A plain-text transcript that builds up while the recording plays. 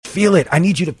feel it. I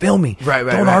need you to feel me. Right.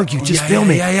 Don't argue. Just feel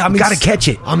me. Yeah. You got to catch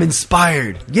it. I'm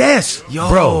inspired. Yes. Yo.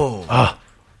 Bro.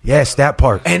 Yes, that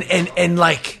part. And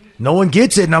like... No one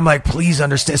gets it. And I'm like, please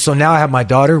understand. So now I have my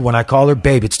daughter. When I call her,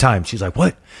 babe, it's time. She's like,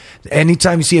 what?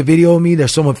 Anytime you see a video of me,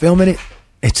 there's someone filming it.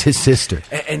 It's his sister.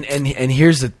 And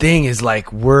here's the thing is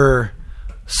like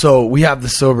we have the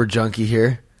Sober Junkie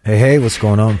here. Hey, what's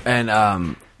going on?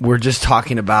 And we're just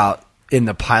talking about in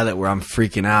the pilot where I'm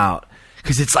freaking out.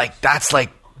 Because it's like, that's like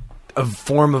a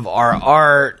form of our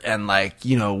art, and like,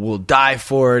 you know, we'll die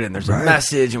for it, and there's a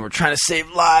message, and we're trying to save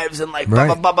lives, and like blah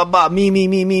blah blah blah blah, me,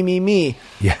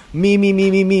 yeah,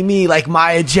 me, like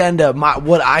my agenda,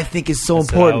 what I think is so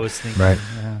important. What I was thinking. Right.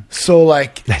 Yeah. So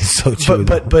like that's so true.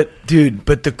 But dude,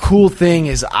 the cool thing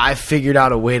is I figured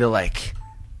out a way to like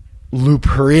loop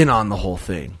her in on the whole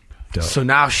thing. Dope. So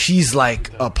now she's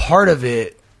like a part of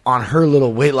it on her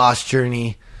little weight loss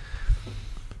journey.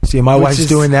 See, my wife's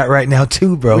doing that right now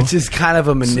too, bro. Which is kind of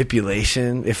a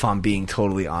manipulation, if I'm being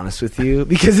totally honest with you,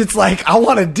 because it's like I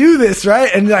want to do this, right?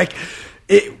 And like,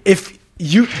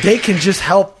 they can just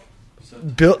help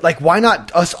build. Like, why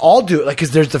not us all do it? Like,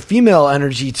 because there's the female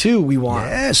energy too. We want,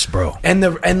 yes, bro. And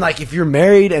like, if you're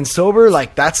married and sober,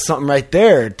 like that's something right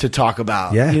there to talk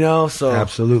about. Yeah, you know. So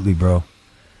absolutely, bro.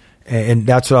 And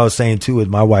that's what I was saying too with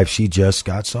my wife. She just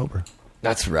got sober.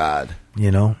 That's rad. You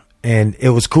know. And it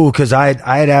was cool because I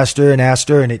had asked her, and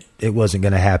it wasn't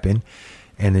going to happen.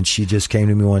 And then she just came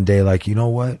to me one day like, you know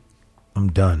what?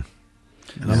 I'm done.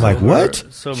 And I'm like, what?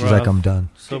 She's like, I'm done.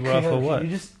 Sober off of what?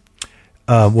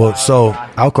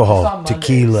 Alcohol,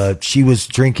 tequila. She was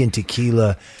drinking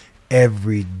tequila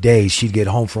every day. She'd get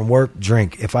home from work,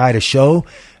 drink. If I had a show,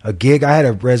 a gig, I had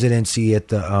a residency at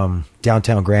the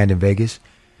Downtown Grand in Vegas.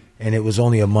 And it was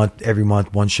only a month, every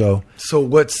month, one show. So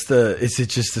is it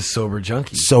just the Sober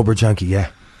Junkie? Sober Junkie,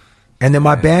 yeah. And then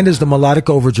my band is the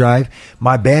Melodic Overdrive.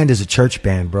 My band is a church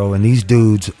band, bro. And these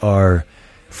dudes are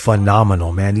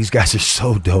phenomenal, man. These guys are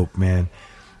so dope, man.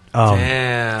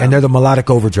 Damn. And they're the Melodic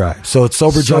Overdrive. So it's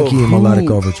Sober Junkie and Melodic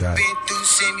Overdrive.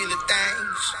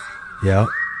 Yeah.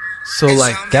 So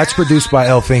like, that's produced by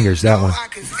L Fingers, that one.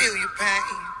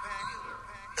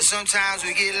 Sometimes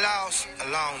we get lost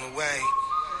along the way.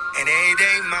 And every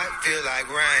day might feel like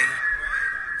rain.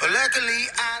 But luckily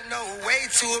I know a way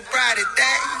to a brighter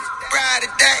day. Brighter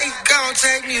day, gonna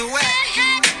take me away.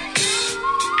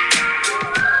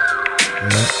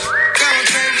 Gonna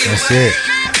take me That's away. it.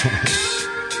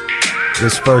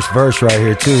 This first verse right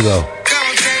here too, though.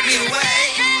 Gonna take me away.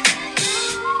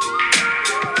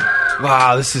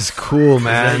 wow, this is cool,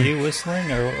 man. Is that you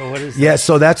whistling or what is that? Yeah,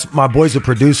 so that's my boy's a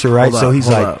producer, right? Hold so up, he's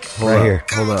hold like, up, hold right up. here.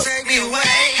 Hold up. Take me away.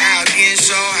 Out getting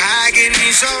so high, getting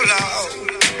me so low.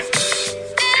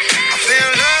 I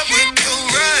fell in love with the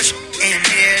rush and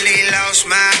nearly lost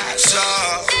my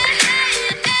soul.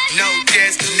 No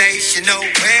destination, nowhere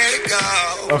to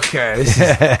go. Okay. This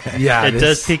is, yeah, It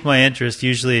does pique my interest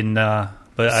usually, but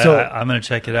I'm going to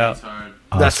check it out.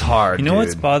 That's hard. You know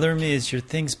what's dude. bothering me is your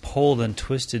thing's pulled and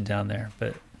twisted down there,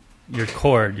 but your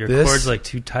cord's like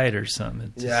too tight or something.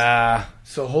 It's just- Yeah.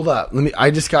 So hold up.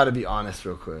 I just got to be honest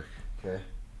real quick. Okay.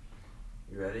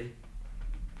 You ready?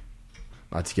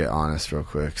 About to get honest real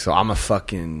quick. So I'm a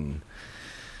fucking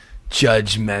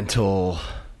judgmental.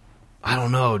 I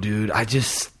don't know, dude. I'm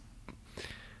just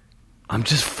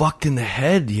fucked in the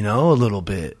head, you know, a little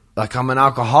bit. Like I'm an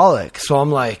alcoholic. So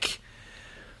I'm like,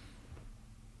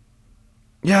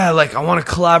 yeah, like I want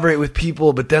to collaborate with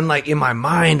people, but then like in my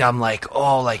mind, I'm like,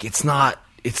 oh, like it's not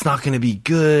going to be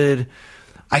good.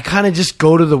 I kind of just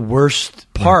go to the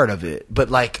worst part of it. But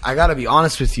like, I got to be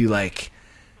honest with you, like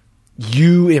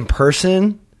you in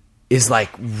person is like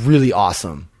really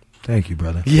awesome. Thank you,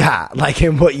 brother. Yeah. Like,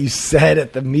 and what you said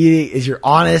at the meeting is you're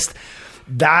honest.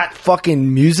 That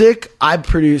fucking music I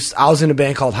produced. I was in a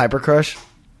band called Hypercrush.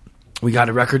 We got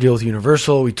a record deal with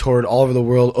Universal. We toured all over the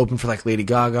world, opened for like Lady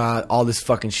Gaga, all this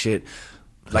fucking shit.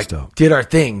 Like, dope. did our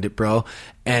thing, bro.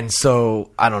 And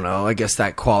so, I don't know. I guess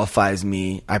that qualifies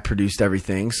me. I produced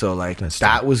everything. So, like,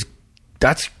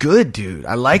 that's good, dude.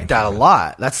 I like that a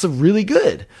lot. That's really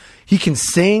good. He can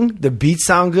sing. The beats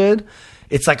sound good.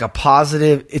 It's like a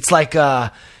positive. It's like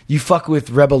you fuck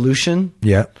with Revolution.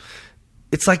 Yeah.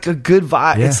 It's like a good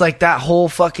vibe. Yeah. It's like that whole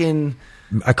fucking.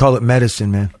 I call it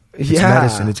medicine, man. It's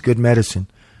medicine. It's good medicine.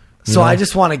 So I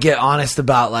just want to get honest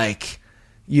about, like,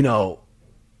 you know,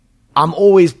 I'm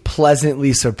always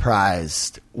pleasantly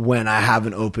surprised when I have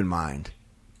an open mind.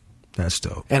 That's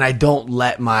dope. And I don't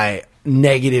let my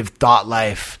negative thought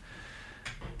life,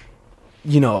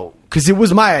 you know, because it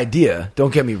was my idea.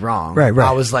 Don't get me wrong. Right.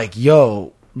 I was like,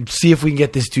 yo, see if we can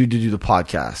get this dude to do the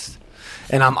podcast.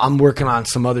 And I'm working on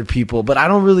some other people, but I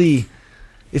don't really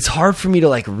it's hard for me to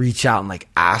like reach out and like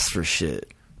ask for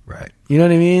shit. Right. You know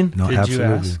what I mean? No, Did absolutely.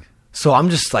 you ask? So I'm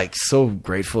just like so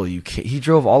grateful he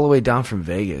drove all the way down from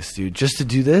Vegas, dude, just to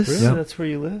do this. Really? Yeah. That's where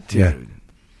you live? Dude. Yeah.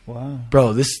 Wow.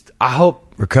 Bro, I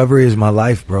hope. Recovery is my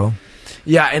life, bro.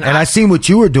 Yeah. And I seen what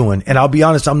you were doing. And I'll be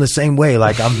honest, I'm the same way.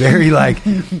 Like, I'm very like,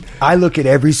 I look at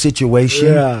every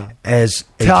situation as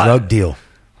a drug deal.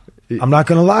 I'm not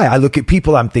going to lie. I look at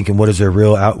people, I'm thinking, what is their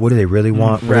what do they really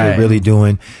want? What are Right. they really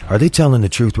doing? Are they telling the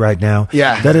truth right now?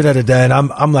 Yeah. Da-da-da-da-da. And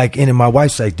I'm like, and my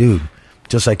wife's like, dude,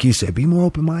 just like you said, be more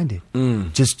open-minded.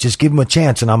 Just give them a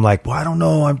chance. And I'm like, well, I don't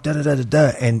know. I'm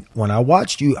da-da-da-da-da. And when I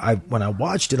watched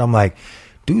it, I'm like,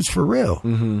 dude's for real.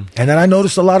 And then I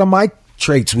noticed a lot of my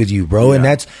traits with you, bro. And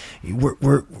that's,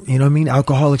 we're you know what I mean?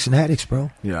 Alcoholics and addicts, bro.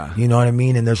 Yeah. You know what I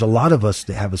mean? And there's a lot of us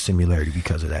that have a similarity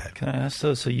because of that. Can I ask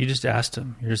though? So you just asked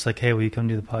him. You're just like, hey, will you come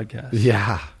do the podcast?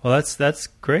 Yeah. Well, that's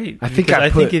great. I think Because I I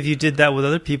think put- if you did that with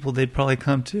other people, they'd probably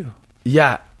come too.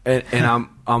 Yeah. And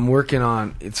I'm working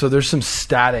on, so there's some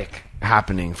static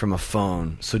happening from a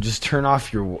phone. So just turn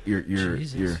off your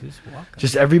Jesus, who's walking?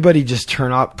 just everybody just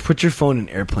turn off, put your phone in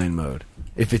airplane mode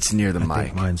if it's near the I mic.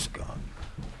 think mine's gone.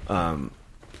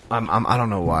 I don't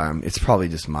know why. It's probably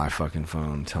just my fucking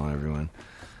phone. I'm telling everyone.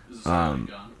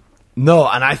 No,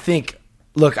 and I think,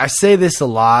 look, I say this a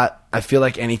lot. I feel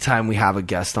like anytime we have a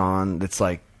guest on, that's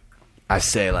like, I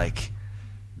say like,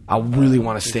 I really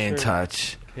want to stay in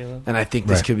touch, Caleb? and I think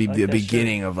this Right. could be Like the that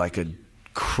beginning of like a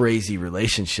crazy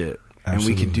relationship, and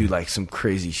we could do Absolutely. like some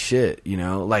crazy shit, you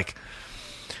know, like.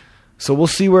 So we'll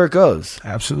see where it goes.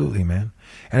 Absolutely, man.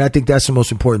 And I think that's the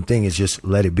most important thing is just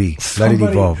let it be. Let it Somebody-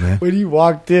 evolve, man. When you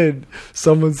walked in,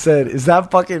 someone said, "Is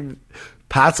that fucking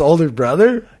Pat's older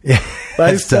brother?" Yeah.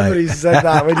 Like That's somebody tight. said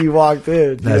that when you walked in.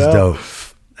 you That's know? dope.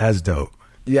 That's dope.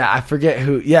 Yeah, I forget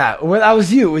who. Yeah, well, that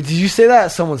was you. Did you say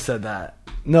that? Someone said that.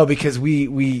 No, because we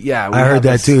I have heard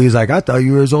that this- too. He's like, I thought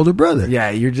you were his older brother. Yeah,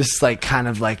 you're just like kind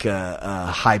of like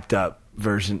a hyped up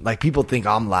version. Like people think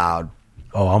I'm loud.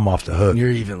 Oh, I'm off the hook. You're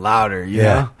even louder. You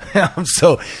Yeah. know? I'm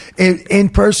so in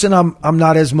person I'm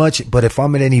not as much, but if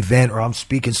I'm at an event or I'm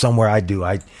speaking somewhere, I do.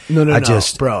 No, I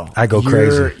just bro. I go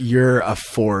crazy. You're a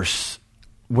force.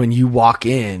 When you walk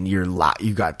in, you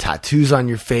got tattoos on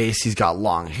your face. He's got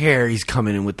long hair. He's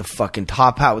coming in with the fucking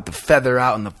top hat with the feather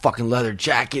out and the fucking leather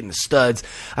jacket and the studs.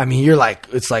 I mean, you're like,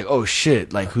 it's like, oh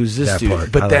shit, like who's this That dude? part.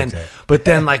 I But like then, that. but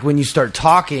then, like when you start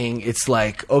talking, it's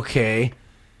like, okay,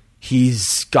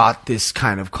 he's got this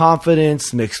kind of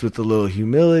confidence mixed with a little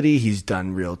humility. He's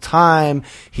done real time.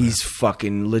 He's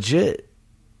fucking legit.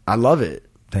 I love it.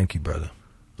 Thank you, brother.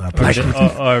 I Or, appreciate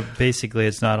it. or basically,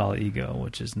 it's not all ego,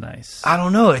 which is nice. I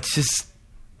don't know. It's just,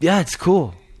 yeah, it's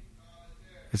cool.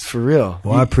 It's for real.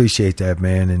 Well, I appreciate that,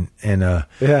 man, and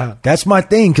Yeah. that's my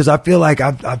thing because I feel like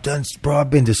I've done, bro.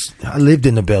 I lived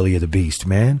in the belly of the beast,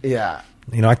 man. Yeah.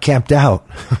 You know, I camped out.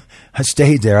 I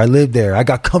stayed there. I lived there. I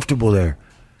got comfortable there.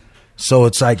 So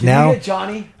it's like now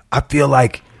Johnny? I feel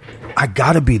like I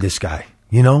gotta be this guy,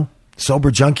 you know?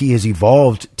 Sober Junkie has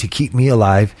evolved to keep me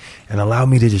alive and allow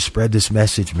me to just spread this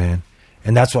message, man.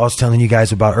 And that's what I was telling you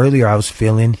guys about earlier. I was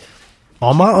feeling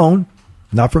on my own,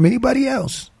 not from anybody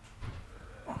else,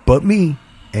 but me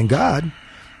and God,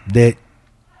 that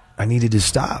I needed to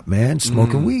stop, man,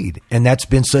 smoking weed. And that's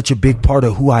been such a big part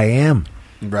of who I am.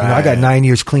 Right. You know, I got 9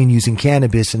 years clean using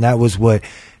cannabis, and that was what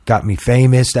got me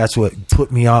famous. That's what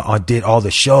put me on did all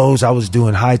the shows. I was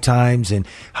doing High Times and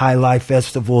High Life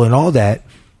Festival and all that.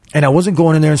 And I wasn't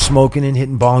going in there and smoking and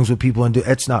hitting bongs with people. And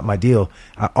that's not my deal.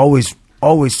 I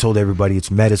always told everybody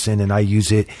it's medicine, and I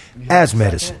use it as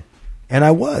medicine. And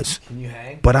I was. Can you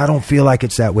hang? But I don't feel like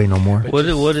it's that way no more. What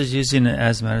does using it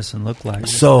as medicine look like?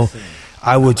 So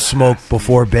I would smoke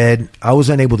before bed. I was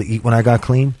unable to eat when I got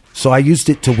clean. So I used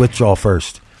it to withdraw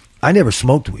first. I never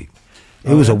smoked weed.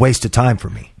 It was a waste of time for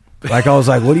me. Like, I was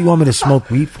like, what do you want me to smoke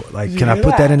weed for? Like, can I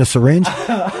put that in a syringe?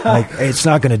 Like, it's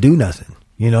not going to do nothing,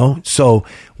 you know? So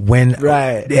when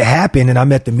Right. it happened and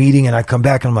I'm at the meeting and I come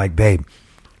back and I'm like, babe,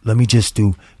 let me just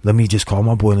call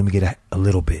my boy. Let me get a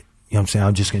little bit. You know what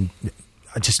I'm saying?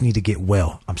 I just need to get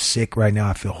well. I'm sick right now.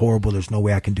 I feel horrible. There's no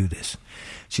way I can do this.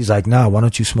 She's like, nah, why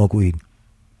don't you smoke weed?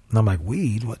 And I'm like,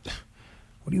 weed? What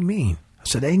do you mean? I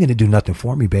said, they ain't going to do nothing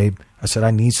for me, babe. I said, I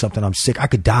need something. I'm sick. I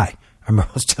could die. I remember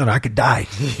I was telling her I could die.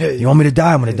 You want me to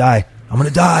die? I'm going to die. I'm going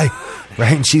to die.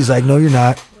 Right? And she's like, no, you're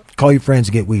not. Call your friends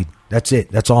and get weed. That's it.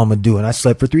 That's all I'm going to do. And I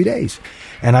slept for 3 days.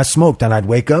 And I smoked. And I'd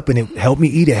wake up and it helped me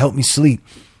eat. It helped me sleep.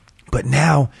 But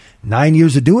now, 9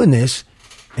 years of doing this,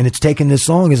 and it's taken this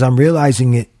long, as I'm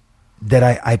realizing it, that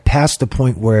I passed the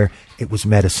point where it was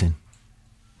medicine.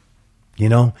 You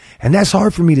know? And that's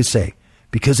hard for me to say.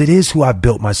 because it is who I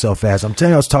built myself as. I'm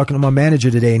telling you, I was talking to my manager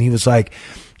today, and he was like,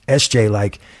 SJ,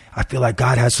 like, I feel like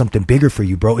God has something bigger for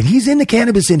you, bro. And he's in the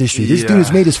cannabis industry. This dude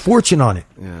has made his fortune on it.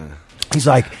 Yeah. He's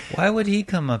like, why would he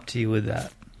come up to you with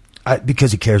that?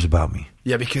 Because he cares about me.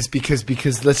 Yeah,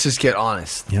 because let's just get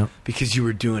honest. Yep. Because you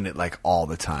were doing it like all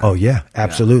the time. Oh yeah,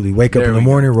 absolutely. Wake up There in the we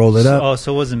morning, roll it up.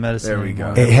 So it wasn't medicine. There we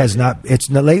anymore. go. It has not.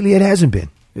 Lately. It hasn't been.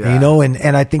 Yeah. You know, and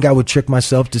I think I would trick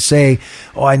myself to say,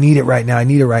 "Oh, I need it right now. I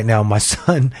need it right now." My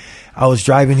son, I was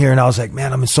driving here and I was like,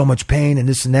 "Man, I'm in so much pain and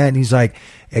this and that." And he's like,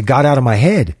 "It got out of my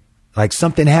head. Like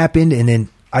something happened, and then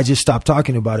I just stopped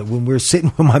talking about it." When we were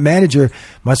sitting with my manager,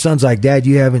 my son's like, "Dad,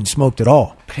 you haven't smoked at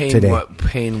all today."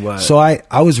 Pain what? So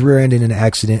I was rear-ended in an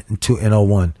accident in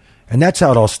 01. And that's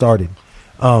how it all started.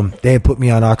 They had put me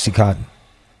on Oxycontin.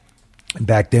 And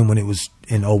back then when it was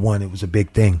in 01, it was a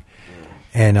big thing.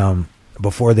 And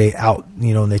before they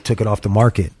and they took it off the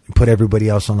market and put everybody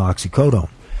else on oxycodone.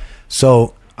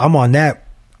 So I'm on that.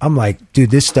 I'm like,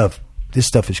 dude, this stuff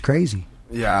is crazy.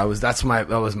 Yeah,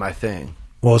 that was my thing.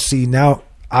 Well, see, now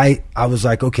I was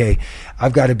like, okay,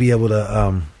 I've got to be able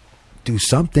to do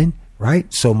something,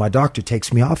 right? So my doctor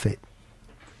takes me off it.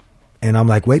 And I'm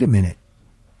like, wait a minute.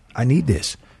 I need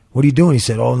this. What are you doing? He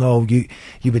said, oh, no,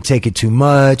 you've been taking too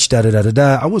much,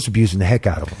 da-da-da-da-da. I was abusing the heck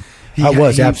out of him.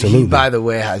 Absolutely. He, by the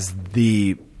way, has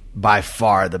by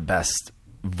far the best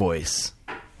voice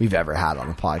we've ever had on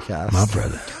the podcast. My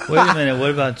brother. Wait a minute.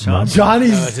 What about John?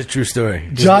 It's a true story.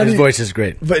 His voice is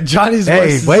great. But Johnny's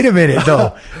Hey, voice wait a minute,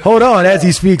 though. Hold on. As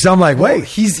he speaks, I'm like, wait.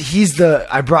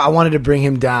 I wanted to bring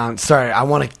him down. Sorry, I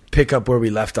want to pick up where we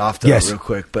left off real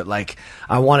quick. But like,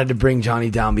 I wanted to bring Johnny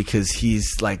down because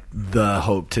he's like the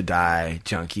hope to die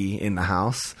junkie in the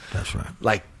house. That's right.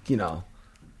 Like,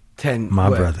 10.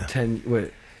 brother.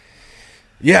 10.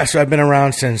 Yeah, so I've been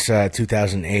around since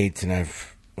 2008, and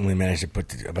I've only managed to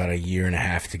put about a year and a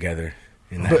half together.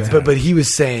 In that But he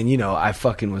was saying, I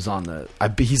fucking was on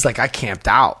he's like, I camped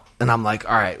out. And I'm like,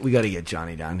 all right, we got to get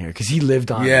Johnny down here. Because he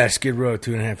lived on. Yeah, Skid Row,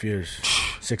 2.5 years.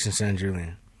 6 in San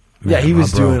Julian. Yeah, he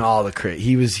was doing all the crit.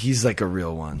 He's like a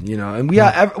real one, And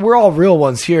we're all real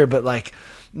ones here, but like,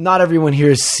 not everyone here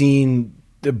has seen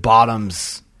the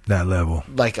bottoms. That level.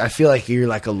 Like, I feel like you're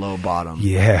like a low bottom.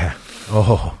 Yeah.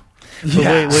 Oh.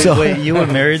 Yeah. Wait. You were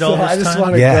married all this time? I just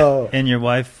want to go. And your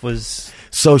wife was...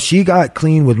 So she got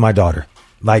clean with my daughter.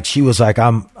 Like, she was like,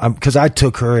 because I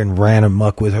took her and ran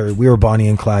amok with her. We were Bonnie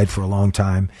and Clyde for a long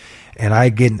time. And I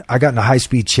got in a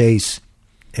high-speed chase.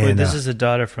 And, wait, this is a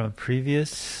daughter from a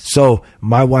previous... So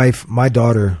my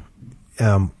daughter,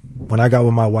 when I got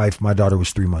with my wife, my daughter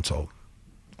was 3 months old.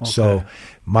 Okay. So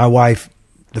my wife,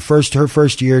 her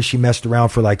first year, she messed around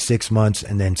for like 6 months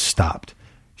and then stopped.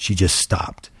 She just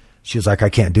stopped. She was like, I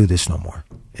can't do this no more.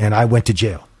 And I went to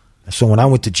jail. So when I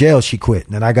went to jail, she quit.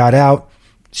 And then I got out,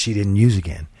 she didn't use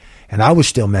again. And I was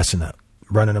still messing up,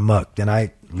 running amok. Then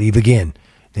I leave again,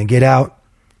 then get out,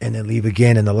 and then leave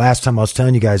again. And the last time I was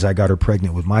telling you guys, I got her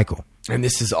pregnant with Michael. And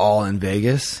this is all in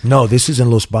Vegas? No, this is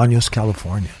in Los Baños,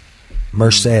 California.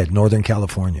 Merced, Northern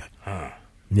California.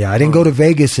 Yeah, I didn't go to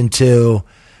Vegas until...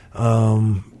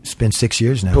 it's been 6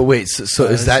 years now. But wait, so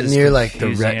is that near like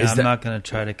the red? I'm not going to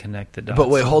try to connect the dots. But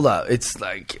wait, hold up. It's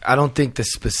like, I don't think the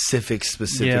specifics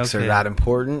are that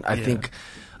important. I think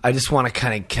I just want to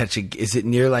kind of catch is it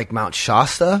near like Mount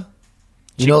Shasta?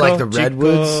 Chico, like the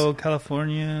redwoods? Chico,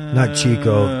 California. Not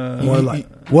Chico. More like,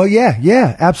 well,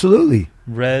 yeah, absolutely.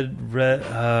 Redding?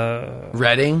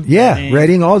 Yeah,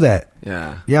 Redding, all that.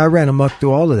 Yeah. Yeah, I ran amok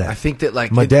through all of that. I think that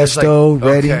like Modesto,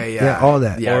 Redding, all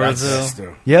that. Yeah,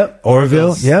 Oroville. Yep,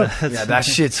 Oroville, yep. Yeah, that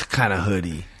shit's kind of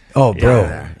hoody. Oh,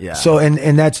 bro. Yeah. So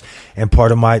and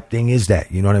part of my thing is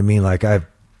that, you know what I mean? Like, I have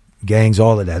gangs,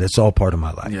 all of that. It's all part of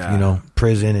my life. Yeah.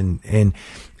 Prison and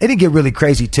it didn't get really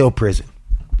crazy till prison.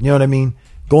 You know what I mean?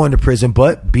 Going to prison,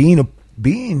 but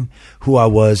being who I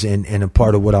was and a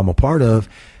part of what I'm a part of,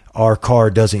 our car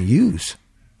doesn't use.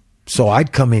 So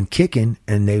I'd come in kicking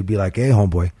and they'd be like, hey,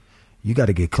 homeboy, you got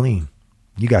to get clean.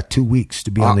 You got 2 weeks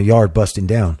to be on the yard busting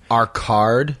down. Our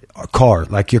car,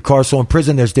 like your car. So in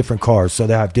prison, there's different cars. So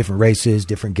they have different races,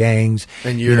 different gangs.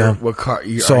 And what car?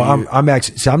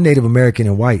 I'm Native American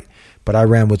and white, but I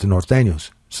ran with the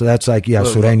Norteños. So that's like, you have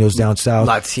Sureños down south.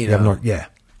 Latino. Okay.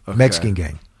 Mexican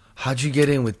gang. How'd you get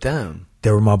in with them?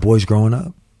 They were my boys growing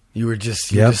up. You were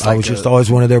just... I was just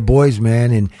always one of their boys,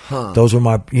 man. And those were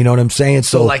my... You know what I'm saying?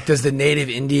 So like, does the Native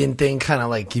Indian thing kind of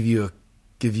like give you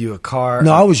a car?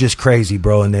 No, I was just crazy,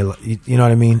 bro. And you know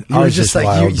what I mean? I was just like...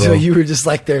 wild, bro. So you were just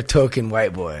like their token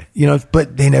white boy.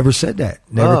 But they never said that.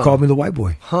 Never called me the white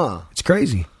boy. Huh. It's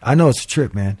crazy. I know it's a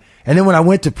trip, man. And then when I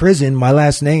went to prison, my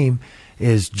last name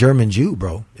is German Jew,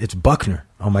 bro. It's Buckner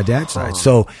on my dad's side.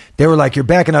 So they were like, "You're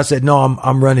back," and I said, "No,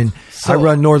 I'm running. I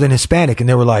run Northern Hispanic," and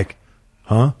they were like,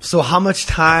 "Huh?" So how much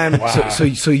time?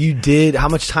 So you did? How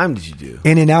much time did you do?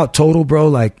 In and out total, bro,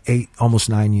 like 8, almost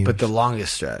 9 years. But the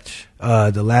longest stretch.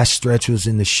 The last stretch was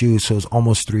in the shoe, so it was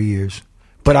almost 3 years.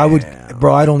 But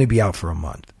I'd only be out for a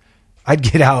month. I'd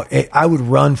get out. I would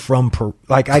run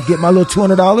I'd get my little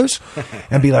 $200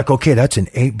 and be like, okay, that's an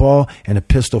 8-ball and a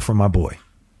pistol for my boy.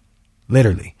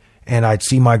 Literally. And I'd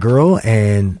see my girl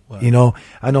and,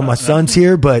 I know my son's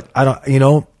here, but I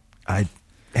don't, I'd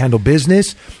handle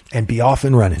business and be off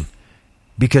and running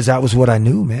because that was what I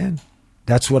knew, man.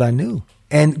 That's what I knew.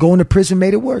 And going to prison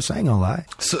made it worse. I ain't gonna lie.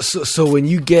 So when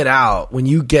you get out,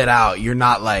 you're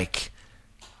not like,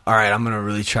 all right, I'm going to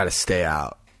really try to stay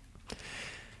out.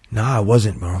 Nah, I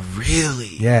wasn't, bro. Really?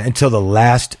 Yeah, until the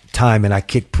last time, and I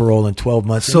kicked parole in 12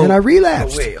 months, and then I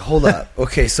relapsed. Wait, hold up.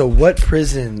 Okay, so what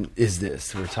prison is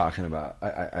this we're talking about?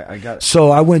 I got. So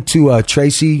I went to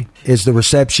Tracy is the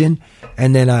reception,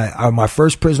 and then my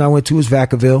first prison I went to was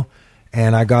Vacaville,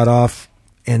 and I got off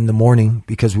in the morning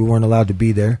because we weren't allowed to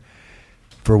be there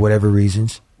for whatever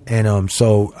reasons, and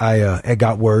so I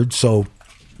got word. So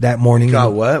that morning, you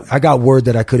got what? I got word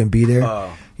that I couldn't be there.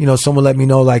 Someone let me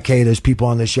know, like, hey, there's people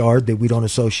on this yard that we don't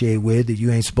associate with, that you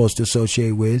ain't supposed to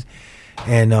associate with,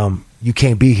 and you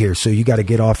can't be here, so you got to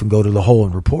get off and go to the hole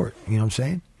and report. You know what I'm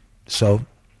saying? So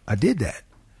I did that.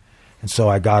 And so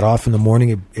I got off in the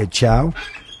morning at Chow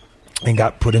and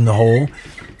got put in the hole,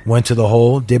 went to the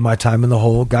hole, did my time in the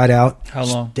hole, got out. How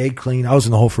long? Stayed clean. I was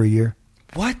in the hole for a year.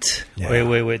 What? Yeah.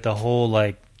 Wait. The hole,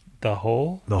 like the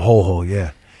hole? The hole,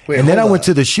 yeah. Wait, and then I hold went up.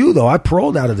 to the shoe, though. I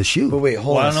paroled out of the shoe. But wait,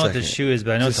 hold Well, on I don't know a what the second. shoe is,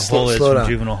 but I know Just what the hole is slow from down.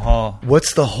 juvenile hall.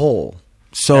 What's the hole?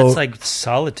 So That's like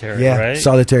solitary, yeah, right?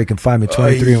 solitary confinement,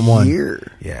 23 and 1.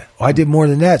 Year. Yeah. Well, I did more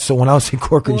than that. So when I was in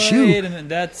Corcoran Shoe. Wait a minute,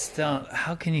 that's down.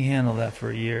 How can you handle that for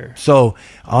a year? So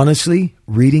honestly,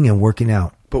 reading and working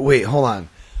out. But wait, hold on.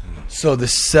 So the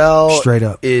cell Straight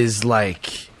up. is like,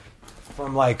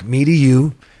 From like me to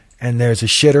you, and there's a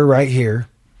shitter right here,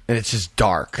 and it's just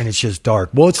dark. and it's just dark.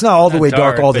 Well, it's not all the Not way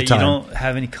dark all the but time. You don't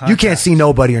have any contact. You can't see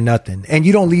nobody or nothing. And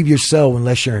you don't leave your cell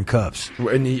unless you're in cuffs.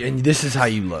 And this is how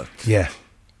you look. Yeah.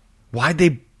 Why would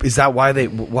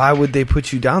they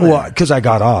put you down there? Well, because I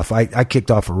got off. I kicked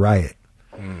off a riot.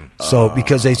 So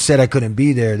because they said I couldn't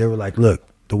be there, they were like, look,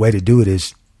 the way to do it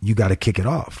is you got to kick it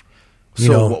off.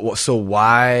 So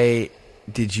why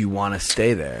did you want to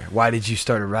stay there? Why did you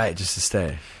start a riot just to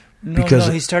stay? No, because-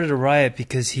 he started a riot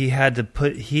because he had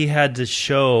to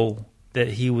show that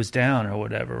he was down or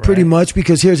whatever. Right? Pretty much,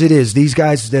 because here's it is. These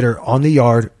guys that are on the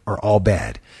yard are all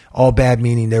bad. All bad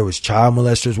meaning there was child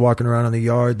molesters walking around on the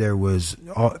yard. There was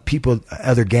people,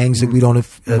 other gangs that we don't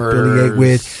affiliate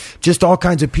with. Just all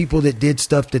kinds of people that did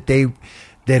stuff that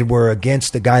were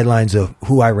against the guidelines of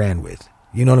who I ran with.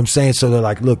 You know what I'm saying? So they're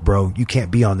like, look, bro, you can't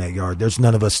be on that yard. There's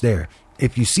none of us there.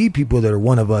 If you see people that are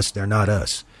one of us, they're not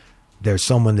us. There's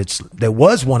someone that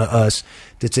was one of us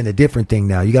that's in a different thing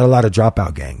now. You got a lot of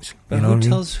dropout gangs. But you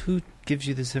know who gives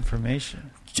you this information?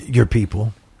 Your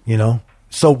people,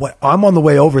 So when I'm on the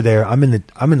way over there, I'm in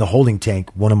the holding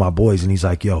tank, one of my boys, and he's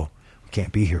like, yo, we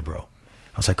can't be here, bro.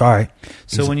 I was like, all right.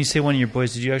 So when you say one of your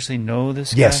boys, did you actually know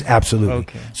this guy? Yes, absolutely.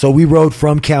 Okay. So we rode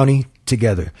from county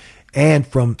together and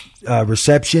from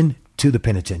reception to the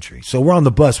penitentiary. So we're on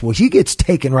the bus. Well, he gets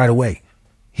taken right away.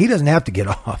 He doesn't have to get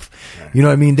off. You know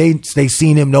what I mean? They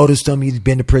seen him, noticed him. He's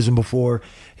been to prison before.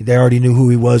 They already knew who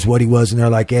he was, what he was. And they're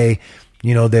like, hey,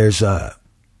 there's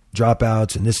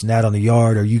dropouts and this and that on the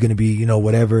yard. Are you going to be,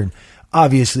 whatever? And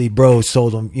obviously, bro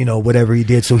sold him, whatever he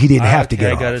did. So he didn't have to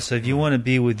get I got off. it. So if you want to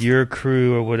be with your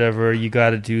crew or whatever, you got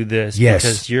to do this. Yes.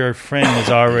 Because your friend was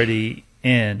already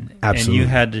in. Absolutely. And you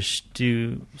had to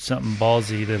do something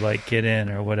ballsy to get in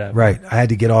or whatever. Right. I had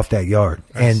to get off that yard.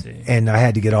 I see. And I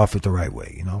had to get off it the right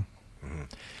way,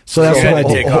 So that's So what I you had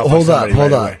to did. take off on Hold up, somebody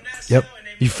hold right up. away. Yep.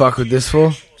 You fuck with this fool?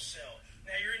 Now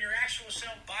you're in your actual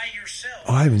cell by yourself.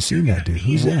 Oh, I haven't seen that dude.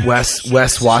 Who's that? Wes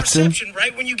Watson? Reception,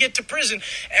 right when you get to prison,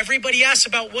 everybody asks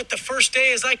about what the first day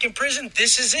is like in prison.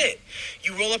 This is it.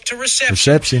 You roll up to reception.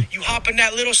 Reception. You hop in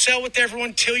that little cell with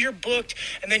everyone till you're booked,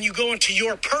 and then you go into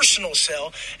your personal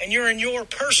cell, and you're in your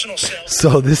personal cell.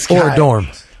 So this guy, Or dorm.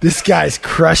 This guy's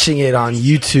crushing it on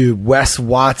YouTube. Wes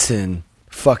Watson,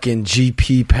 fucking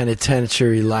GP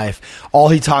penitentiary life. All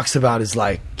he talks about is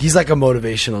he's like a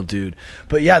motivational dude.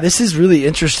 But yeah, this is really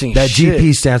interesting. That shit.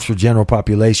 GP stands for general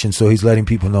population, so he's letting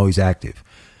people know he's active.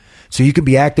 So you can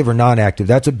be active or non-active.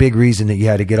 That's a big reason that you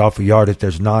had to get off a yard if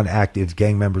there's non-active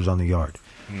gang members on the yard.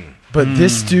 But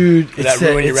this dude, Did that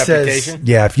ruin your reputation?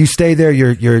 Yeah, if you stay there,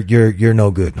 you're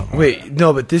no good no more. Wait,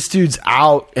 no, but this dude's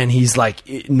out and he's like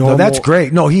normal. No, that's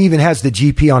great. No, he even has the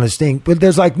GP on his thing. But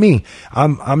there's like me.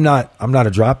 I'm not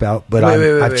a dropout, but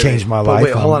I've changed my life.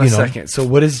 Wait, hold on a second. So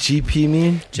what does GP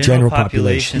mean? General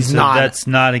population. He's so not. That's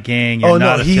not a gang. You're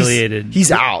not affiliated.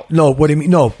 He's out. No, what do you mean?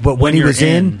 No, but when he was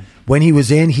in. When he was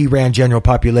in, he ran general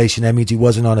population. That means he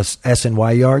wasn't on a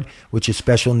SNY yard, which is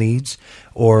special needs,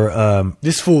 or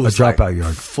this fool is a dropout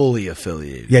yard. Fully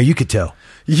affiliated. Yeah, you could tell.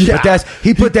 Yeah. But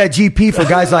he put that GP for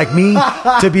guys like me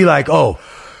to be like, oh,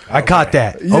 I caught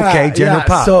that. Yeah, okay, general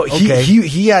pop. So okay.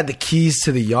 he had the keys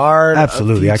to the yard.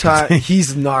 Absolutely,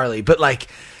 he's gnarly, but like.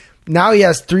 Now he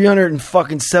has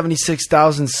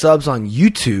 376,000 subs on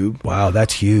YouTube. Wow,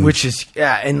 that's huge. Which is,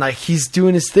 and like he's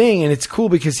doing his thing, and it's cool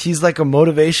because he's like a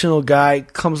motivational guy,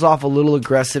 comes off a little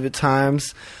aggressive at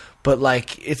times, but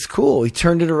like it's cool. He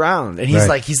turned it around, and he's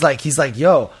like,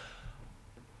 yo,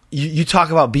 you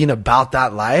talk about being about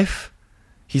that life.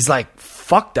 He's like,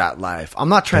 fuck that life. I'm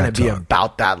not trying to be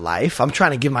about that life. I'm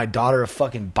trying to give my daughter a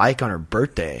fucking bike on her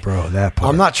birthday. Bro, that part.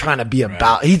 I'm not trying to be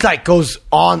about... He like goes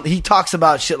on... He talks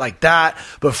about shit like that,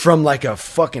 but from like a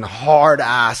fucking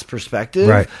hard-ass perspective.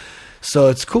 Right. So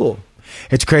it's cool.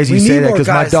 It's crazy you say that because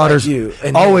my daughter's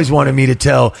always wanted me to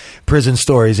tell prison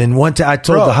stories. And one time I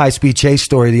told the high-speed chase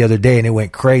story the other day, and it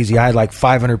went crazy. I had like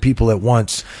 500 people at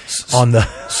once on the...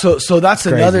 So that's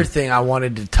another thing I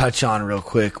wanted to touch on real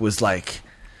quick was like...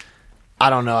 I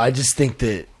don't know. I just think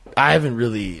that I haven't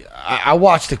really... I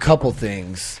watched a couple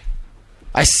things.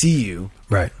 I see you.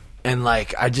 Right. And,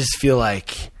 like, I just feel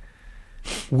like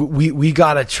we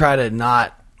got to try to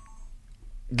not,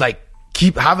 like,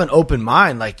 have an open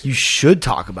mind. Like, you should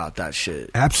talk about that shit.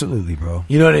 Absolutely, bro.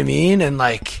 You know what I mean? And,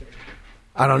 like,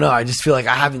 I don't know. I just feel like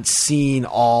I haven't seen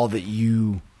all that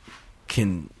you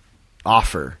can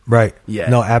offer. Right. Yeah.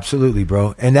 No, absolutely,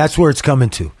 bro. And that's where it's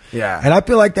coming to. Yeah. And I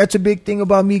feel like that's a big thing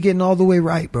about me getting all the way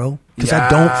right, bro. Because I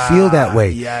don't feel that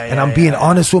way. And I'm being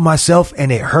honest with myself, and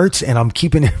it hurts, and I'm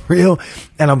keeping it real.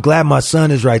 And I'm glad my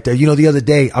son is right there. You know, the other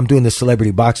day, I'm doing the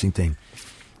celebrity boxing thing.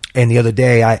 And the other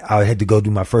day, I had to go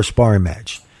do my first sparring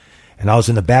match. And I was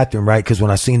in the bathroom, right? Because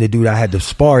when I seen the dude I had to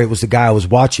spar, it was the guy I was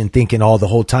watching, thinking all the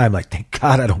whole time, like, thank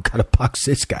God I don't got to box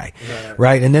this guy.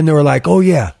 Right? And then they were like, oh,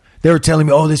 yeah. They were telling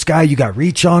me, oh, this guy, you got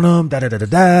reach on him,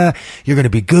 da-da-da-da-da. You're going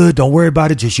to be good. Don't worry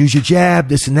about it. Just use your jab,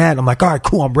 this and that. And I'm like, all right,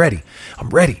 cool. I'm ready.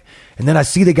 And then I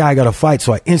see the guy got to fight,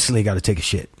 so I instantly got to take a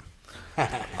shit.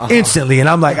 Instantly. And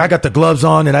I'm like, I got the gloves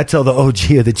on, and I tell the OG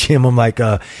of the gym, I'm like,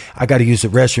 I got to use the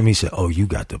restroom. He said, oh, you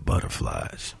got the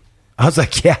butterflies. I was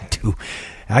like, yeah, I do.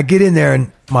 I get in there,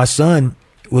 and my son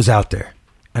was out there.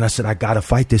 And I said, I got to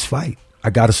fight this fight.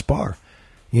 I got to spar.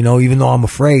 You know, even though I'm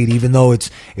afraid, even though it's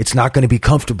not going to be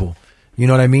comfortable, you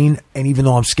know what I mean? And even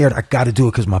though I'm scared, I got to do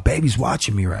it because my baby's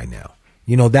watching me right now.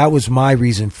 You know, that was my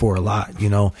reason for a lot, you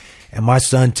know. And my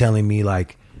son telling me,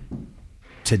 like,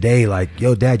 today, like,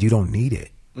 yo, Dad, you don't need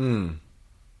it.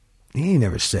 He ain't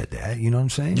never said that, you know what I'm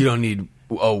saying? You don't need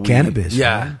cannabis.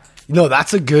 Yeah. Man. No,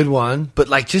 that's a good one. But,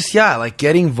 like, just, like,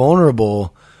 getting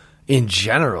vulnerable in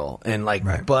general and,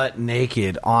 like, butt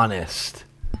naked, honest.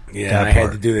 Yeah, I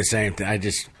had to do the same thing.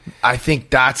 I think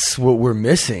that's what we're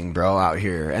missing, bro, out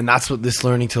here. And that's what this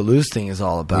learning to lose thing is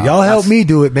all about. Well, y'all help me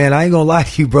do it, man. I ain't gonna lie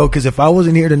to you, bro, because if I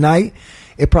wasn't here tonight,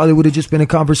 it probably would have just been a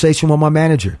conversation with my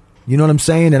manager. You know what I'm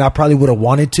saying? And I probably would have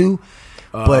wanted to,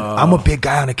 but I'm a big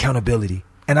guy on accountability.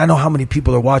 And I know how many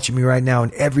people are watching me right now,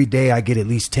 and every day I get at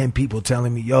least 10 people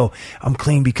telling me, yo, I'm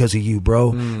clean because of you,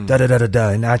 bro. Da-da-da-da-da.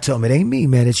 And I tell them, it ain't me,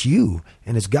 man. It's you.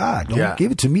 And it's God. Don't give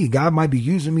it to me. God might be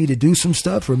using me to do some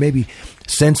stuff or maybe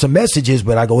send some messages,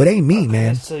 but I go, it ain't me,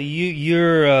 man. So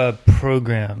you're a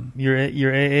program. You're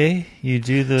AA? You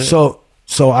do the...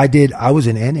 So I was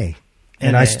in NA.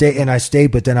 And I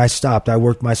stayed, but then I stopped. I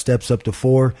worked my steps up to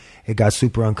 4. It got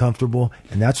super uncomfortable.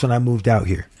 And that's when I moved out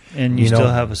here. And you still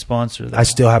have a sponsor, though. I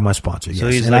still have my sponsor, yes. So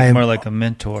he's more like a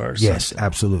mentor or something. Yes,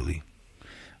 absolutely.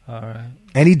 All right.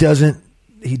 And he doesn't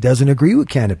agree with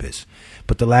cannabis.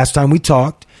 But the last time we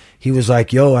talked, he was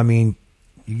like, yo, I mean,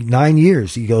 9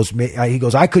 years. He goes,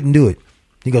 I couldn't do it.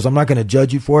 He goes, I'm not going to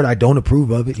judge you for it. I don't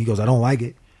approve of it. He goes, I don't like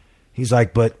it. He's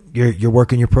like, but you're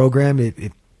working your program.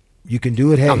 If you can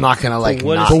do it, hey. I'm not going to like.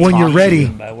 But when you're ready,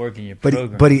 by working your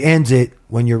program. but he ends it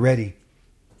when you're ready.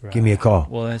 Right. Give me a call.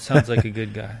 Well, it sounds like a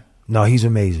good guy. No, he's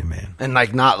amazing, man. And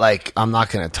like, not like, I'm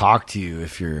not going to talk to you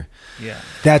if you're. Yeah.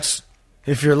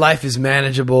 If your life is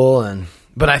manageable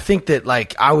but I think that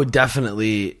like, I would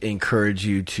definitely encourage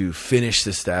you to finish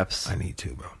the steps. I need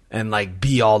to, bro. And like,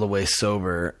 be all the way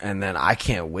sober. And then I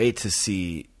can't wait to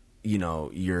see you know,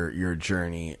 your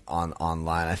journey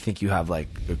online. I think you have like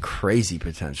a crazy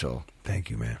potential. Thank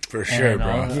you, man. For sure, bro.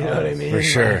 Also, You know what I mean? For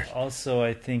sure. Also,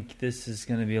 I think this is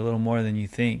going to be a little more than you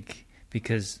think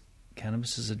because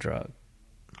cannabis is a drug.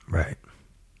 Right.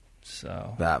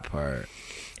 So That part.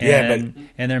 Yeah,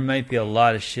 and there might be a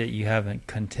lot of shit you haven't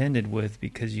contended with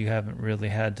because you haven't really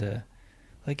had to,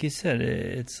 like you said,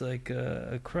 it's like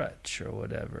a crutch or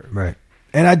whatever. Right.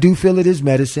 And I do feel it is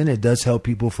medicine. It does help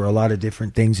people for a lot of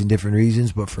different things and different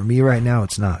reasons. But for me right now,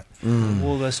 it's not.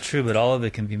 Well, that's true, but all of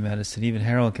it can be medicine. Even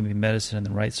heroin can be medicine in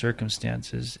the right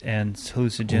circumstances, and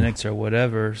hallucinogenics or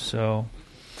whatever. So,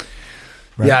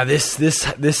 Right. Yeah,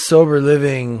 this sober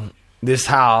living, this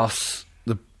house,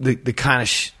 the kind of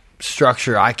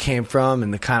structure I came from,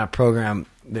 and the kind of program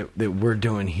that we're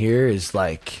doing here is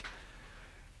like,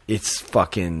 it's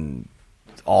fucking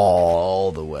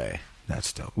all the way.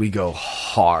 That's dope. We go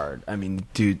hard. I mean,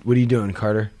 dude, what are you doing,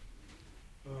 Carter?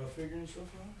 Figuring stuff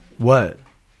out. What?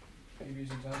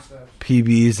 PBs and 10 steps.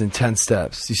 PBs and 10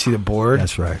 steps. You see the board?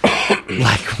 That's right.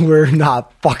 Like, we're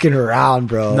not fucking around,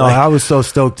 bro. No, Like, I was so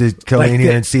stoked to come like in here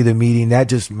that- and see the meeting. That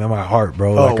just made my heart,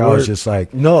 bro. Oh, Like I was we're- just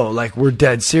like, no, like, we're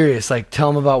dead serious. Like,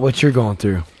 tell them about what you're going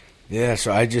through. Yeah,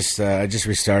 so I just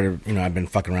restarted. You know, I've been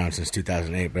fucking around since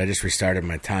 2008, but I just restarted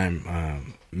my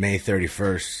time May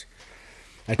 31st.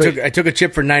 I took a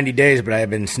chip for 90 days, but I had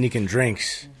been sneaking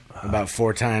drinks about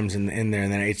 4 times in there,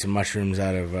 and then I ate some mushrooms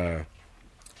out of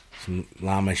some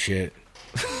llama shit.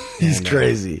 He's And,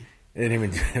 crazy.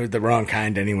 It was the wrong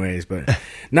kind, anyways. But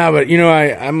no, but you know,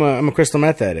 I'm a crystal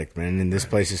meth addict, man, and this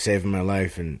place is saving my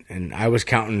life. And I was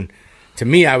counting. To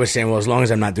me, I was saying, well, as long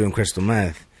as I'm not doing crystal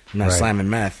meth, I'm not Right. slamming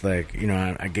meth. Like, you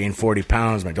know, I gained 40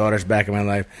 pounds. My daughter's back in my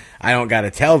life. I don't got to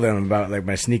tell them about like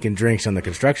my sneaking drinks on the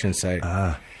construction site.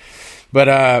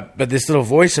 But this little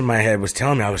voice in my head was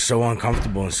telling me I was so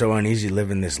uncomfortable and so uneasy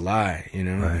living this lie, you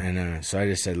know. Right. And so I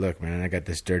just said, look, man, I got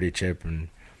this dirty chip, and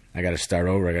I got to start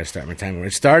over. I got to start my time over.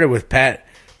 It started with Pat.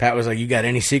 Pat was like, "You got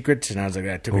any secrets?" And I was like,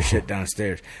 "I took a shit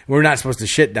downstairs." We're not supposed to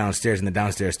shit downstairs in the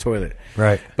downstairs toilet,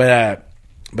 right.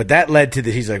 But that led to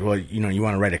he's like, well, you know, you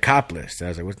want to write a cop list. I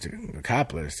was like, what's a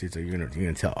cop list? He's like, you're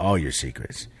gonna tell all your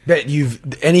secrets. That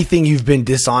anything you've been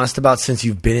dishonest about since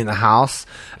you've been in the house.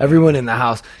 Everyone in the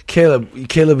house. Caleb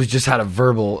has just had a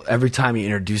verbal. Every time he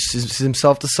introduces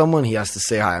himself to someone, he has to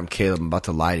say, "Hi, I'm Caleb. I'm about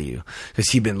to lie to you," because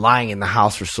he'd been lying in the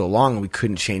house for so long, and we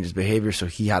couldn't change his behavior. So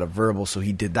he had a verbal. So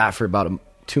he did that for about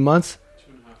 2 months.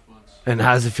 2.5 months. And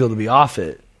how does it feel to be off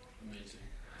it? Amazing.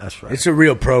 That's right. It's a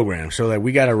real program, so like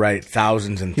we got to write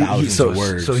thousands and thousands of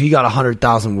words. So he got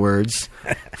 100,000 words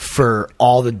for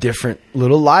all the different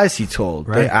little lies he told.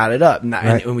 They Right. added up. And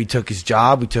Right. when we took his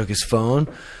job, we took his phone.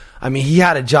 I mean, he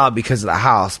had a job because of the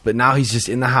house, but now he's just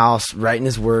in the house writing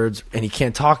his words, and he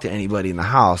can't talk to anybody in the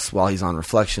house while he's on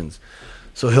Reflections.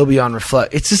 So he'll be on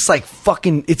Reflect. It's just like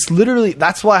fucking. It's literally.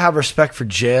 That's why I have respect for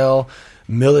jail,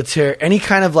 military, any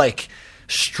kind of like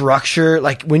structure.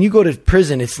 Like when you go to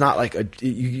prison, it's not like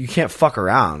you can't fuck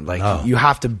around. Like No. you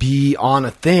have to be on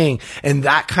a thing, and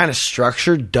that kind of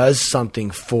structure does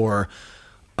something for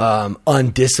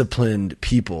undisciplined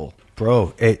people.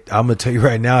 Bro, I'm gonna tell you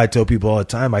right now. I tell people all the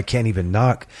time, I can't even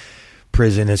knock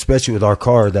prison, especially with our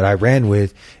car that I ran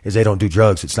with. Is they don't do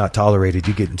drugs. It's not tolerated.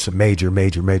 You get in some major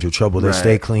trouble. They Right.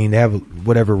 stay clean. They have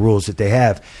whatever rules that they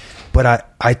have. But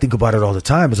I think about it all the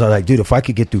time. It's like, dude, if I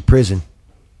could get through prison,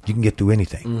 you can get through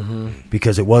anything,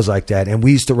 because it was like that. And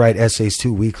we used to write essays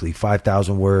too weekly,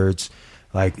 5,000 words.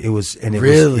 Like it was, and it was,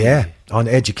 Really? yeah, on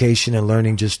education and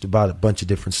learning just about a bunch of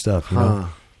different stuff. You know.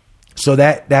 So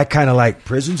that kind of like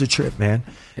prison's a trip, man.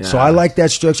 So Yeah. I like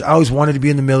that structure. I always wanted to be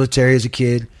in the military as a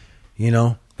kid, you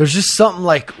know. There's just something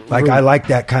like I like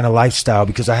that kind of lifestyle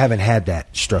because I haven't had that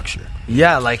structure.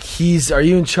 yeah, like are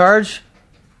you in charge?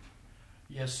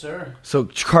 Yes, sir. So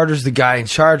Carter's the guy in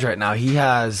charge right now. He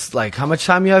has like how much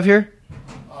time you have here?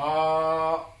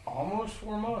 Almost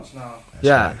 4 months now.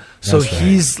 Yeah. So That's right.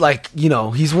 he's like, you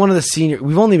know, he's one of the senior.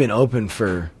 We've only been open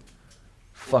for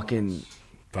fucking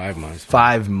 5 months.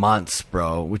 5 months,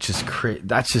 bro, which is crazy.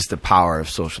 That's just the power of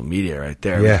social media right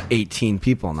there. Yeah. With 18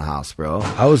 people in the house, bro.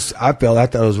 I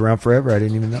thought it was around forever. I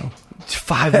didn't even know.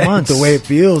 5 months. The way it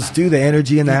feels, too. The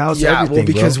energy in the house. Yeah, everything, well,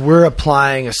 because bro. we're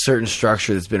applying a certain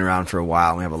structure that's been around for a while,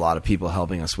 and we have a lot of people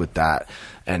helping us with that.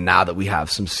 And now that we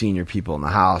have some senior people in the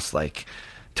house, like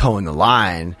towing the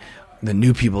line, the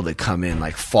new people that come in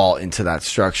like fall into that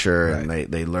structure, and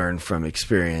they learn from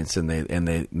experience, and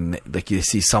they like you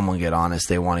see someone get honest,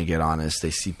 they want to get honest.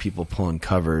 They see people pulling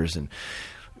covers, and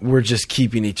we're just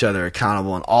keeping each other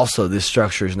accountable. And also, this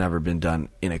structure has never been done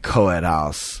in a co-ed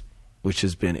house which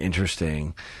has been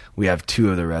interesting. We have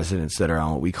 2 of the residents that are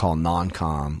on what we call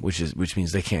non-com, which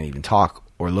means they can't even talk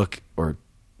or look or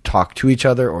talk to each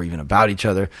other or even about each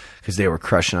other because they were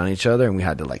crushing on each other, and we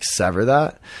had to like sever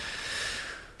that.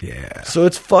 Yeah. So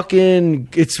it's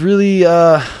really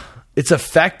it's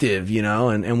effective, you know,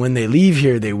 and when they leave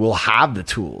here, they will have the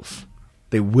tools.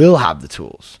 They will have the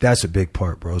tools. That's a big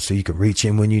part, bro. So you can reach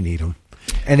in when you need them.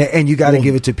 And you got to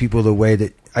give it to people the way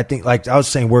that I think, like I was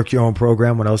saying, work your own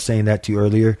program when I was saying that to you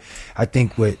earlier. I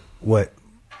think what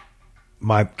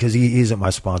because he isn't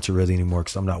my sponsor really anymore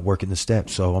because I'm not working the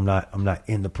steps. So I'm not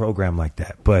in the program like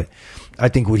that. But I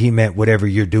think what he meant, whatever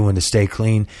you're doing to stay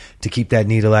clean, to keep that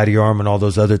needle out of your arm and all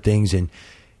those other things. And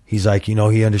he's like, you know,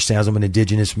 he understands I'm an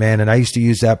indigenous man. And I used to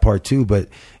use that part too, but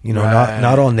you know,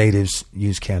 not all natives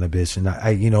use cannabis. And I,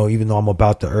 you know, even though I'm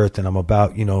about the earth and I'm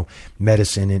about, you know,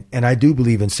 medicine and I do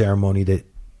believe in ceremony that,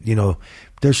 you know,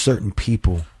 there's certain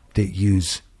people that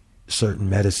use certain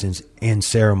medicines in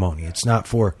ceremony. It's not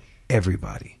for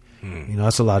everybody. You know,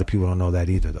 that's a lot of people don't know that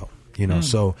either though. You know,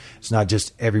 so it's not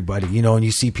just everybody, you know, and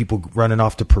you see people running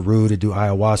off to Peru to do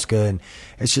ayahuasca and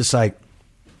it's just like,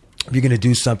 if you're going to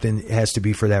do something, it has to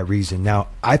be for that reason. Now,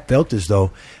 I felt as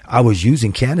though I was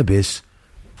using cannabis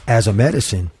as a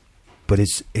medicine, but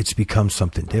it's become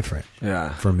something different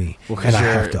for me. Well, and I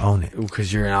have to own it.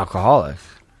 Because you're an alcoholic.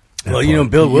 Well, you know,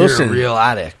 Bill Wilson, You're a real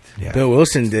addict. Yeah. Bill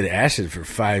Wilson did acid for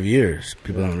 5 years.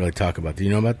 People don't really talk about that. Do you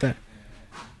know about that?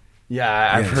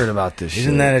 Yeah, I've Yes. heard about this shit.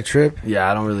 Isn't that a trip? Yeah,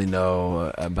 I don't really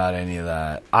know about any of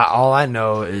that. All I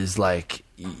know is like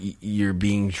you're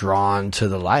being drawn to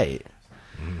the light.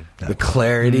 The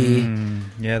clarity.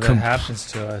 Yeah, that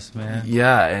happens to us, man.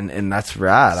 Yeah, and that's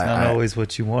rad. It's not always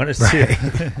what you want to see.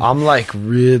 I'm like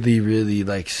really, really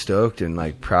like stoked and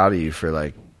like proud of you for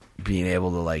like being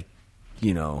able to like,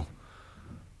 you know,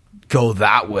 go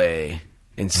that way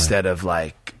instead of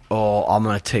like, oh, I'm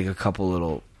gonna take a couple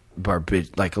little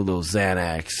like a little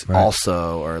Xanax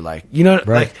also, or like, you know,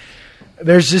 like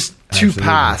there's just 2 Absolutely.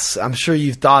 paths. I'm sure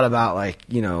you've thought about like,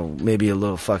 you know, maybe a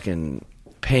little fucking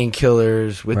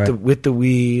painkillers with the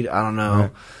weed. I don't know.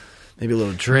 Maybe a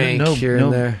little drink here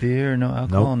and there. No beer, no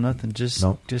alcohol, nothing. Just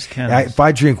cannabis. If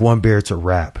I drink one beer, it's a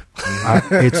wrap.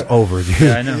 It's over, dude.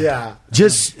 Yeah, I know.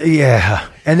 Yeah.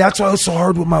 And that's why it was so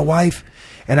hard with my wife.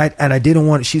 And I didn't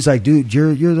want. She's like, dude,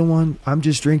 you're the one. I'm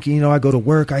just drinking. You know, I go to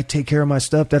work. I take care of my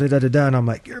stuff. Da da da da da. And I'm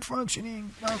like, you're a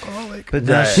functioning alcoholic. But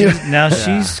now,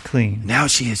 she's clean. Now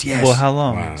she is. Yes. Well, how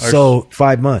long? Wow. So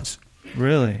 5 months.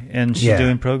 Really? And she's Yeah.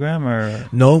 doing program or?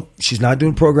 No, she's not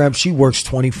doing programs. She works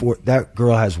 24. That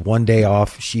girl has 1 day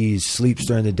off. She sleeps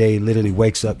during the day. Literally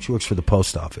wakes up. She works for the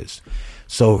post office.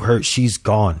 So she's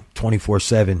gone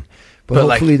 24/7. But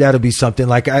hopefully that'll be something.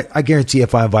 Like I guarantee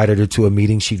if I invited her to a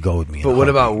meeting, she'd go with me. But what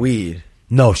about weed?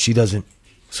 No, she doesn't.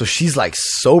 So she's like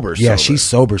sober. Yeah, she's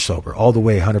sober all the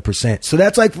way, 100%. So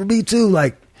that's like for me too.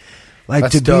 Like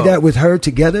That's to dope. be that with her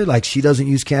together. Like she doesn't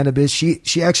use cannabis. She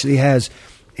actually has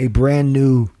a brand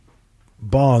new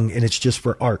bong, and it's just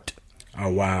for art. Oh,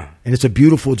 wow. And it's a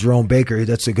beautiful Jerome Baker.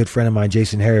 That's a good friend of mine,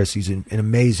 Jason Harris. He's an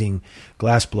amazing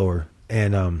glass blower,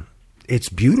 and it's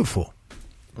beautiful.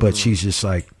 But she's just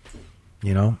like,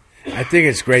 you know, I think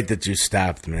it's great that you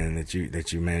stopped, man, that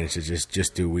you managed to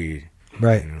just do weed.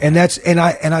 right? You know? And that's and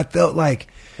I felt like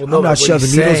Well, I'm not shoving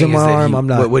needles in my arm. I'm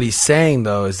not. What he's saying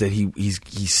though is that he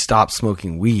stopped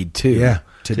smoking weed too. Yeah,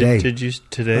 today. Did you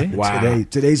today? Wow.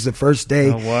 Today's the first day.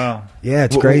 Oh wow. Yeah,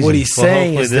 it's What- crazy. What he's Well,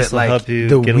 saying hopefully is this that will like help you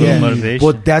the get a little weed- motivation.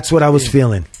 Well, that's what I was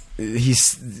feeling.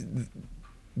 he's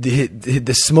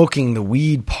the smoking the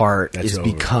weed part That's is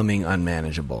over. becoming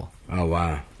unmanageable. Oh,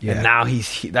 wow. Yeah. And now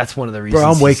that's one of the reasons. Bro,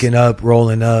 I'm he's- waking up,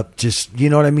 rolling up, just, you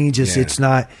know what I mean? Just, Yeah.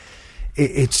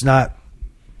 it's not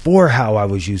for how I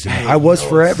was using it. Hey, I was you know,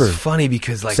 forever. It's funny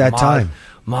because like It's that time.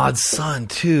 Mod's son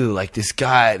too. Like this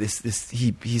guy, he's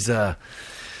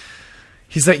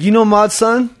like, you know Mod's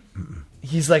son?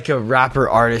 He's like a rapper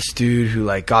artist dude who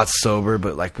like got sober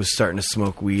but like was starting to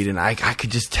smoke weed, and I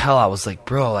could just tell. I was like,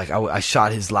 bro, like I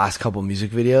shot his last couple music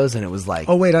videos, and it was like,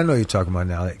 Oh, wait, I know you're talking about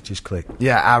now. Like, just click.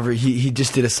 yeah, he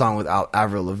just did a song with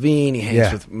Avril Lavigne. He hangs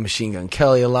Yeah. with Machine Gun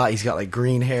Kelly a lot. He's got like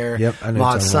green hair. Yep, I know what you're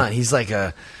Mod's talking son. about. He's like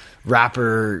a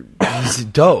rapper. He's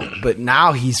dope, but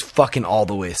now he's fucking all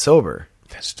the way sober.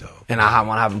 That's dope. And I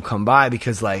want to have him come by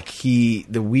because like the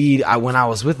weed. When I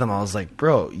was with him, I was like,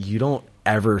 bro, you don't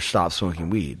ever stop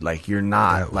smoking weed. Like you're That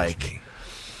not was like. me.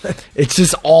 It's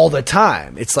just all the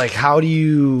time. It's like, how do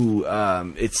you?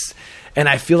 And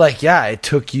I feel like it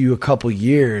took you a couple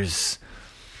years.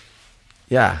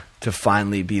 Yeah, to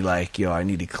finally be like, yo, I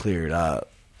need to clear it up.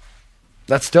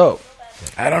 That's dope.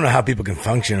 I don't know how people can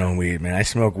function on weed, man. I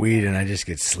smoke weed and I just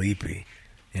get sleepy.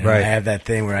 You know, Right. I have that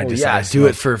thing where I just yeah, I do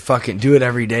it smoke. for fucking do it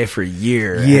every day for a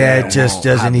year. Yeah, and it just won't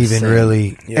have doesn't the even same-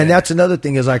 really. Yeah. And that's another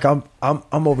thing is like I'm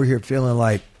over here feeling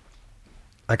like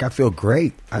I feel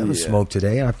great. I haven't Yeah. smoked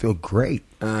today, and I feel great.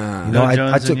 No I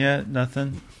Jones took. yet?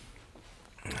 Nothing?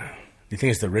 You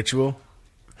think it's the ritual?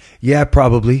 Yeah,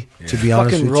 probably. To be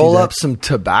honest Fucking with roll you, up some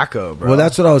tobacco, bro. Well,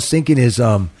 that's what I was thinking. Is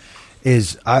I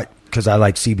because I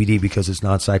like CBD because it's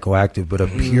non psychoactive, but a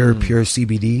pure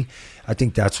CBD. I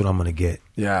think that's what I'm going to get.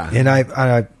 Yeah. And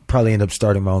I probably end up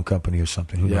starting my own company or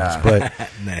something. Who Yeah. knows? But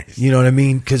Nice. you know what I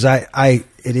mean? Because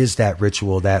it is that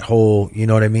ritual, that whole, you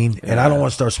know what I mean? And I don't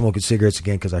want to start smoking cigarettes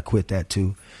again because I quit that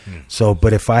too. So,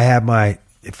 but if I had my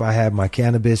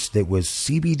cannabis that was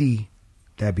CBD,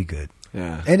 that'd be good.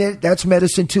 Yeah. And that's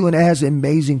medicine too, and it has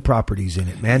amazing properties in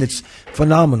it, man. It's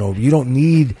phenomenal. You don't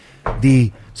need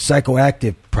the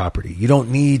psychoactive property. You don't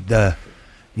need the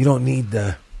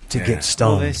to get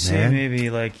stoned, Well, they say man. maybe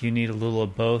like you need a little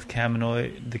of both the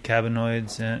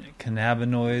cannabinoids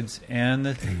and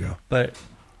the. There you go. But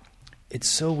it's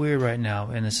so weird right now,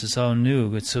 and this is all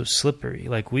new. It's so slippery.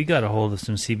 Like we got a hold of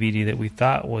some CBD that we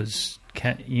thought was,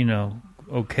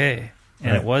 okay,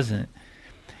 and Right. it wasn't.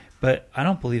 But I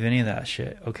don't believe any of that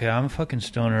shit. Okay, I'm a fucking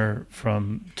stoner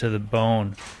to the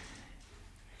bone.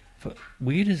 But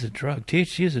weed is a drug.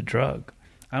 THC is a drug.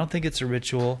 I don't think it's a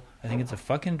ritual. I think it's a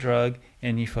fucking drug,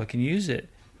 and you fucking use it,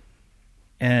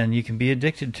 and you can be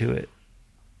addicted to it.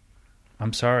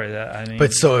 I'm sorry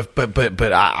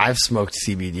But I've smoked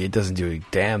CBD. It doesn't do a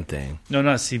damn thing. no,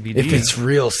 not CBD. If it's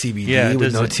real CBD Yeah, it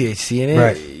with no doesn't- THC in it,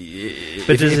 Right.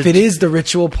 But if, does if it- it is the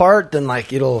ritual part, then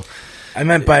like it'll. I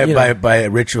meant by You know. by a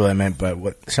ritual. I meant by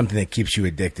something that keeps you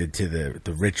addicted to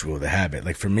the ritual, the habit.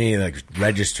 Like for me, like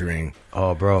registering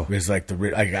Oh, bro. is like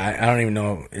I don't even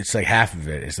know. It's like half of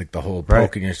it. It's like the whole Right.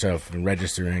 poking yourself and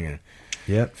registering and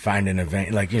Yep. finding a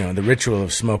vein. Like the ritual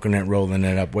of smoking it, rolling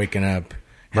it up, waking up,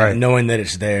 Right. knowing that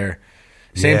it's there.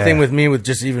 Same Yeah. thing with me with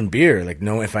just even beer. Like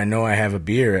if I know I have a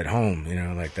beer at home,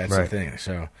 like that's Right. the thing.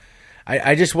 So.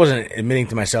 I just wasn't admitting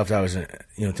to myself that I was,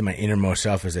 to my innermost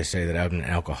self, as they say, that I was an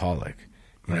alcoholic.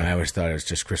 I always thought it was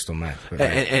just crystal meth. But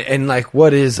And like,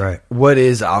 what is Right. what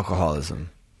is alcoholism?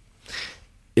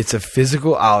 It's a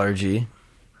physical allergy.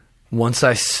 Once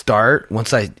I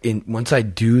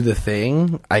do the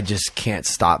thing, I just can't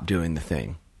stop doing the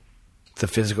thing. It's a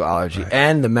physical allergy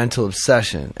and the mental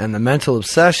obsession. And the mental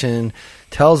obsession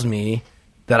tells me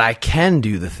that I can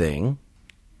do the thing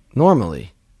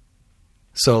normally.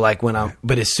 So like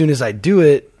but as soon as I do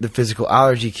it, the physical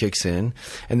allergy kicks in,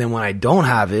 and then when I don't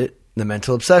have it, the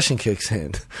mental obsession kicks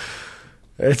in.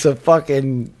 It's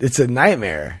a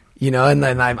nightmare, And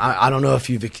then I don't know if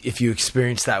you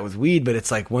experienced that with weed, but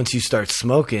it's like once you start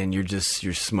smoking, you're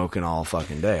smoking all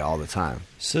fucking day, all the time.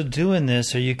 So doing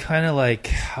this, are you kind of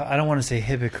like, I don't want to say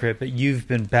hypocrite, but you've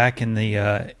been back in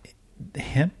the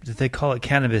hemp, did they call it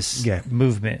cannabis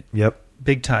movement? Yep.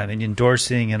 Big time, and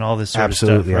endorsing and all this sort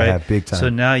Absolutely, of I stuff, right? have big time. So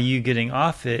now you getting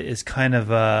off it is kind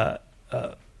of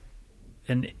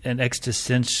an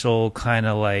existential kind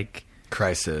of like,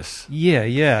 Crisis. yeah.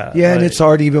 Yeah, and it's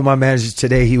hard. Even my manager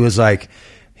today, he's like,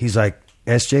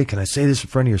 SJ, can I say this in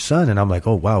front of your son? And I'm like,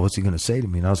 oh, wow, what's he going to say to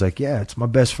me? And I was like, yeah, it's my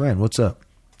best friend. What's up?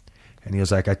 And he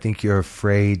was like, I think you're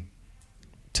afraid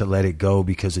to let it go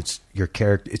because it's your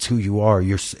character. It's who you are.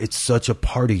 It's such a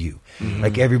part of you. Mm-hmm.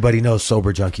 Like everybody knows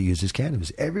Sober Junkie uses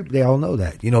cannabis. They all know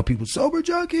that. People, Sober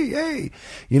Junkie, hey.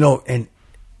 And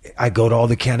I go to all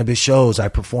the cannabis shows. I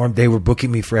performed. They were booking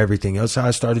me for everything. That's how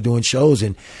I started doing shows.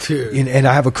 And Dude. and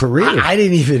I have a career. I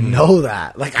didn't even know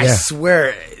that. Like, I Yeah.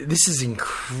 swear, this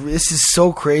is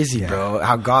so crazy, bro,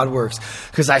 how God works.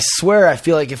 Because I swear, I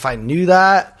feel like if I knew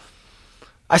that,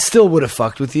 I still would have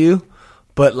fucked with you.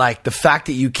 But, like, the fact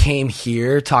that you came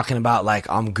here talking about, like,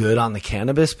 I'm good on the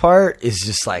cannabis part is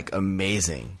just, like,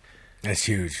 amazing. that's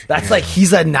huge. That's like, he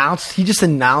just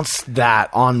announced that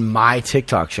on my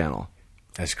TikTok channel.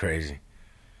 That's crazy.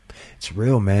 It's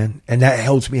real, man. And that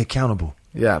holds me accountable.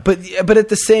 Yeah, but at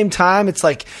the same time, it's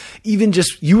like even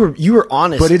just you were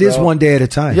honest. But it is bro. one day at a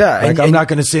time. Yeah, Like, and- I'm and- not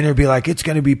going to sit here and be like, it's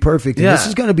going to be perfect. And Yeah. this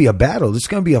is going to be a battle. This is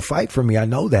going to be a fight for me. I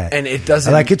know that. And it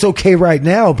doesn't- Like, it's okay right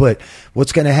now, but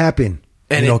what's going to happen,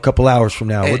 And a couple hours from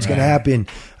now? What's going to happen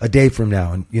a day from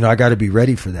now? And, I got to be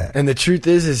ready for that. And the truth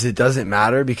is it doesn't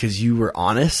matter because you were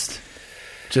honest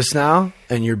just now,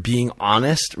 and you're being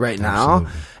honest right now.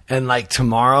 Absolutely. And like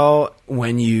tomorrow,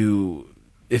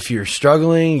 if you're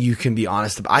struggling, you can be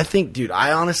honest. I think, dude,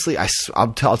 I'm going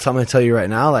to tell you right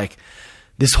now, like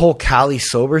this whole Cali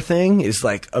sober thing is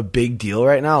like a big deal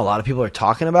right now. A lot of people are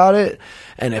talking about it.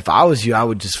 And if I was you, I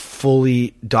would just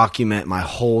fully document my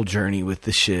whole journey with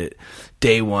the shit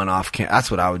day one off camp. That's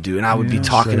what I would do. And I would be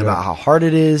talking straight about up. how hard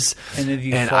it is. And if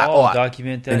you fall,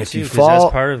 document that and if too, you 'cause fall,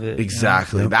 that's part of it.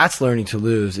 Exactly. That's learning to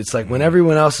lose. It's like when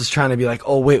everyone else is trying to be like,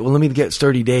 oh, wait, well, let me get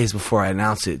 30 days before I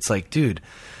announce it. It's like, dude,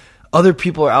 other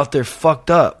people are out there fucked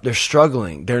up. They're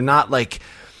struggling. They're not like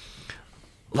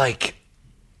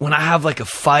when I have like a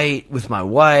fight with my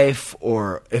wife,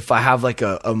 or if I have like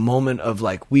a moment of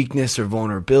like weakness or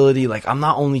vulnerability, like I'm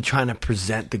not only trying to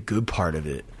present the good part of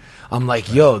it. I'm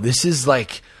like, yo, this is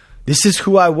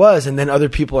who I was. And then other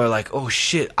people are like, oh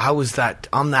shit,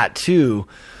 I'm that too.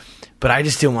 But I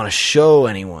just didn't want to show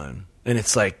anyone. And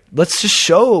it's like, let's just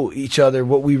show each other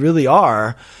what we really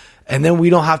are. And then we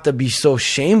don't have to be so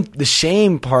shamed. The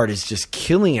shame part is just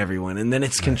killing everyone. And then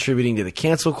it's contributing to the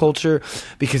cancel culture,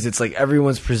 because it's like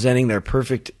everyone's presenting their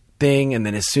perfect thing. And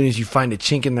then as soon as you find a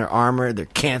chink in their armor, they're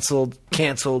canceled.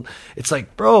 It's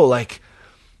like, bro, like,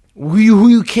 who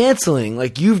you canceling?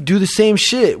 Like, you do the same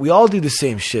shit. We all do the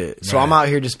same shit. So I'm out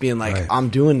here just being like, I'm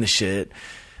doing the shit.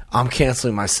 I'm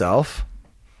canceling myself.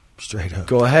 Straight up.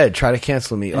 Go ahead. Try to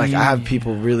cancel me. Like, I have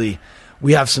people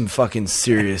we have some fucking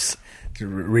serious...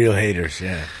 Real haters,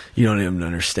 yeah. You don't even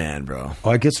understand, bro.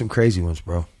 Oh, I get some crazy ones,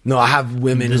 bro. No, I have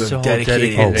women who This have whole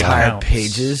dedicated dedicated entire accounts.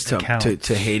 pages Accounts.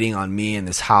 to hating on me and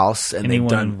this house, and Anyone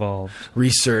they've done involved.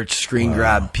 research, screen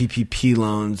grab, PPP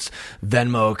loans,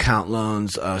 Venmo account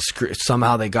loans.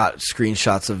 Somehow they got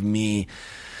screenshots of me.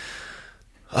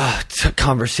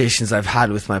 Conversations I've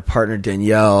had with my partner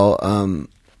Danielle.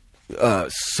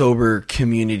 Sober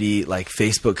community, like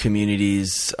Facebook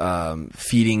communities,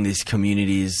 feeding these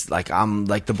communities. Like, I'm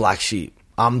like the black sheep.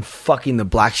 I'm fucking the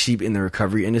black sheep in the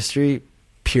recovery industry,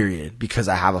 period, because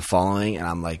I have a following and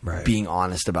I'm like being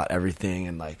honest about everything.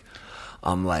 And like,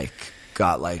 I'm like,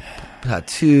 got like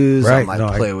tattoos. I'm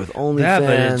like, play with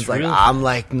OnlyFans. Like, I'm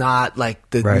like not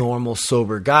like the normal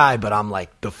sober guy, but I'm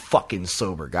like the fucking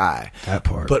sober guy. That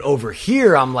part. But over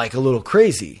here, I'm like a little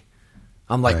crazy.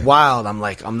 I'm like wild. I'm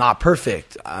like, I'm not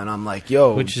perfect. And I'm like,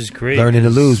 yo. Which is great. Learning to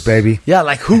lose, baby. Yeah,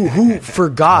 like who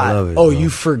forgot? I love it, oh, bro. You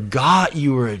forgot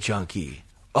you were a junkie.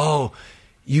 Oh,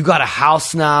 you got a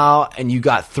house now and you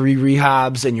got 3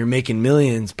 rehabs and you're making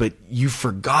millions, but you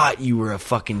forgot you were a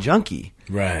fucking junkie.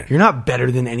 Right. You're not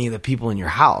better than any of the people in your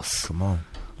house. Come on.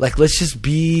 Like, let's just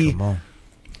be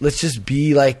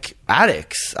like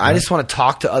addicts. I just want to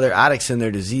talk to other addicts in their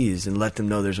disease and let them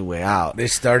know there's a way out. They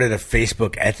started a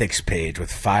Facebook ethics page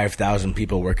with 5,000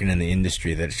 people working in the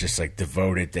industry that's just like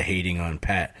devoted to hating on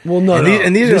Pat. Well, no,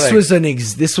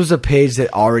 this this was a page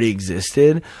that already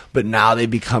existed, but now they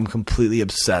become completely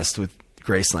obsessed with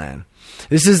Graceland.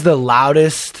 This is the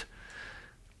loudest,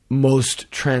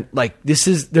 most trend. Like,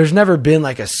 there's never been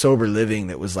like a sober living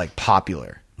that was like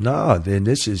popular. No, then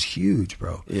this is huge,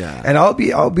 bro. Yeah. And I'll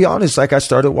be honest, like, I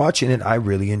started watching it, I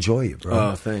really enjoy it, bro.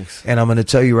 Oh, thanks. And I'm going to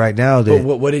tell you right now that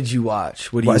But what did you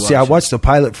watch? What do you watch? see, I watched the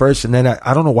pilot first, and then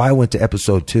I don't know why I went to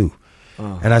episode 2.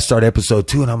 And I started episode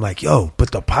 2, and I'm like, yo,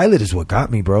 but the pilot is what got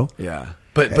me, bro. Yeah.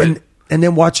 But and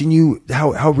then watching you,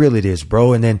 how real it is,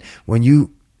 bro. And then when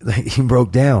you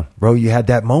broke down, bro, you had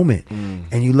that moment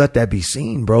and you let that be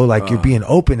seen, bro. Like, you're being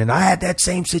open. And I had that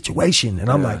same situation, and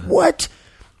I'm like, what?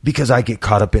 Because I get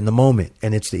caught up in the moment,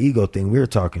 and it's the ego thing we were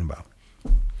talking about.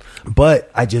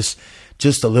 But I just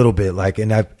a little bit, like,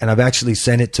 and I've actually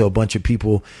sent it to a bunch of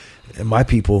people, and my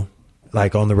people,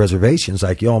 like, on the reservations,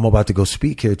 like, yo, I'm about to go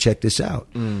speak here. Check this out.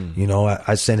 You know,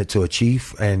 I sent it to a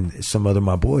chief and some other of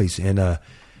my boys, and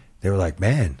they were like,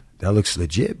 man, that looks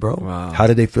legit, bro. Wow. How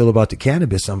did they feel about the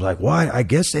cannabis? I'm like, why? I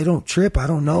guess they don't trip. I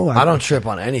don't know. I don't trip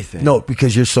on anything. No,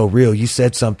 because you're so real. You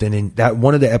said something in that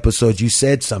one of the episodes. You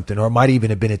said something, or it might even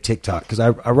have been a TikTok, because I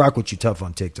rock with you tough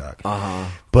on TikTok.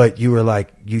 But you were like,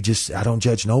 I don't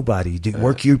judge nobody.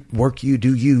 Work you,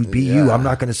 do you, be you. I'm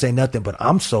not going to say nothing, but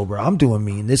I'm sober. I'm doing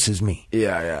me, and this is me.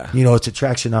 Yeah. You know, it's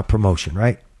attraction, not promotion,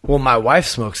 right? Well, my wife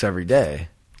smokes every day.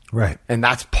 Right. And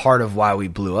that's part of why we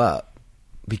blew up,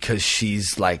 because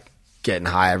she's like getting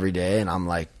high every day and I'm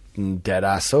like dead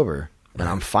ass sober and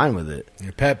I'm fine with it.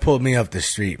 Yeah, Pat pulled me off the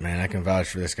street, man. I can vouch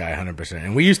for this guy 100%.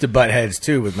 And we used to butt heads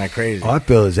too with my crazy. Oh, I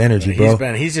feel his energy, bro.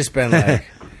 He's just been like,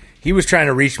 he was trying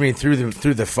to reach me through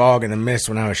the fog and the mist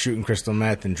when I was shooting crystal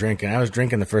meth and drinking. I was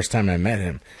drinking the first time I met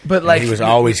him. But and like, he was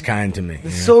always kind to me.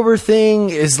 The sober thing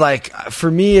is like,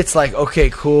 for me, it's like, okay,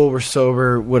 cool, we're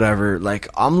sober, whatever. Like,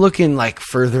 I'm looking like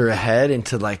further ahead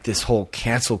into like this whole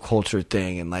cancel culture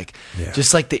thing and like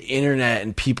just like the internet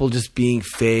and people just being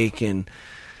fake, and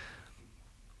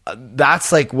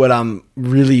that's like what I'm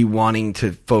really wanting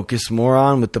to focus more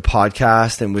on with the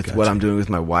podcast and with what I'm doing with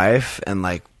my wife, and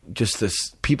like just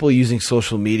this people using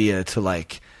social media to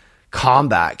like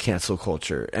combat cancel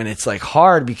culture. And it's like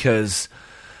hard because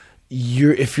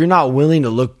if you're not willing to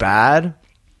look bad,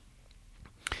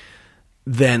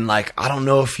 then like I don't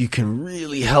know if you can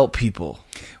really help people.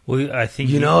 Well, I think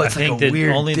it's I like think a that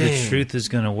weird only the thing. truth is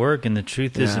going to work, and the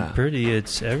truth Yeah. isn't pretty.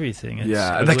 It's everything. It's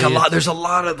Yeah, ugly, like a lot. it's- There's a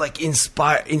lot of like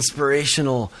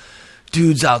inspirational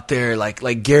dudes out there, like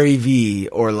Gary Vee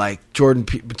or like Jordan.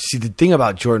 But see, the thing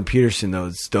about Jordan Peterson though,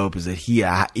 is dope, is that he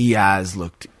has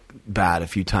looked bad a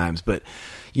few times. But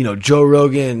you know, Joe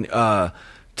Rogan,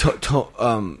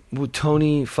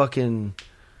 Tony fucking.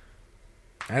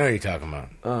 I know what you're talking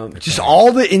about. Just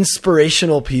all the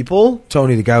inspirational people.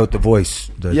 Tony, the guy with the voice.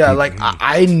 Yeah, like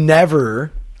I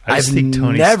never. I just think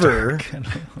Tony Stark.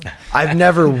 I've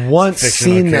never once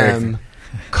Fictional seen character. them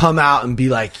come out and be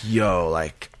like, "Yo,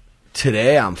 like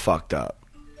today I'm fucked up."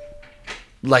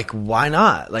 Like, why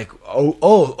not? Like,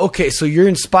 oh, okay, so you're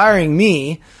inspiring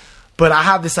me, but I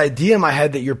have this idea in my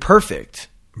head that you're perfect.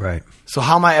 right. So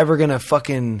how am I ever gonna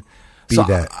fucking Be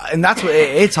that. And that's what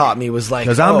it taught me was like,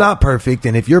 Because I'm oh, not perfect,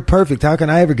 and if you're perfect, how can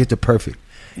I ever get to perfect?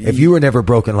 If you were never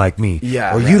broken like me,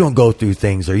 Yeah, or right. you don't go through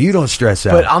things, or you don't stress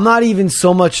out. But I'm not even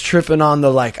so much tripping on the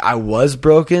like I was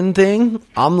broken thing.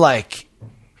 I'm like,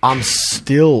 I'm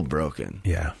still broken.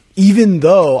 yeah, Even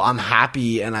though I'm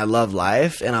happy and I love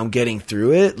life and I'm getting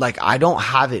through it, like I don't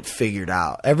have it figured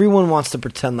out. Everyone wants to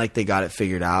pretend like they got it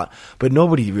figured out, but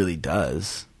nobody really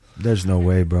does. there's no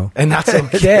way, bro. And that's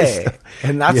okay.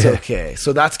 And that's Yeah. okay.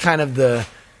 So that's kind of the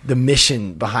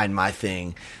mission behind my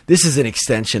thing. This is an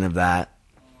extension of that.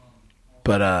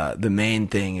 But the main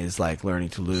thing is like learning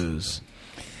to lose.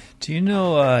 Do you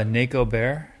know Nako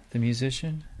Bear, the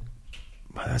musician?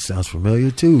 That sounds familiar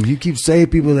too. You keep saying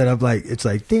people that I'm like, it's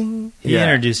like ding. He Yeah.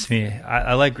 introduced me.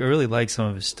 I really like some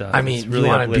of his stuff. I It's mean, really you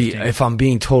want to be, uplifting. if I'm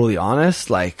being totally honest,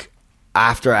 like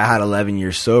after I had 11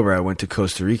 years sober, I went to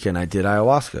Costa Rica and I did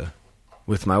ayahuasca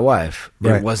with my wife.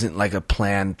 Right. It wasn't like a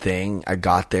planned thing. I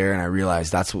got there and I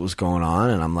realized that's what was going on.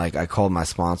 And I'm like, I called my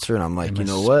sponsor and I'm like, And you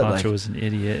my know what? sponsor Like, was an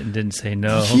idiot and didn't say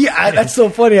no. yeah, that's so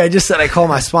funny. I just said I called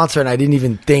my sponsor and I didn't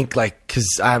even think like, cause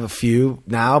I have a few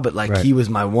now, but like Right. he was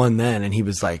my one then. And he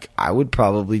was like, I would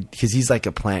probably, cause he's like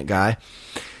a plant guy.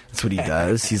 That's what he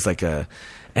does. He's like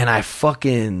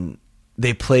and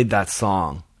they played that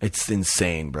song. It's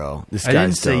insane, bro. This I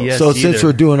guy's didn't say dope. yes. So since either.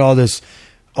 we're doing all this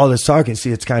talking,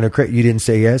 see, it's kind of crazy. You didn't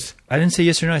say yes, I didn't say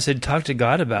yes or no. I said talk to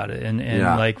God about it and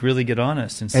Yeah. like really get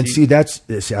honest and and see,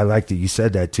 I like that you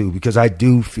said that too, because I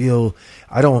do feel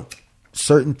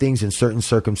certain things in certain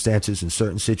circumstances in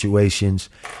certain situations,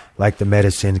 like the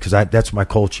medicine, because that's my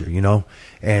culture, you know,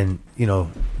 and you know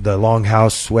the long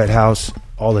house, sweat house,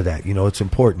 all of that, you know, it's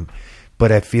important.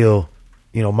 But I feel,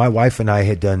 you know, my wife and I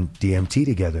had done DMT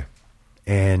together,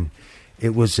 and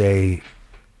it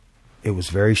was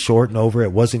very short and over.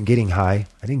 It wasn't getting high.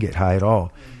 I didn't get high at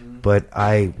all, but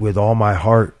I, with all my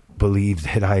heart, believed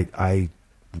that I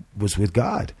was with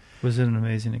God. was it an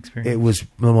amazing experience? It was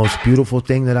the most beautiful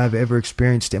thing that I've ever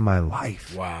experienced in my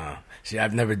life. Wow. See,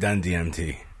 I've never done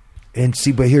DMT. And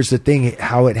see, but here's the thing: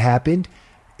 how it happened,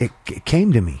 it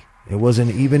came to me. It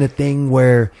wasn't even a thing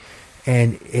where,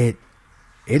 and it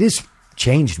has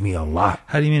changed me a lot.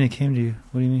 How do you mean it came to you?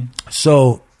 What do you mean?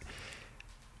 So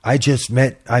I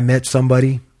met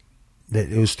somebody that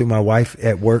it was through my wife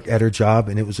at work at her job,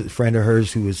 and it was a friend of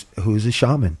hers who was a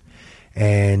shaman,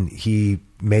 and he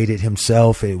made it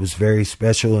himself. It was very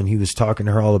special, and he was talking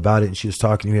to her all about it, and she was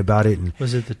talking to me about it. And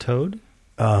Was it the toad?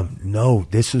 no,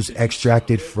 this was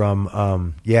extracted from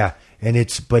and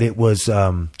it was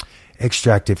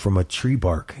extracted from a tree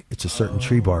bark. It's a certain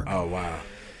tree bark. Oh, wow.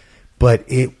 But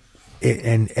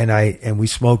and we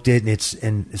smoked it, and it's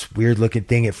this weird looking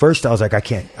thing. At first, I was like, I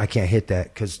can't hit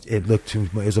that because it looked too.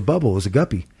 It was a bubble. It was a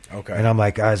guppy. Okay. And I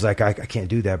was like, I can't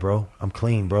do that, bro. I'm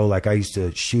clean, bro. Like I used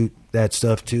to shoot that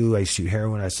stuff too. I used to shoot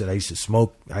heroin. I said I used to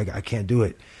smoke. I can't do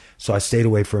it. So I stayed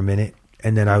away for a minute,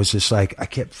 and then I was just like, I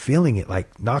kept feeling it,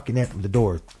 like knocking at the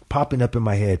door, popping up in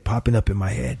my head.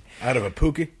 Out of a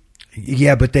pookie?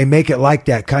 Yeah, but they make it like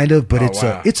that kind of. But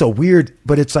Oh, it's wow. a weird.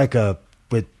 But it's like a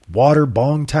with water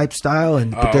bong type style,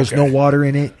 and but Oh, there's okay. no water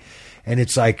in it, and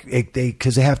it's like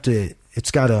because they have to.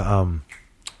 It's got to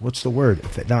what's the word?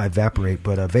 Not evaporate,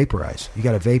 but vaporize. You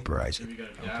got to vaporize it.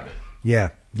 Yeah.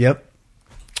 Yep.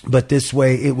 But this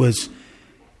way, it was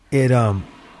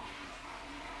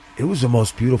the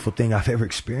most beautiful thing I've ever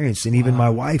experienced, and even my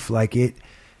wife, like it.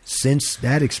 Since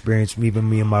that experience, even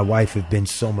me and my wife have been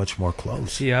so much more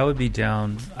close. See, I would be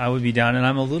down, and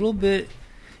I'm a little bit,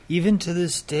 even to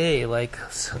this day, like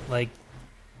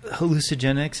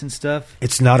hallucinogenics and stuff.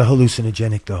 It's not a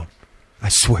hallucinogenic though. I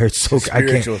swear it's so. It's a I can't.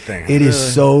 spiritual thing. It is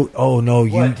Really? so. Oh no,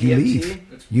 you What, you DMT? leave.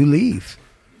 You leave.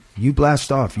 You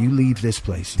blast off. You leave this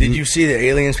place. Did you see the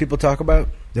aliens people talk about?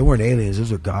 They weren't aliens.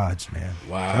 Those were gods, man.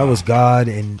 Wow. That was God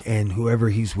and whoever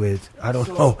he's with. I don't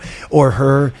know. Or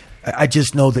her. I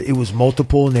just know that it was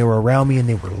multiple, and they were around me, and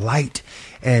they were light.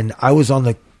 And I was on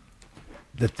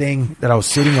the thing that I was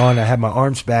sitting on. I had my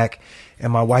arms back,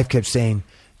 and my wife kept saying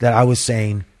that I was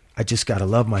saying, I just got to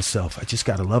love myself. I just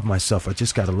got to love myself. I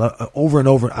just got to love over and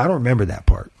over. I don't remember that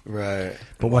part. Right.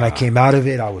 But when I came out of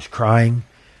it, I was crying.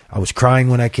 I was crying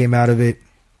when I came out of it.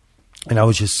 And I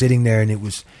was just sitting there, and it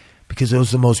was because it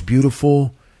was the most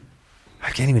beautiful. I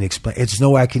can't even explain. It's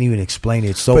no way I can even explain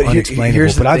it. It's so unexplainable.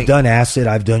 Here's the But I've thing. done acid.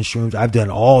 I've done shrooms. I've done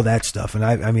all that stuff. And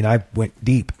I went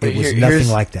deep. It was nothing Here's-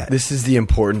 like that. This is the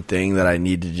important thing that I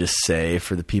need to just say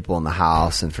for the people in the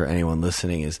house and for anyone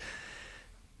listening is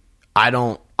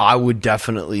I would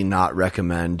definitely not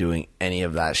recommend doing any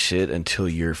of that shit until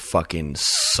you're fucking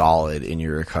solid in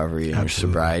your recovery and your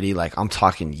sobriety. Like, I'm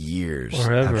talking years.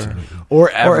 Or ever. Or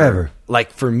ever. Or ever.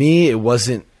 Like, for me, it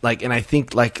wasn't like, and I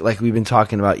think like we've been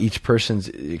talking about, each person's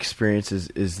experience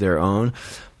is their own.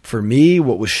 For me,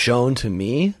 what was shown to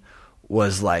me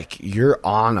was like, you're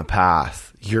on a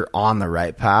path. You're on the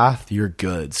right path. You're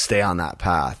good. Stay on that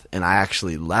path. And I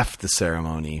actually left the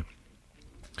ceremony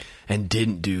and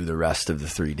didn't do the rest of the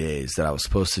 3 days that I was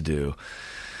supposed to do.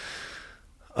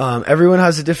 Everyone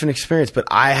has a different experience, but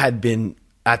I had been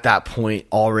at that point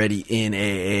already in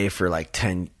AA for like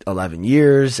 10, 11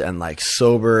 years and like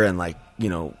sober and like, you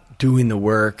know, doing the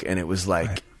work. And it was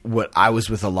like what I was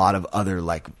with a lot of other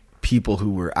like people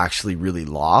who were actually really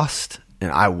lost,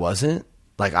 and I wasn't.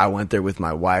 Like, I went there with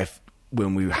my wife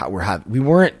when we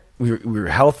were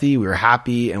healthy, we were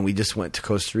happy, and we just went to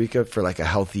Costa Rica for like a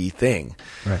healthy thing.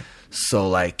 Right. So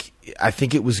like, I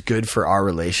think it was good for our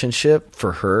relationship,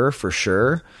 for her, for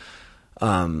sure.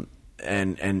 And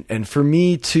for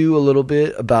me too, a little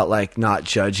bit about like not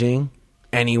judging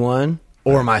anyone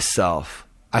or myself.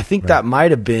 I think that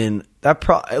might've been that.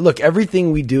 Look,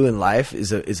 everything we do in life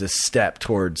is a step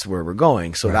towards where we're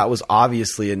going. So that was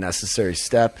obviously a necessary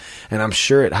step. And I'm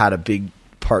sure it had a big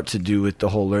part to do with the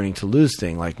whole learning to lose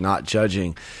thing, like not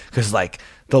judging. 'Cause like,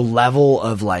 the level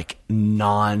of like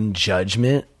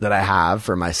non-judgment that I have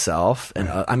for myself. And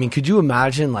I mean, could you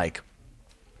imagine, like,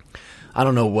 I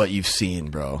don't know what you've seen,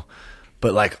 bro,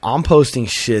 but like, I'm posting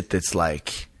shit that's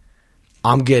like,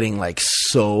 I'm getting like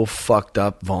so fucked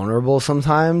up vulnerable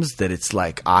sometimes that it's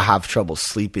like I have trouble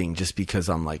sleeping just because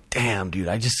I'm like, damn, dude,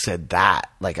 I just said that.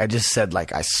 Like, I just said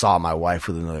like I saw my wife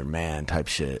with another man type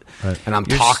shit. Right. And I'm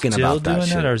You're talking still about that doing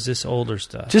shit. that, or is this older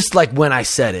stuff? Just like when I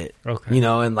said it, Okay. you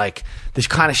know, and like the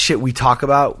kind of shit we talk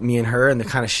about, me and her, and the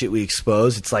kind of shit we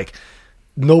expose, it's like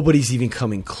nobody's even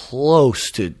coming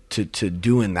close to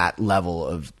doing that level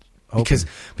of,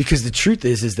 because the truth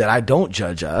is that I don't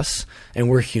judge us, and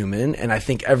we're human, and I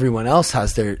think everyone else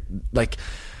has their like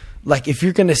if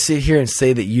you're gonna sit here and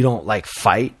say that you don't like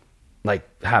fight, like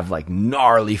have like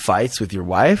gnarly fights with your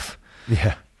wife,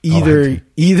 Yeah. either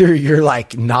you're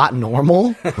like not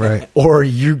normal, Right. or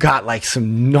you got like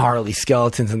some gnarly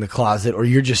skeletons in the closet, or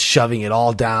you're just shoving it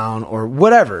all down, or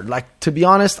whatever. Like, to be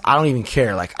honest, I don't even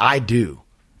care. Like, I do,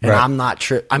 and Right. I'm not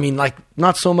I mean, like,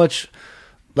 not so much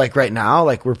like right now.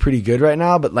 Like, we're pretty good right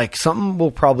now, but like something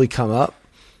will probably come up.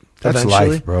 That's Eventually.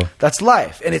 life, bro. That's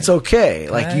life, and it's okay.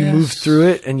 Like, you Yes. move through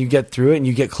it, and you get through it, and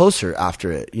you get closer after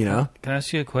it. You know? Can I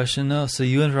ask you a question though? So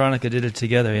you and Veronica did it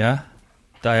together, yeah?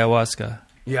 The ayahuasca.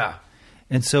 Yeah.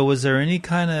 And so was there any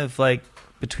kind of like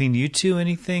between you two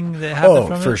anything that happened Oh,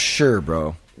 from for it? sure,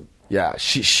 bro. Yeah,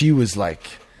 she was like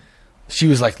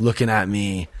looking at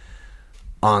me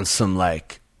on some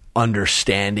like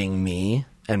understanding me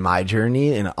and my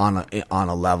journey, and on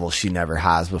a level she never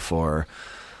has before.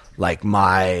 Like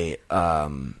my,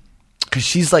 'cause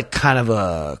she's like kind of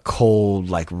a cold,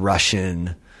 like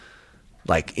Russian,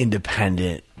 like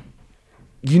independent,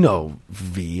 you know,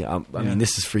 V. I mean,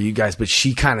 this is for you guys, but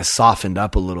she kind of softened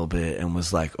up a little bit and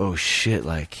was like, oh shit,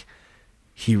 like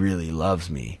he really loves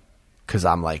me, 'cause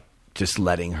I'm like just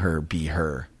letting her be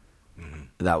her.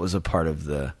 That was a part of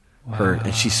the her,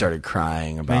 and she started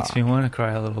crying about, Makes me want to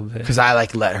cry a little bit. because I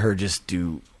like let her just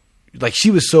do, like,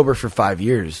 she was sober for 5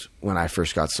 years when I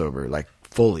first got sober, like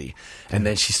fully, and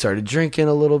then she started drinking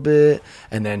a little bit,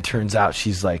 and then turns out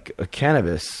she's like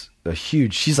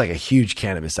she's like a huge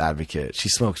cannabis advocate. She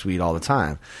smokes weed all the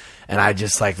time, and I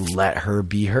just like let her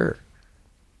be her.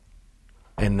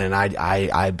 And then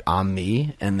I'm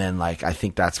me, and then like I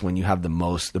think that's when you have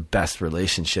the best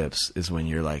relationships, is when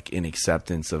you're like in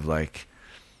acceptance of like,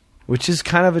 which is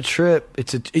kind of a trip.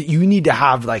 You need to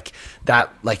have like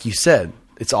that, like you said,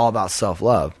 it's all about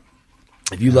self-love.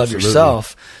 If you love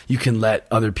yourself, you can let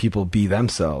other people be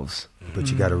themselves. But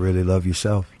you got to really love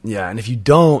yourself. Yeah, and if you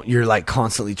don't, you're like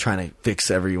constantly trying to fix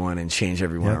everyone and change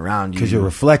everyone around you. Because you're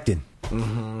reflecting.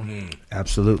 Mm-hmm.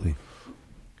 Absolutely.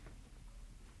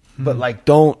 But like,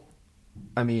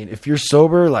 if you're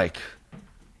sober, like,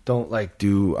 don't like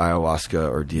do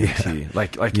ayahuasca or DMT.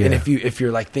 Like, and if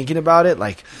you're like thinking about it,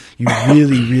 like, you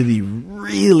really, really,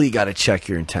 really got to check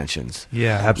your intentions.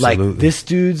 Yeah, absolutely.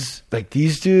 Like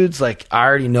these dudes, like, I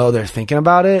already know they're thinking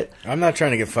about it. I'm not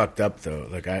trying to get fucked up though.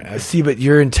 Like I See, but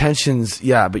your intentions,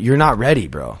 but you're not ready,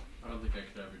 bro. I don't think I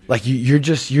could ever do Like you're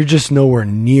just nowhere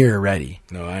near ready.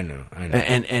 No, I know.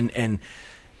 And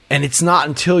it's not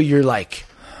until you're like,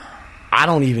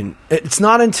 it's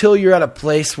not until you're at a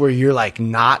place where you're like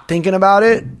not thinking about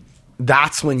it,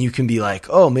 that's when you can be like,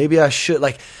 oh, maybe I should.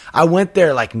 Like, I went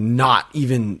there like not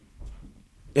even,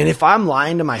 and if I'm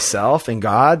lying to myself and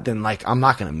God, then like I'm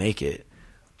not gonna make it.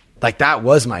 Like, that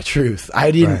was my truth.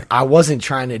 I wasn't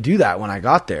trying to do that when I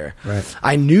got there. Right.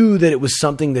 I knew that it was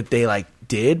something that they like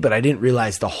did, but I didn't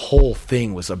realize the whole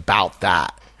thing was about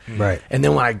that. Right. And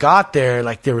then when I got there,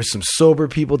 like, there were some sober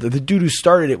people. The dude who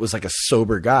started it was like a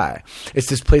sober guy. It's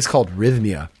this place called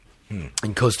Rhythmia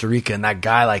in Costa Rica. And that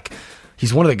guy, like,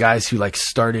 he's one of the guys who like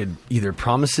started either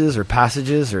Promises or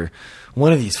Passages or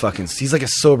one of these he's like a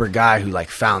sober guy who like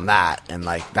found that. And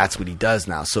like, that's what he does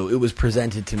now. So it was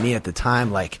presented to me at the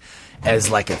time, like, as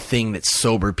like a thing that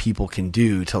sober people can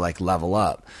do to like level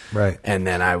up. Right. And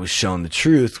then I was shown the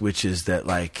truth, which is that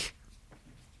like,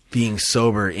 being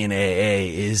sober in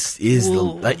AA is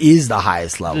the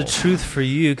highest level. The truth for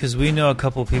you, because we know a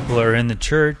couple people are in the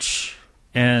church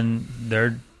and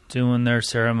they're doing their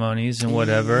ceremonies and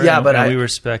whatever. Yeah, but we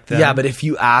respect them. Yeah, but if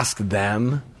you ask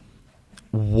them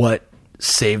what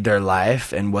saved their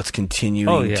life and what's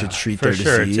continuing to treat for their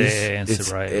sure, disease, it's AA and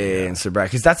sobriety. AA and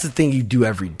sobriety, because that's the thing you do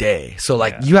every day. So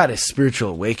like, you had a spiritual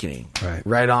awakening,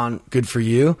 right on, good for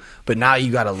you. But now you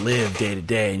got to live day to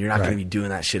day, and you're not going to be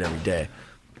doing that shit every day.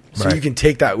 So you can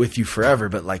take that with you forever,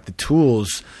 but like the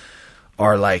tools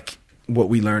are like what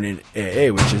we learn in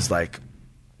AA, which is like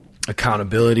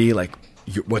accountability, like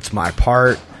what's my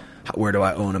part, where do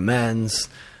I own amends,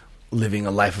 living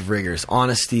a life of rigorous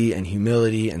honesty and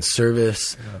humility and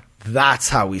service. That's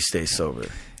how we stay sober.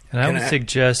 And I would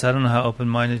suggest, I don't know how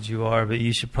open-minded you are, but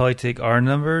you should probably take our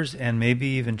numbers and maybe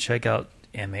even check out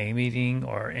MA meeting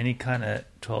or any kind of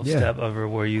 12-step over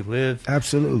where you live.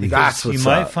 Absolutely. That's what's you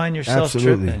might up. find yourself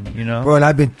Absolutely. tripping, you know? Bro, and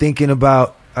I've been thinking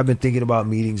about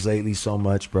meetings lately so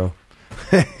much, bro.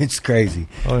 It's crazy.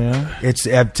 Oh, yeah?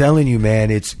 I'm telling you,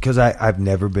 man, it's because I've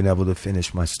never been able to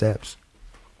finish my steps.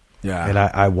 Yeah. And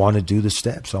I want to do the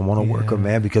steps. I want to work them,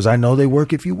 man, because I know they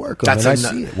work if you work them. And I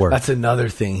see it work. That's another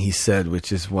thing he said,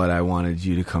 which is what I wanted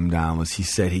you to come down, was he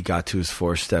said he got to his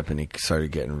 4th step and he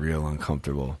started getting real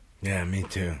uncomfortable. Yeah, me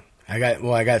too. I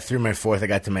got through my 4th, I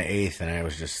got to my 8th, and I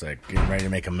was just like getting ready to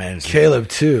make amends. Caleb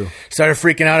too. Started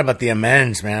freaking out about the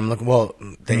amends, man. I'm looking. Well,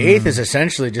 the 8th is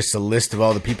essentially just a list of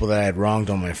all the people that I had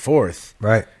wronged on my 4th.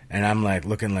 Right. And I'm like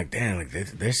looking like, damn, like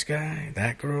this guy,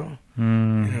 that girl, you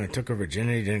know, I took her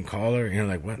virginity, didn't call her, you know,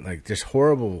 like what, like just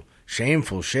horrible,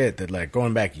 shameful shit that like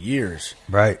going back years.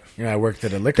 Right. You know, I worked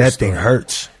at a liquor That store. thing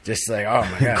hurts. Just like, oh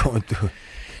my god, Going through it.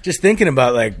 just thinking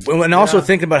about like, and also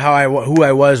thinking about who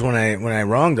I was when I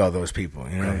wronged all those people.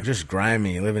 You know, just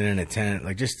grimy, living in a tent,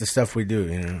 like just the stuff we do.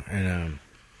 You know, and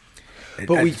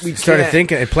But we started can't-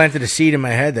 thinking. It planted a seed in my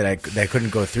head that I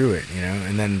couldn't go through it. You know,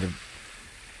 and then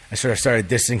I sort of started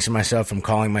distancing myself from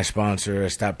calling my sponsor. I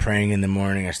stopped praying in the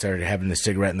morning. I started having the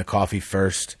cigarette and the coffee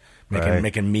first,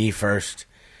 making me first.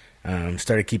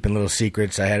 Started keeping little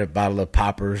secrets. I had a bottle of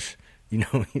poppers. You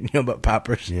know about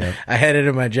poppers? Yeah. I had it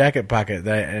in my jacket pocket.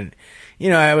 And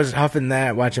I was huffing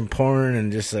that, watching porn,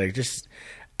 and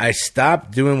I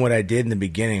stopped doing what I did in the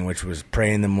beginning, which was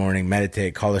pray in the morning,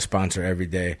 meditate, call the sponsor every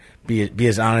day, be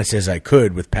as honest as I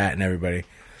could with Pat and everybody.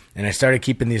 And I started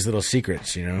keeping these little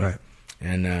secrets, you know. Right.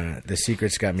 And the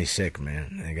secrets got me sick,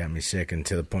 man. They got me sick, and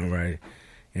to the point where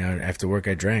after work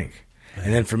I drank. Right.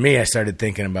 And then for me, I started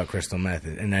thinking about crystal meth,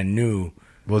 and I knew.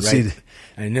 Well, right, see,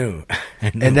 I knew.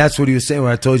 and that's what he was saying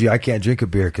when I told you I can't drink a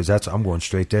beer because I'm going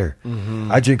straight there.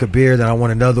 I drink a beer, then I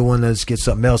want another one, let's get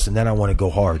something else, and then I want to go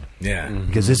hard. Yeah.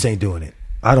 Because this ain't doing it.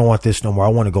 I don't want this no more. I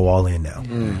want to go all in now.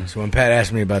 So when Pat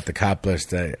asked me about the cop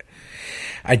list,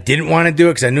 I didn't want to do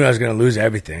it because I knew I was going to lose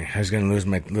everything. I was going to lose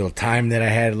my little time that I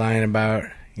had lying about,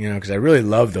 because I really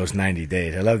loved those 90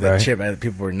 days. I loved that chip.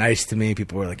 People were nice to me.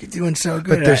 People were like, "You're doing so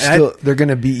good." But they're going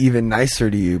to be even nicer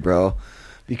to you, bro.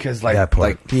 Because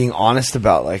like being honest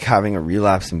about like having a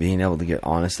relapse and being able to get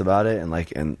honest about it,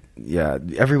 and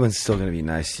everyone's still going to be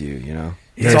nice to you, you know?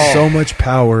 There's so much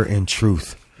power in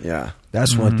truth. Yeah.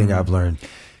 That's one thing I've learned.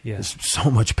 Yeah. There's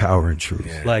so much power in truth.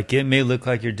 Yeah. Like, it may look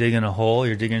like you're digging a hole,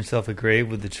 you're digging yourself a grave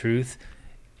with the truth.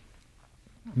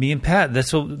 Me and Pat,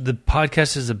 that's what the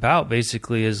podcast is about,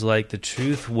 basically, is like the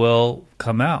truth will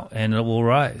come out and it will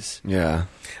rise. Yeah.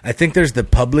 I think there's the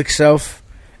public self,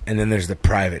 and then there's the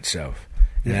private self.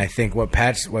 And I think what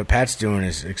Pat's doing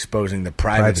is exposing the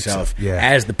private self yeah.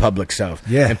 as the public self.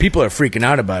 Yeah. And people are freaking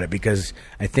out about it because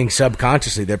I think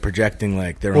subconsciously they're projecting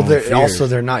like their Well, own they're fears. also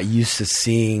they're not used to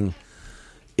seeing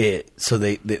it, so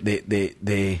they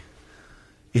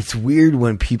it's weird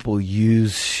when people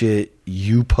use shit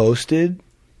you posted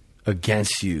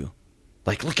against you.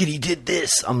 Like, look at, he did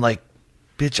this. I'm like,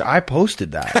 bitch, I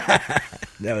posted that.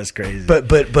 That was crazy. But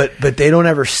they don't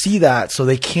ever see that, so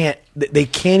they can't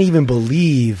even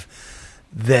believe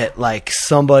that like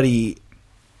somebody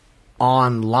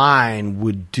online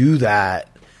would do that.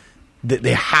 That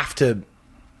they have to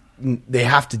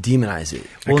demonize it.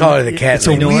 I call her the cat It's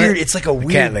a lady. weird. It's like a cat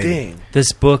weird lady. thing.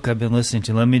 This book I've been listening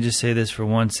to, let me just say this for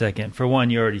 1 second. For one,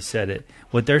 you already said it.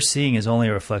 What they're seeing is only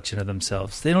a reflection of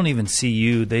themselves. They don't even see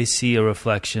you. They see a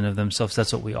reflection of themselves.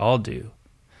 That's what we all do.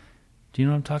 Do you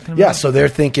know what I'm talking about? Yeah, so they're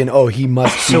thinking, oh, he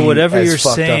must be So whatever as you're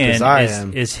fucked up saying as I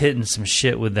am. is hitting some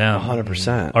shit with them.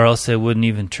 100%. Or else they wouldn't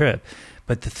even trip.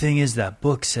 But the thing is, that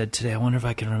book said today, I wonder if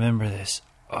I can remember this.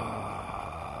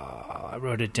 I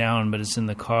wrote it down, but it's in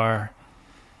the car.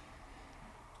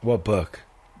 What book?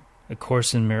 A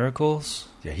Course in Miracles.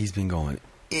 Yeah, he's been going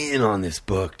in on this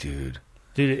book, dude.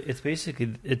 Dude, it's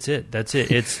basically, it's it. That's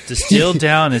it. It's distilled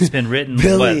down. It's been written,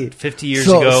 Billy, 50 years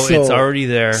so- ago. so- It's already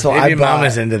there. so Maybe I bought-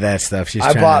 Mama's into that stuff. She's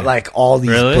I trying bought to, like all these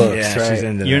Really? books, yeah, right? she's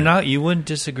into You're that. not, you wouldn't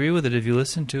disagree with it if you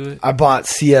listened to it. I bought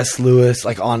C.S. Lewis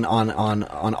like on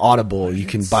Audible. You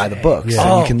can buy the books Yeah. and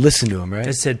Oh. you can listen to them, right?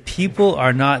 It said, people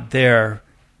are not there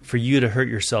for you to hurt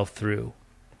yourself through.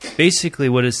 Basically,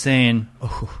 what it's saying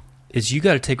is you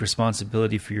got to take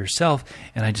responsibility for yourself.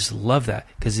 And I just love that.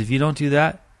 Because if you don't do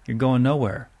that, you're going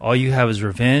nowhere. All you have is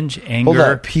revenge, Hold anger.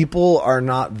 up, people are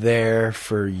not there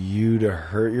for you to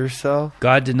hurt yourself.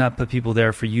 God did not put people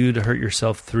there for you to hurt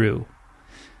yourself through.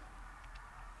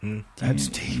 That's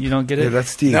deep. You don't get it? Yeah,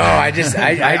 that's deep. No, I just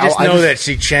I know just-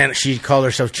 that she called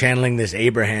herself channeling this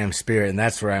Abraham spirit, and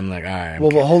that's where I'm like, all right.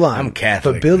 Well, hold on. I'm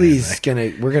Catholic. but Billy's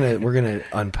man. we're gonna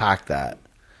unpack that.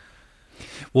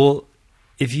 Well,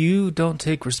 if you don't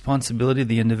take responsibility of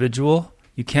the individual,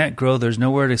 you can't grow. There's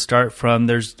nowhere to start from.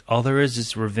 All there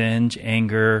is revenge,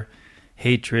 anger,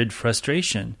 hatred,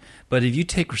 frustration. But if you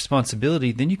take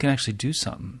responsibility, then you can actually do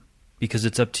something because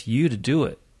it's up to you to do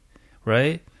it,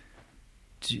 right?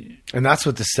 And that's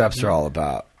what the steps are all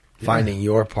about. Finding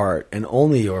your part and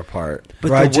only your part. But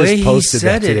Bro, I the way just he posted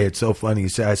that said today. it, It's so funny.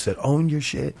 I said, own your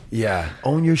shit. Yeah.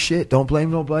 Own your shit. Don't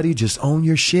blame nobody. Just own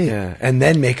your shit. Yeah. And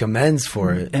then make amends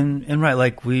for it. and right,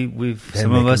 like we've Then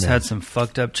some of make us had amends. some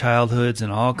fucked up childhoods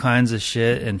and all kinds of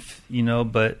shit, and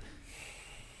but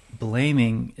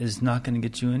blaming is not going to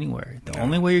get you anywhere. The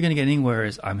only way you're going to get anywhere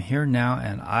is I'm here now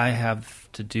and I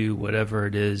have to do whatever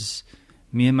it is.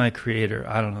 Me and my Creator.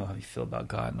 I don't know how you feel about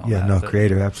God and all Yeah, that. no, but-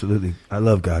 creator, absolutely. I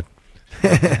love God.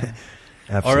 Absolutely.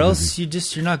 Or else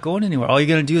you're not going anywhere. All you're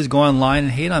going to do is go online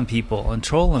and hate on people and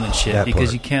troll them and shit That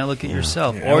because part. you can't look at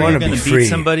yourself. Yeah, I Or wanna you're going be to beat free.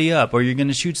 somebody up, or you're going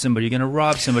to shoot somebody, you're going to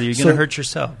rob somebody, you're So- going to hurt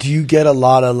yourself. Do you get a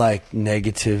lot of like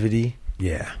negativity?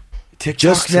 Yeah. TikTok's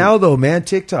Just now, though, man,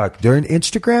 TikTok. During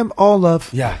Instagram, all love.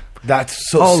 Yeah. That's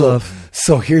so All so, of-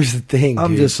 so here's the thing,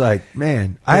 I'm dude. just like,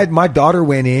 man, I had my daughter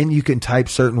went in. You can type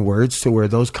certain words to where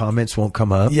those comments won't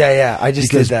come up. Yeah, I just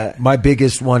because did that. my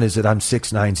biggest one is that I'm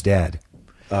 6'9's dad.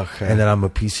 Okay. And then I'm a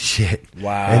piece of shit.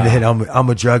 Wow. And then I'm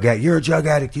a drug addict. You're a drug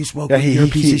addict. You smoke. Yeah, weed. he- You're a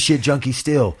he- piece he- of shit junkie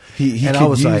still. he and could I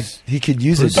was use, like, he could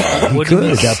use it. he What do you could.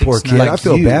 mean That poor 6'9"? kid. I Like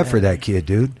feel you. bad for that kid,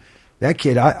 dude. That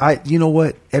kid, I you know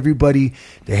what? Everybody,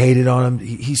 they hated on him.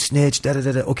 He snitched. Da da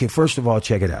da da. Okay, first of all,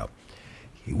 check it out.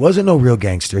 He wasn't no real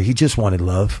gangster. He just wanted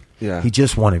love. Yeah. He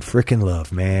just wanted freaking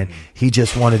love, man. He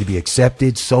just wanted to be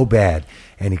accepted so bad.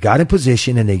 And he got in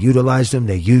position and they utilized him.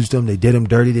 They used him. They did him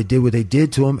dirty. They did what they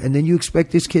did to him. And then you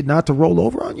expect this kid not to roll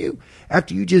over on you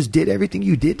after you just did everything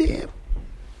you did to him?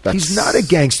 He's not a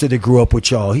gangster that grew up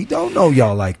with y'all. He don't know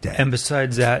y'all like that. And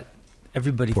besides that,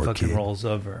 everybody Poor fucking kid. rolls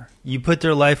over. You put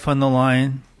their life on the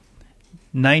line,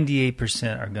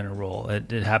 98% are going to roll.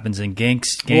 It happens in gangs,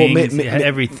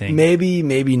 everything.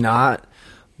 Maybe not.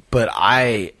 But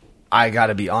I got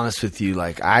to be honest with you.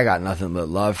 Like, I got nothing but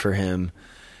love for him.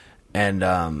 And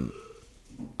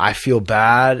I feel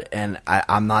bad. And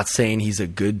I'm not saying he's a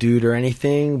good dude or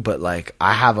anything. But, like,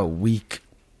 I have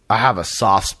a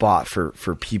soft spot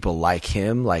for people like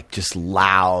him. Like, just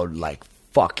loud, like,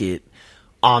 fuck it.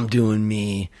 I'm doing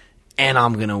me. And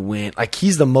I'm going to win. Like,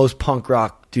 he's the most punk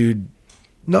rock dude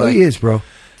No, Like, he is, bro.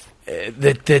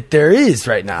 that there is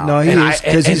right now. No, he And is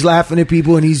because and- he's laughing at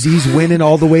people and he's winning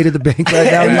all the way to the bank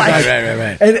right now. and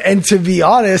He's like- like, And to be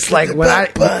honest, like when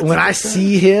I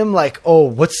see him, like, oh,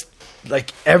 what's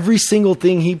like every single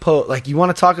thing he post, like you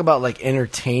want to talk about like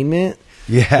entertainment?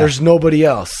 Yeah. There's nobody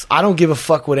else. I don't give a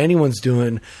fuck what anyone's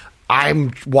doing.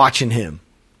 I'm watching him,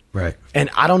 right. and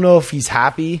I don't know if he's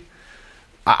happy.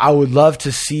 I would love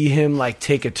to see him like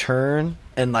take a turn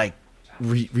and like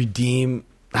redeem,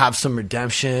 have some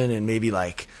redemption, and maybe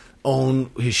like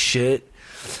own his shit.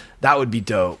 That would be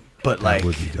dope. But like,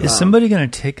 would be dope. Is somebody going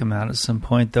to take him out at some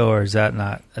point, though, or is that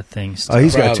not a thing still? Oh,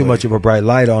 he's got too Probably. much of a bright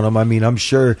light on him. I mean, I'm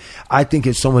sure. I think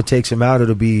if someone takes him out,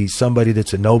 it'll be somebody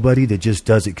that's a nobody that just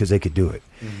does it because they could do it.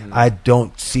 I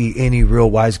don't see any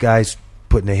real wise guys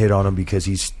putting a hit on him because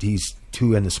he's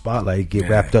too in the spotlight. He get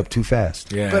wrapped up too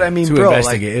fast. Yeah. but I mean, to bro, like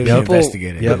investigate, it was people,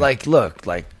 investigated. but like, look,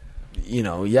 like, you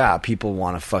know, yeah, people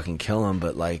want to fucking kill him,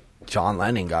 but like, John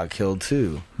Lennon got killed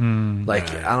too. Like,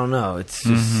 I don't know. It's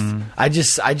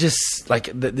just, I just like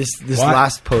this Why?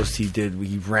 last post he did.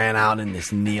 He ran out in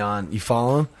this neon. You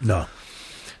follow him, No.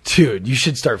 dude? You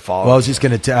should start following. Well, I was just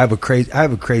gonna tell. I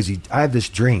have this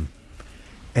dream,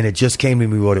 and it just came to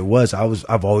me what it was.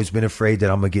 I've always been afraid that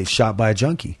I'm gonna get shot by a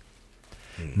junkie.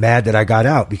 Mad that I got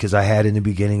out because I had in the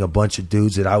beginning a bunch of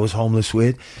dudes that I was homeless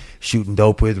with, shooting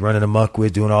dope with, running amok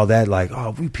with, doing all that. Like,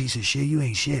 oh, we piece of shit. You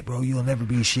ain't shit, bro. You'll never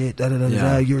be shit. Da da da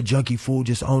da. You're a junkie fool.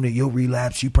 Just own it. You'll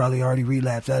relapse. You probably already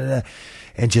relapsed. Da da da.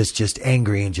 And just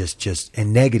angry and just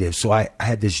and negative. So I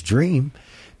had this dream.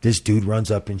 This dude runs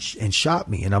up and shot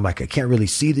me, and I'm like, I can't really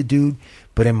see the dude,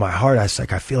 but in my heart, I was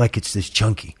like, I feel like it's this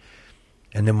junkie.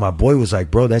 And then my boy was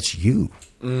like, bro, that's you.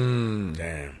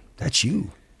 Damn. That's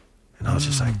you. And I was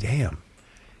just like, damn.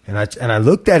 And I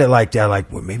looked at it like that,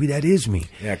 like, well, maybe that is me.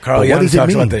 Yeah, Carl But Jung does it talks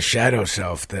mean? about the shadow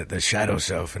self, the shadow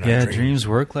self in our Yeah, dreams. dreams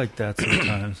work like that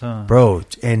sometimes, huh? Bro,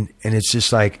 and it's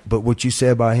just like, but what you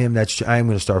said about him, I am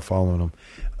going to start following him.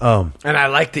 and I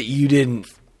like that you didn't.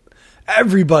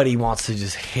 Everybody wants to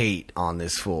just hate on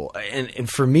this fool, and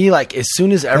for me, like as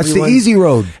soon as That's everyone, the easy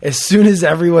road. as soon as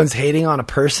everyone's hating on a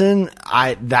person,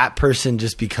 that person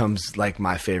just becomes like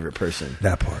my favorite person.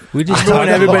 That part. We just Remember when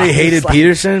talked everybody It's hated like-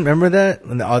 Peterson? Remember that?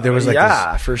 When there was like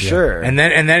yeah, this, for sure. and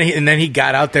then he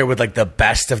got out there with like the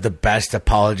best of the best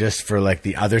apologists for like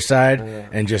the other side,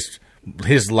 and just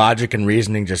his logic and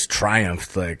reasoning just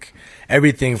triumphed. Like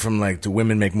everything from like do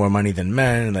women make more money than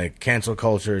men, like cancel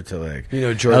culture to like You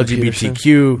know Jordan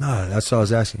LGBTQ. No, that's what I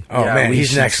was asking. Oh Yeah, man, we he's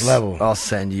should next level. I'll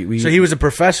send you. So he was a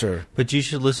professor. But you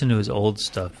should listen to his old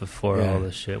stuff before Yeah. all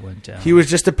this shit went down. He was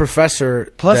just a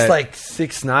professor. plus that- like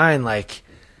 6ix9ine. Like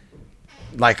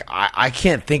I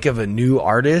can't think of a new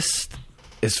artist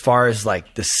as far as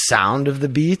like the sound of the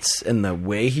beats and the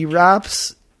way he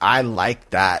raps. I like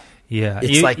that. Yeah,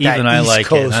 It's like that even I East like it.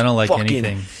 Coast And I don't like fucking-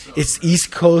 anything. It's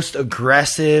East Coast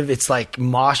aggressive. It's like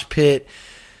mosh pit.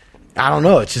 I don't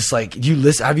know. It's just like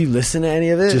have you listened to any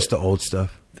of it? Just the old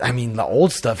stuff. I mean, the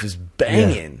old stuff is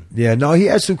banging. Yeah, no, he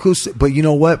had some cool stuff. But you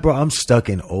know what, bro? I'm stuck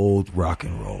in old rock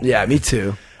and roll. Yeah, me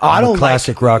too. Oh, I'm I a don't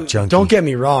classic rock junkie. Don't get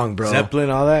me wrong, bro. Zeppelin,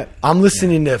 all that. I'm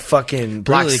listening to fucking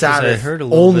Black Really, 'cause I Sabbath heard a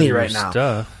little only bit of right your now.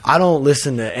 stuff. I don't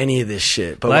listen to any of this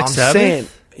shit. But Black what I'm Sabbath?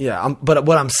 saying, but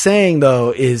what I'm saying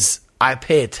though is I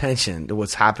pay attention to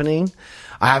what's happening.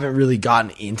 I haven't really gotten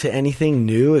into anything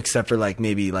new except for like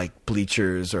maybe like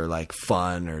Bleachers or like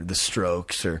Fun or The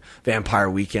Strokes or Vampire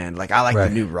Weekend. Like I like Right.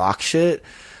 the new rock shit.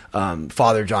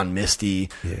 Father John Misty.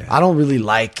 Yeah. I don't really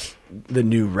like the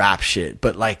new rap shit,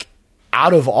 but like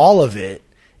out of all of it,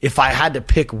 if I had to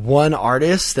pick one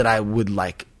artist that I would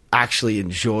like actually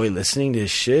enjoy listening to his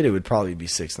shit, it would probably be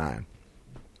 6ix9ine.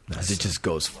 Because it just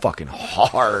goes fucking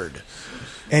hard.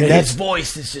 And And that's his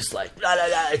voice is just like, la, la,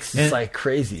 la. It's just like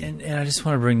crazy. And I just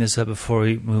want to bring this up before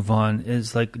we move on.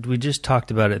 Is like we just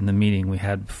talked about it in the meeting we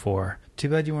had before. Too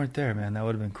bad you weren't there, man. That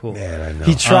would have been cool. man, I know.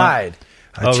 He tried.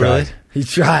 I Oh, tried. really? He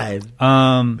tried.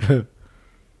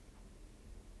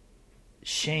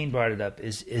 Shane brought it up.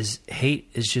 Is hate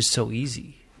is just so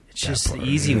easy. It's just the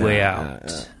easy way out,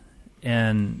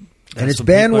 and And that's it's what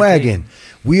people are bandwagon. taking.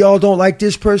 We all don't like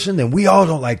this person, then we all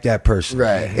don't like that person.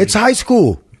 Right. It's high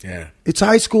school. Yeah. It's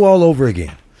high school all over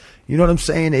again. You know what I'm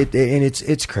saying? And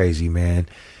it's crazy, man.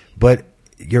 But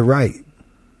you're right.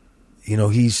 You know,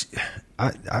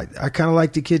 I kind of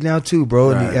like the kid now too,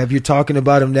 bro. And if you're talking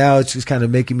about him now, it's just kind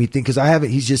of making me think because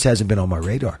he just hasn't been on my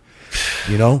radar.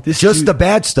 You know, just the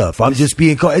bad stuff. I'm just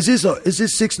being called. Is this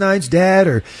 6ix9ine's dad?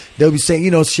 Or they'll be saying,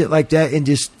 you know, shit like that. And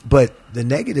but the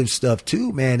negative stuff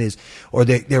too, man, or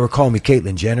they were calling me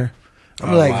Caitlyn Jenner.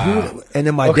 I'm wow. who? And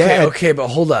then my Okay, dad. okay, but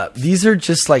hold up. These are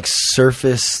just like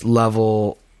surface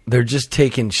level They're just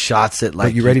taking shots at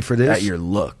like. you ready for this? At your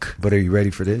look. But are you ready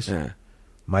for this? Yeah.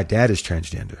 My dad is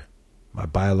transgender, my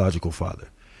biological father.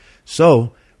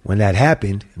 So when that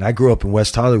happened, and I grew up in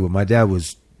West Hollywood, my dad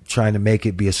was trying to make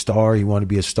it, be a star. He wanted to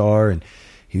be a star, and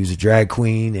he was a drag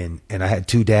queen. And I had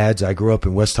two dads. I grew up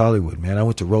in West Hollywood, man. I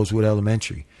went to Rosewood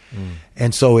Elementary.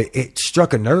 And so it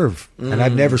struck a nerve. And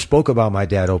I've never spoke about my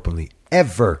dad openly,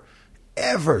 ever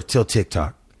till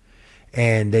TikTok.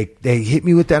 And they hit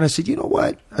me with that. And I said, you know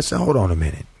what? I said, hold on a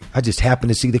minute. I just happened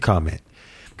to see the comment.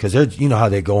 Because you know how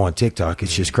they go on TikTok.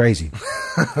 It's just crazy.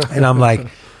 And I'm like,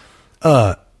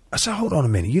 I said, hold on a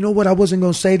minute. You know what? I wasn't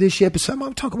going to say this yet, but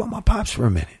I'm talking about my pops for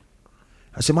a minute.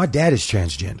 I said, my dad is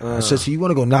transgender. I said, so you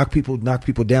want to go knock people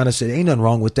down? I said, ain't nothing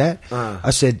wrong with that.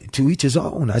 I said, to each his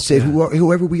own. I said,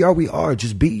 whoever we are,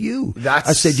 just be you.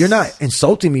 I said, you're not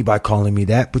insulting me by calling me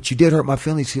that, but you did hurt my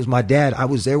feelings because my dad, I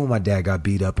was there when my dad got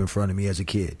beat up in front of me as a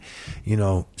kid. You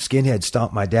know, skinhead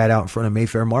stomped my dad out in front of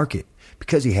Mayfair Market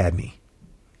because he had me.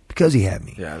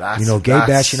 Yeah, that's, you know, gay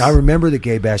bashing. I remember the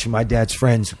gay bashing. My dad's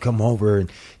friends would come over and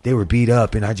they were beat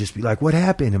up, and I'd just be like, what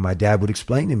happened? And my dad would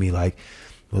explain to me, like,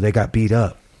 well, they got beat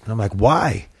up. And I'm like,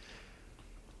 why?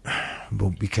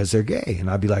 Well, because they're gay. And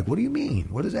I'd be like, what do you mean?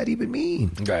 What does that even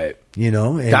mean? Right. You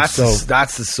know? And that's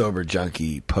the sober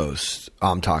junkie post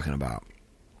I'm talking about.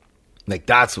 Like,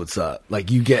 that's what's up. Like,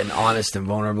 you getting honest and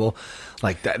vulnerable.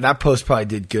 Like, that post probably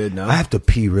did good, no? I have to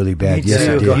pee really bad. Me Yes,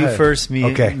 too. I did. Go You ahead. first, me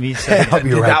second. I'll be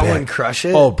Did right that back. one crush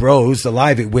it? Oh, bro, it was the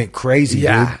live. It went crazy,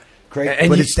 Yeah. dude. Crazy. And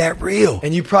but you- it's that real.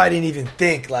 And you probably didn't even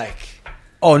think, like...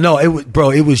 Oh, no, it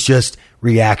was just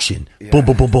reaction. Boom,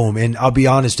 boom, boom, boom. And I'll be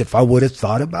honest, if I would have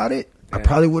thought about it, I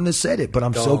probably wouldn't have said it. But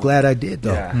I'm so Don't. glad I did,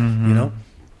 though. Yeah. You know?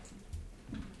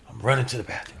 I'm running to the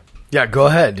bathroom. Yeah, go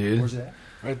ahead, dude. Where's that?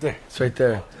 Right there. It's right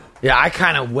there. Yeah,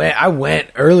 I went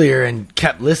earlier and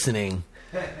kept listening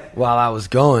while I was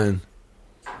going.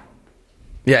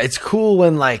 Yeah, it's cool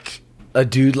when like a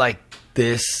dude like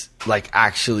this like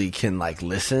actually can like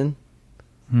listen.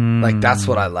 Like that's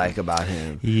what I like about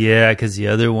him. Yeah, because the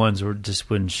other ones just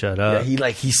wouldn't shut up. Yeah,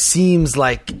 he seems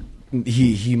like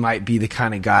he might be the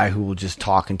kind of guy who will just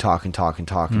talk and talk and talk and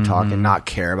talk and talk and not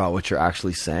care about what you're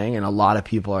actually saying. And a lot of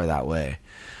people are that way.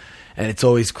 And it's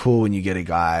always cool when you get a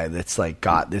guy that's like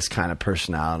got this kind of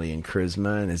personality and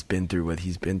charisma and has been through what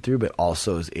he's been through, but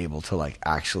also is able to like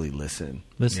actually listen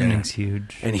Listening's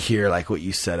huge. and hear like what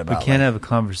you said We about. can't like, have a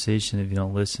conversation if you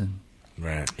don't listen.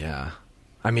 Right. Yeah,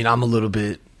 I mean, I'm a little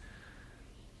bit.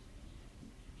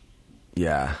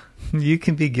 Yeah. You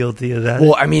can be guilty of that.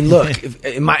 Well, I mean, look,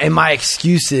 my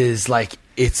excuse is like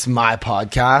it's my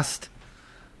podcast,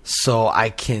 so I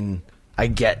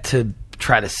get to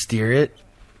try to steer it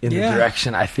in Yeah. the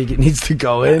direction I think it needs to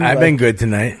go in. I've been good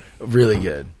tonight. really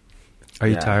good. Are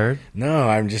you yeah. tired? No,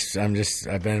 there's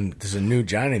a new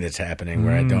Johnny that's happening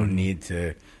where I don't need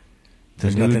to.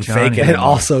 There's new nothing Johnny. fake And anymore.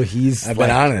 also, he's I've like,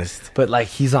 been honest. but like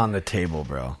he's on the table,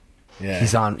 bro. Yeah.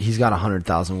 He's got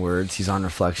 100,000 words. He's on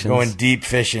Reflections. Going deep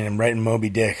fishing and writing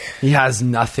Moby Dick. He has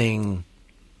nothing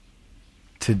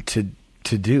to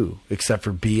do except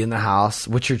for be in the house.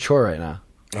 What's your chore right now?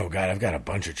 Oh, God, I've got a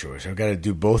bunch of chores. I've got to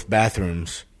do both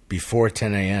bathrooms before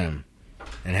 10 a.m.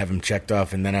 and have them checked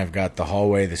off, and then I've got the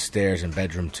hallway, the stairs, and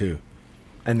bedroom too.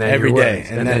 And then Every your day. words.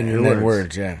 And then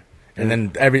words, yeah. And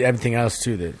then everything else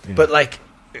too. That, you know. But like,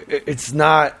 it's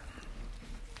not.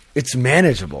 It's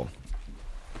manageable.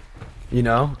 You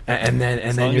know, and then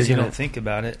As then long you're as you gonna don't think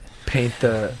about it. paint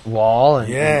the wall and,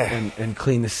 Yeah. and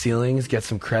clean the ceilings, get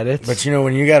some credits. But you know,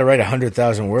 when you got to write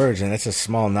 100,000 words, and that's a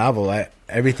small novel,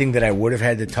 everything that I would have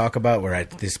had to talk about,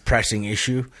 this pressing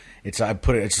issue, it's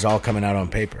all coming out on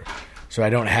paper. So I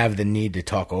don't have the need to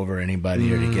talk over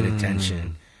anybody or to get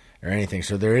attention or anything.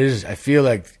 So I feel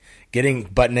like getting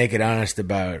butt naked honest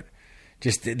about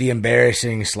just the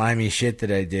embarrassing, slimy shit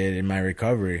that I did in my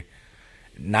recovery.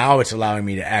 Now it's allowing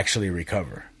me to actually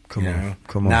recover. Come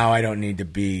on. Now I don't need to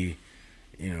be,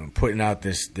 putting out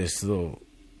this little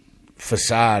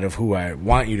facade of who I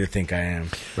want you to think I am.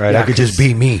 Right, Yeah, I could just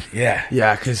be me. Yeah,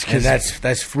 yeah, because and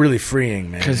that's really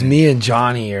freeing, man. Because me and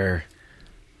Johnny are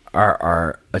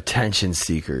attention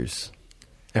seekers,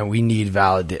 and we need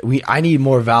I need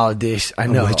more validation. I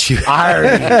know. with you.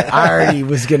 I already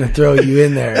was gonna throw you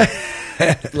in there.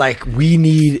 Like we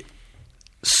need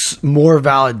more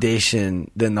validation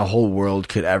than the whole world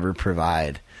could ever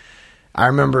provide. I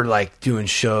remember like doing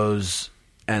shows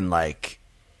and like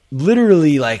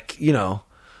literally like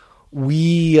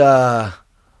we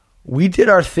did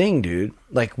our thing, dude.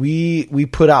 Like we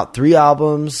put out 3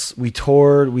 albums, we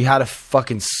toured, we had a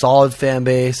fucking solid fan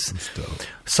base,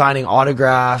 signing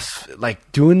autographs,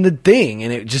 like doing the thing,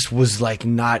 and it just was like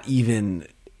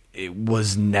it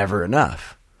was never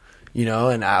enough. you know,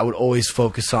 and I would always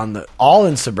focus on all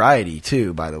in sobriety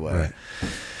too, by the way. Right.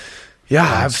 Yeah,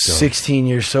 I'm That's dope. 16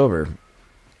 years sober.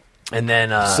 And then,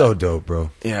 So dope, bro.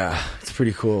 yeah, it's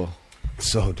pretty cool.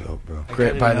 So dope, bro.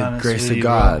 gotta By be the honest grace with of you,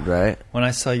 God, bro. right? When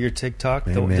I saw your TikTok,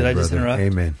 Amen, did I just brother. interrupt?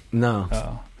 Amen. No.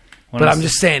 Oh. When But I I'm s-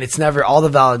 just saying, it's never, all the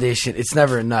validation, it's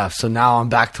never enough. So now I'm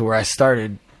back to where I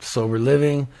started, sober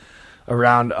living,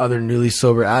 around other newly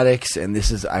sober addicts, and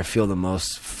this is, I feel, the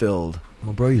most filled.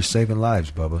 Well, bro, you're saving lives,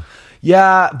 Bubba.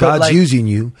 Yeah, but God's like, using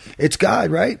you. It's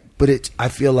God, right? But I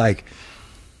feel like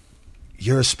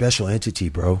you're a special entity,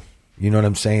 bro. You know what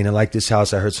I'm saying? And like this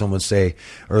house, I heard someone say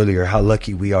earlier how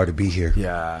lucky we are to be here.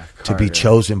 yeah, To be Carter.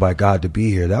 chosen by God to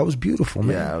be here. That was beautiful,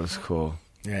 man. Yeah, it was cool.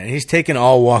 Yeah, and he's taking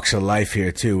all walks of life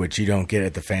here too, which you don't get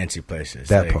at the fancy places.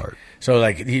 That Like, part. So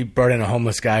like he brought in a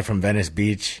homeless guy from Venice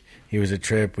Beach. He was a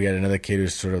trip. We had another kid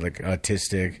who's sort of like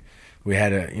autistic. We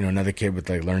had another kid with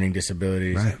like learning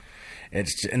disabilities. Right.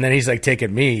 And then he's like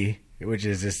taking me, which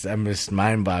is just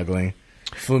mind boggling.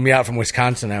 Flew me out from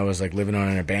Wisconsin. I was like living on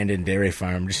an abandoned dairy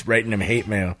farm, just writing him hate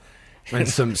mail. And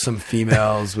some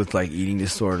females with like eating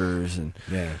disorders, and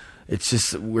Yeah. it's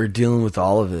just, we're dealing with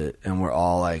all of it, and we're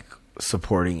all like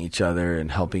supporting each other and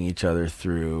helping each other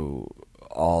through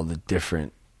all the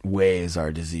different ways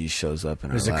our disease shows up in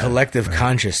There's our a life. collective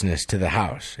consciousness to the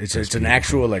house. It's an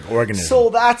actual like organism. So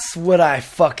that's what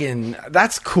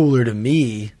that's cooler to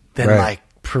me than Right. like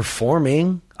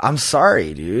performing. I'm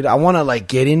sorry, dude. I want to like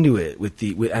get into it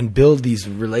and build these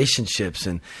relationships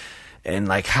and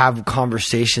like have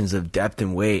conversations of depth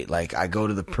and weight. Like I go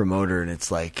to the promoter and it's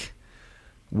like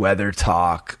weather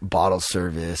talk, bottle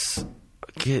service.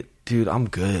 Dude, I'm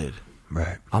good.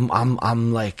 Right.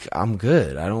 I'm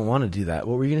good. I don't want to do that.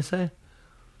 What were you gonna say?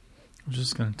 I'm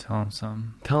just gonna tell him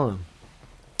something. Tell him.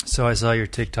 So I saw your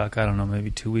TikTok, I don't know,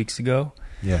 maybe 2 weeks ago.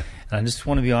 Yeah. And I just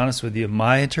want to be honest with you.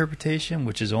 My interpretation,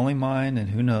 which is only mine, and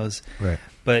who knows, Right.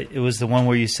 but it was the one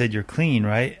where you said you're clean,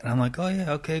 right? And I'm like, oh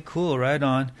yeah, okay, cool, right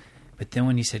on. But then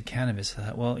when you said cannabis, I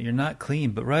thought, well, you're not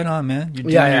clean, but right on, man. You're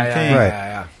doing your thing. Right.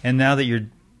 yeah. And now that you're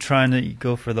trying to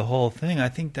go for the whole thing, I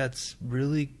think that's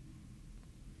really,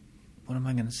 what am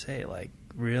I going to say? Like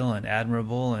real and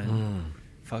admirable and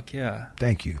fuck yeah.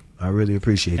 Thank you. I really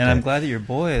appreciate And that. I'm glad that your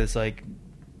boy is like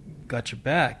got your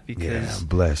back Yeah, because I'm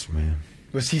blessed, man.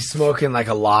 Was he smoking like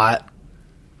a lot?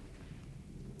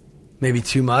 Maybe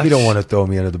too much? You don't want to throw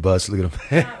me under the bus. Look at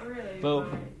him. Not really. But-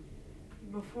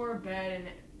 But before bed and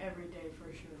every day for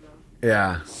sure, though.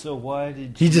 Yeah. So why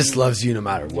did He you, just loves you no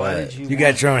matter why what. did you You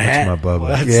got your own hat. That's my Bubba.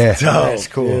 That's yeah. dope. That's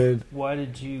cool. Dude. Why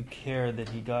did you care that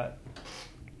he got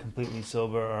completely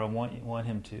sober, or want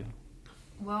him to?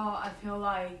 Well, I feel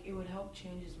like it would help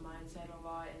change his mindset a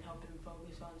lot and help him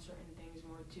focus on certain things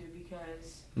more too.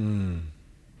 Because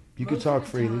You can most talk of the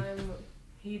freely. time,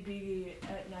 he'd be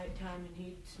at nighttime and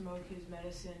he'd smoke his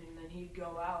medicine and then he'd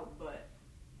go out. But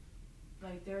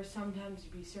like there sometimes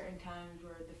be certain times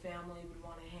where the family would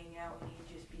want to hang out and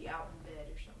he'd just be out in bed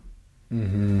or something.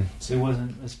 So he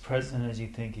wasn't as present as you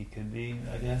think he could be,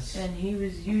 I guess. And he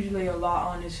was usually a lot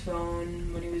on his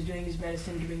phone when he was doing his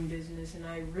medicine, doing business, and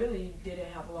I really didn't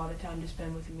have a lot of time to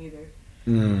spend with him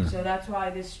either. So that's why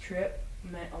this trip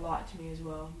meant a lot to me as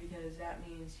well, because that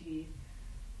means he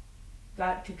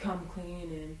got to come clean,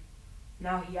 and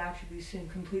now he actually is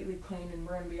completely clean, and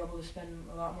we're going to be able to spend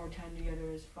a lot more time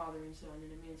together as father and son, and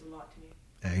it means a lot to me.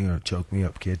 Hey, you're gonna choke me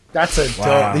up, kid. That's a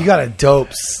Wow. dope. You got a dope.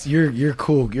 You're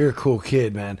cool. You're a cool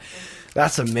kid, man.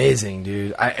 That's amazing,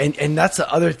 dude. And that's the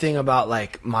other thing about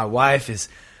like my wife is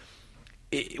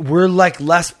we're like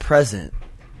less present.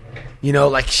 You know,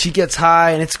 like she gets high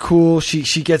and it's cool. She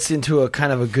gets into a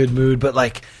kind of a good mood, but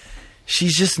like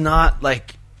she's just not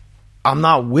like I'm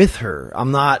not with her.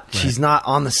 I'm not. Right. She's not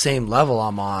on the same level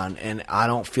I'm on, and I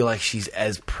don't feel like she's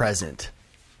as present.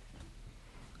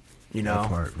 You know, That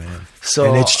part, man. so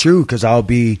And it's true because I'll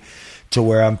be to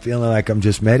where I'm feeling like I'm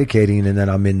just medicating, and then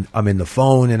I'm in the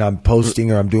phone and I'm posting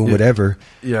or I'm doing whatever.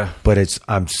 Yeah. But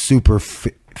I'm super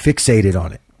fixated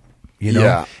on it, you know.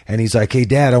 Yeah. And he's like, "Hey,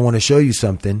 Dad, I want to show you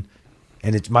something,"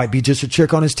 and it might be just a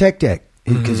trick on his tech deck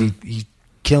because he's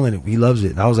killing it. He loves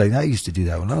it. And I was like, I used to do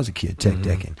that when I was a kid, tech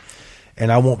decking,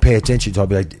 and I won't pay attention. So I'll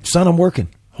be like, "Son, I'm working.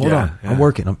 Hold on, I'm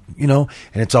working. And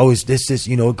it's always this,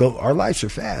 go. Our lives are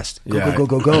fast.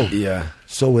 Go. Yeah.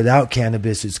 So without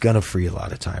cannabis, it's gonna free a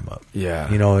lot of time up. Yeah.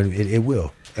 And it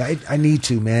will. I need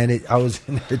to, man. I was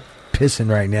in there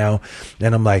pissing right now,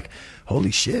 and I'm like,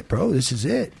 holy shit, bro, this is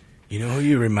it. You know who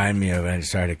you remind me of? And I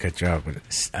started to cut you off, but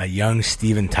a young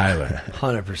Steven Tyler.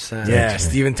 100%. Yeah,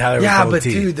 Steven Tyler. Yeah, with but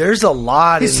goatee. dude, there's a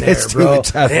lot He in said there, Steven bro.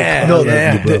 Tyler. Yeah, No,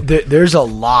 yeah. there's a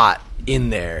lot in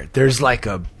there. There's like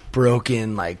a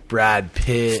broken like Brad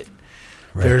Pitt,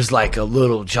 Right. There's like a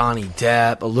little Johnny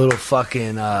Depp, a little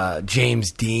fucking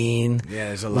James Dean. Yeah,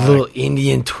 there's a a lot little of-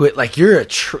 Indian twit. Like you're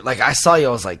like I saw you,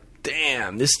 I was like,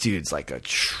 damn, this dude's like a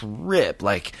trip.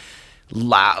 Like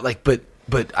loud. Like, but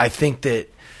I think that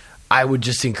I would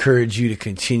just encourage you to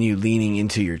continue leaning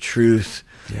into your truth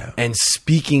and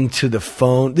speaking to the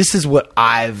phone. This is what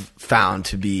I've found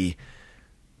to be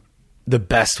the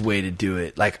best way to do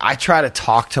it. Like I try to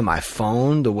talk to my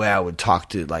phone the way I would talk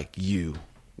to like you,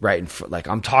 right? In front, like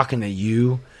I'm talking to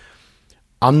you.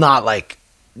 I'm not like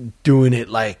doing it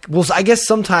like, well, I guess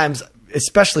sometimes,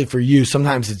 especially for you,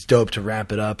 sometimes it's dope to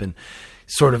ramp it up and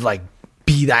sort of like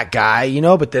be that guy, you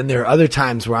know? But then there are other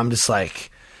times where I'm just like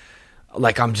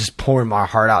I'm just pouring my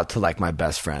heart out to like my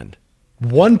best friend.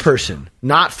 One person,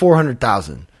 not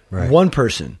 400,000. Right. One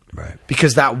person. Right.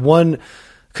 Because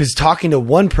talking to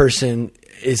one person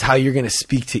is how you're going to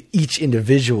speak to each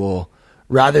individual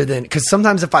rather than, because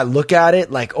sometimes if I look at it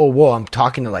like, oh, whoa, I'm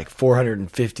talking to like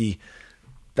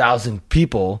 450,000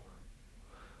 people.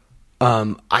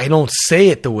 I don't say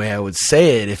it the way I would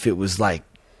say it if it was like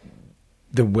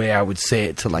the way I would say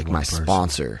it to like my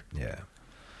sponsor. Yeah.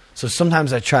 So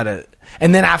sometimes I try to,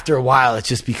 and then after a while, it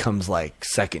just becomes like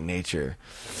second nature.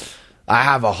 I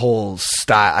have a whole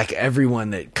style, like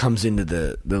everyone that comes into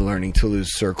the Learning to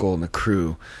Lose circle and the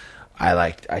crew,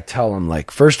 I tell them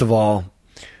like, first of all,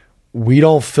 we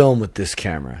don't film with this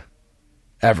camera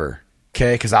ever.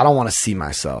 Okay. Cause I don't want to see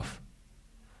myself.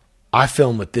 I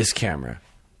film with this camera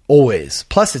always.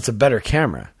 Plus it's a better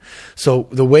camera. So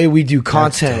the way we do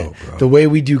content, dope, bro. the way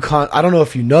we do I don't know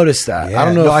if you noticed that. Yeah. I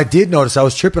don't know. No, if, I did notice. I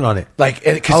was tripping on it. like,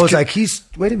 I was like,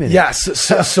 wait a minute. yeah.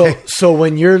 So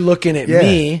when you're looking at Yeah.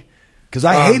 me, Because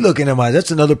I hate looking at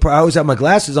that's another part. I always have my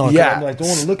glasses on. 'cause Yeah. I'm like, I don't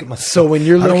want to look at myself. So when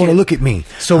you're I don't looking- want to look at me.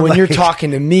 so I'm when you're like-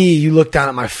 talking to me, you look down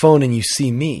at my phone and you see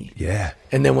me. Yeah.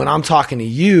 And then when I'm talking to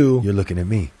you, You're looking at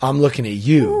me. I'm looking at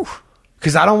you.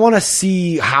 Because I don't want to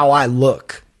see how I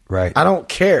look. Right. I don't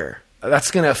care.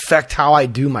 That's going to affect how I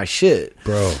do my shit.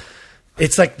 Bro.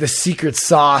 It's like the secret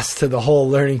sauce to the whole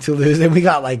Learning to Lose. And we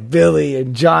got like Billy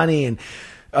and Johnny and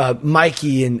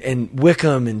Mikey and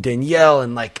Wickham and Danielle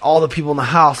and like all the people in the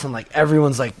house, and like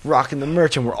everyone's like rocking the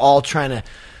merch, and we're all trying to,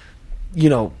 you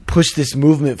know, push this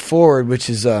movement forward, which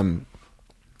is and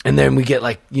then we get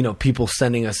like, you know, people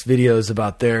sending us videos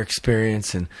about their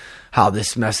experience and how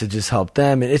this message has helped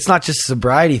them. And it's not just a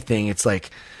sobriety thing. It's like,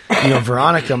 you know,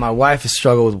 Veronica, my wife, has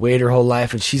struggled with weight her whole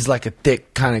life, and she's like a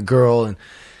thick kind of girl, and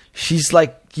she's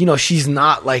like, you know, she's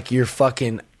not like your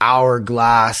fucking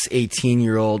hourglass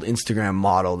 18-year-old Instagram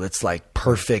model that's like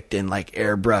perfect and like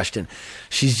airbrushed, and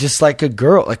she's just like a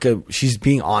girl, she's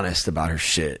being honest about her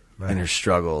shit and her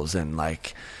struggles, and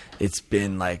like it's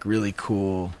been like really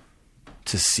cool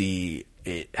to see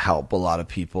it help a lot of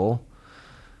people.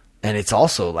 And it's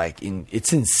also like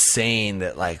it's insane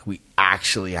that like we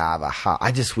actually have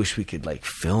I just wish we could like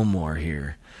film more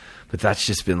here, but that's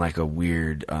just been like a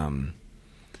weird trying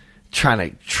to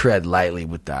tread lightly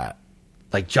with that.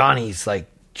 Like Johnny's like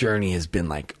journey has been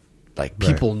like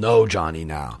people know Johnny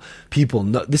now. People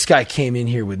know this guy came in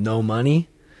here with no money,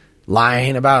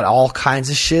 lying about all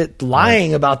kinds of shit,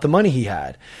 lying about the money he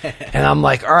had. And I'm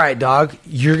like, all right, dog,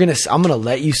 I'm gonna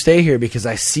let you stay here because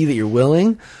I see that you're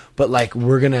willing, but like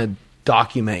we're gonna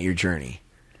document your journey.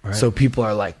 Right. So people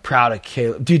are like proud of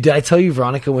Caleb. Dude, did I tell you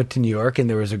Veronica went to New York and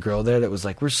there was a girl there that was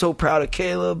like, we're so proud of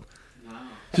Caleb?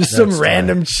 Just some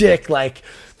random chick. Like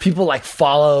people like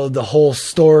follow the whole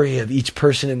story of each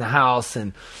person in the house,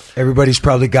 and Everybody's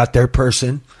probably got their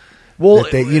person. well,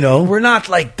 that they, you know, we're not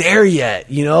like there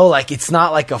yet, you know, like it's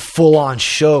not like a full on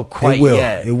show quite It will.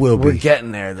 yet. It will We're be.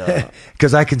 getting there though.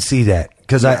 Because I can see that.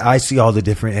 Because I see all the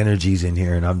different energies in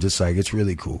here, and I'm just like, it's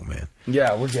really cool, man.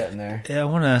 Yeah, we're getting there. Yeah, I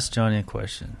want to ask Johnny a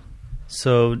question.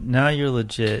 So now you're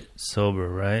legit sober,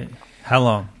 right? How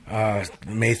long?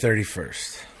 May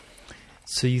 31st.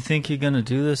 So you think you're going to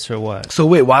do this or what? So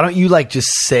wait, why don't you like just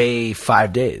say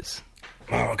 5 days?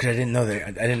 Oh, because I didn't know that.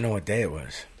 I didn't know what day it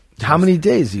was. How many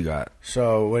days you got?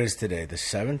 So what is today? The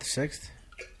 7th, 6th?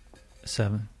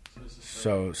 7.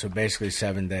 So basically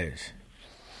 7 days.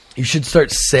 You should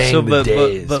start saying So, the but-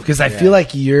 days but- because I feel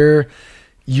like you're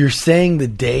saying the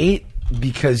date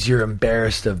because you're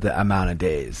embarrassed of the amount of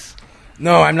days.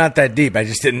 No, I'm not that deep. I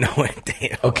just didn't know what day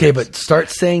it was. Okay, but start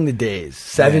saying the days.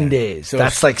 7 Yeah. days. So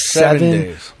that's like 7 seven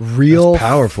days. real That's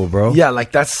powerful, bro. Yeah,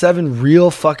 like that's 7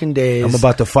 real fucking days. I'm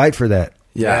about to fight for that.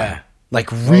 Yeah.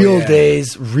 Like real yeah.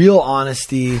 days, real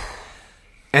honesty.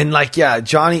 And like, yeah,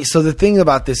 Johnny. So the thing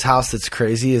about this house that's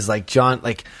crazy is like,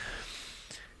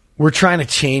 we're trying to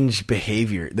change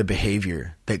the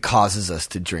behavior that causes us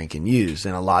to drink and use.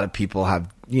 And a lot of people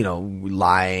have, you know,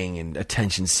 lying and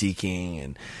attention seeking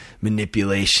and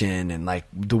manipulation, and like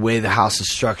the way the house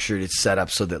is structured, it's set up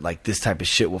so that like this type of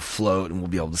shit will float and we'll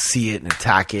be able to see it and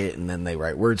attack it, and then they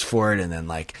write words for it, and then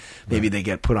like maybe they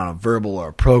get put on a verbal or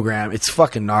a program. It's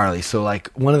fucking gnarly. So like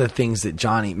one of the things that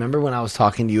Johnny, remember when I was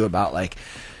talking to you about like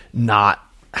not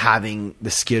having the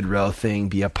Skid Row thing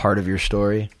be a part of your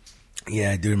story?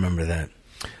 Yeah, I do remember that.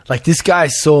 Like this guy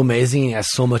is so amazing, he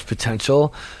has so much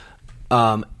potential,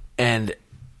 and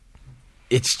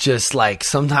it's just like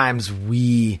sometimes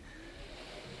we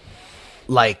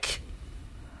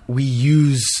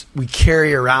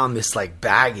carry around this like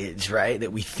baggage, right,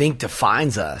 that we think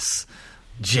defines us.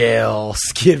 Jail,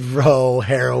 Skid Row,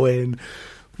 heroin,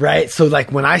 right? So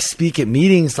like when I speak at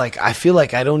meetings, like I feel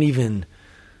like I don't even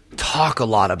talk a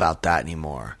lot about that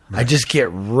anymore. Right. I just get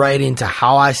right into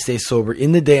how I stay sober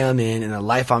in the day I'm in and the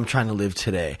life I'm trying to live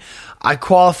today. I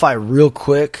qualify real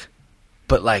quick,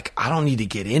 but like I don't need to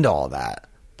get into all that.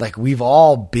 Like we've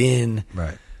all been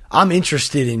Right. I'm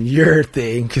interested in your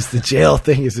thing because the jail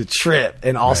thing is a trip,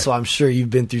 and also I'm sure you've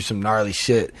been through some gnarly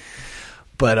shit.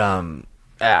 But I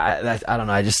don't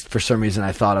know. I just for some reason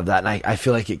I thought of that, and I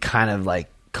feel like it kind of like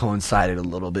coincided a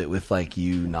little bit with like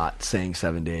you not saying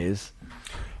 7 days.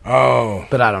 Oh,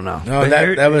 But I don't know. no,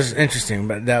 that was interesting,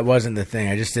 but that wasn't the thing.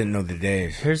 I just didn't know the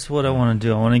days. Here's what I want to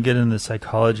do. I want to get into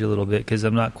psychology a little bit because I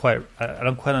don't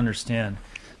quite understand.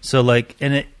 So like,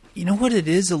 and it, you know what it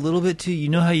is a little bit too? You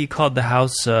know how you called the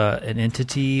house an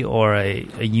entity or a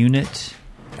unit?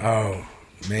 Oh,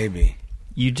 maybe.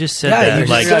 You just said Yeah, that you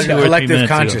like just said 2 or 3 collective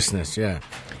minutes ago. consciousness, yeah.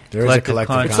 There is a Collective collective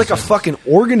consciousness. It's like a fucking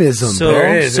organism. So-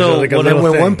 There is. so There's like a what- little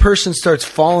when thing. one person starts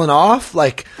falling off,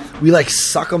 like we like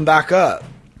suck them back up.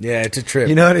 Yeah, it's a trip.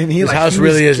 You know what I mean? His Like, house he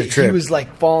really was, is a trip. He was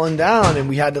like falling down, and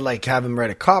we had to like have him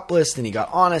write a cop list, and he got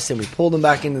honest, and we pulled him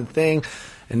back into the thing,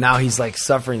 and now he's like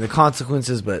suffering the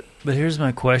consequences. But But here's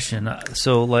my question.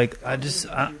 So, like, I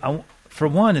for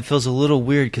one, it feels a little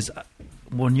weird because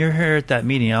when you're here at that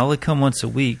meeting, I only come once a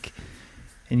week,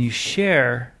 and you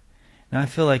share, and I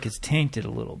feel like it's tainted a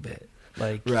little bit.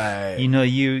 Like, Right. you know,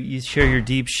 you share your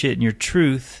deep shit and your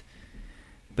truth,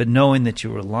 but knowing that you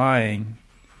were lying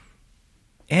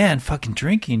and fucking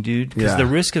drinking, dude, because Yeah. the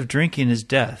risk of drinking is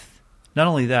death. Not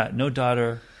only that, no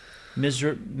daughter,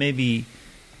 maybe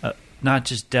not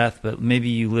just death, but maybe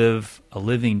you live a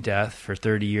living death for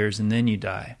 30 years and then you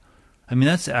die. I mean,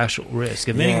 that's the actual risk.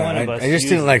 If any one of us, I just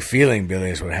didn't like feeling,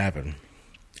 Billy, is what happened.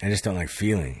 I just don't like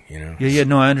feeling, you know? Yeah,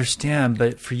 no, I understand,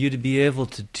 but for you to be able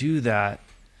to do that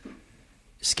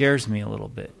scares me a little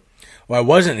bit. Well, I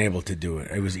wasn't able to do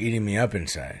it. It was eating me up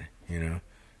inside, you know?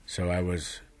 So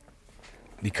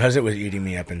because it was eating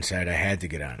me up inside, I had to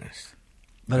get honest.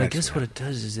 But I That's guess right. what it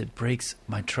does is it breaks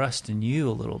my trust in you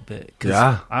a little bit. 'Cause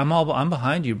Yeah. I'm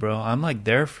behind you, bro. I'm like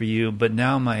there for you, but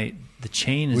now the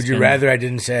chain is. Would you rather I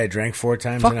didn't say I drank 4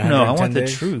 times Fuck in no! 110 I want the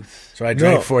days? truth. So I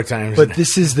drank No, 4 times. But in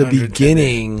this is the 110 days.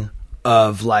 beginning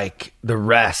of like the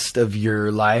rest of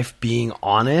your life being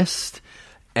honest,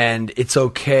 and it's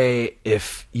okay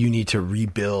if you need to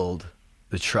rebuild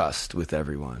the trust with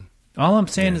everyone. All I'm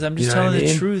saying is I'm just You know what telling I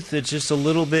the mean? truth. It's just a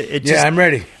little bit. Yeah, I'm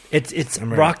ready. It's I'm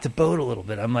ready. rocked the boat a little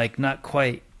bit. I'm like not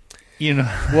quite, you know.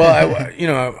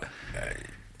 Well,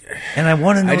 And I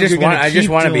want to know. I just if you're want- gonna I just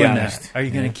keep wanna be doing honest. that. Are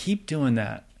you going to keep doing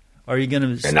that? Or are you going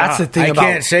to stop? And that's the thing I about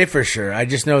can't say for sure. I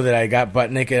just know that I got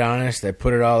butt naked honest. I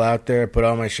put it all out there. I put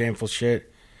all my shameful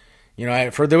shit. You know,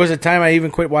 there was a time I even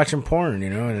quit watching porn, you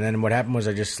know, and then what happened was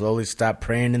I just slowly stopped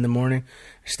praying in the morning,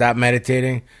 stopped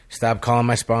meditating, stopped calling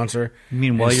my sponsor. You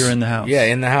mean while you're in the house? Yeah,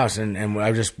 in the house. And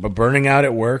I was just burning out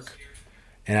at work.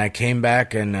 And I came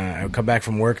back and I would come back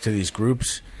from work to these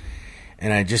groups.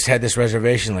 And I just had this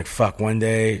reservation like, fuck, one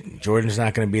day Jordan's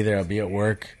not going to be there. I'll be at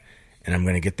work. And I'm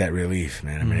going to get that relief,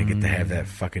 man. I'm going to get to have that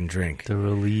fucking drink. The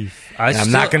relief. And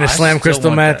I'm not going to slam crystal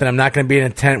meth, and I'm not going to be in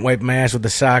a tent, wipe my ass with a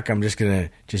sock. I'm just going to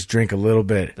just drink a little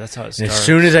bit. That's how it And as starts.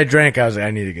 soon as I drank, I was like, I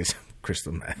need to get some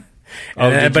crystal meth.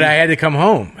 But I had to come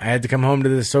home. I had to come home to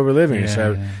the sober living. So I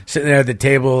was sitting there at the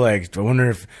table, like,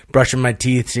 wondering if brushing my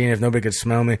teeth, seeing if nobody could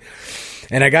smell me.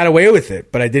 And I got away with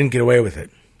it, but I didn't get away with it.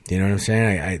 You know what I'm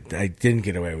saying? I didn't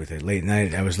get away with it. Late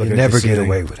night, I was You looking never at the get ceiling.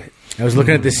 away with it. I was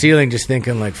looking at the ceiling just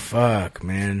thinking like, fuck,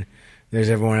 man. There's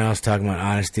everyone else talking about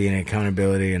honesty and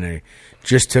accountability, and I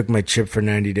just took my chip for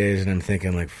 90 days, and I'm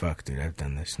thinking like, fuck, dude, I've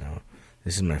done this now.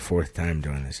 This is my 4th time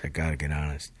doing this. I gotta get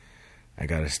honest. I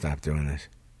gotta stop doing this.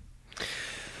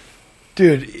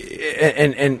 dude,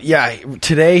 and yeah,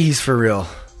 today he's for real.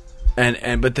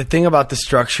 But the thing about the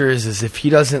structure is if he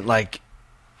doesn't like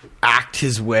act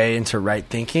his way into right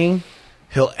thinking,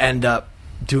 he'll end up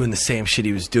doing the same shit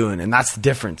he was doing. And that's the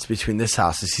difference between this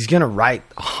house is he's going to write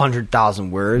 100,000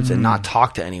 words and not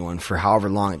talk to anyone for however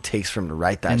long it takes for him to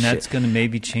write that And shit. that's going to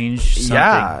maybe change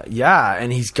something. Yeah.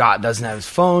 And doesn't have his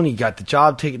phone. He got the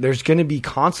job taken. There's going to be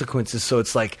consequences. So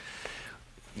it's like,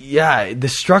 yeah, the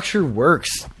structure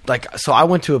works. Like, so I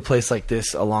went to a place like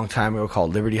this a long time ago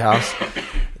called Liberty House.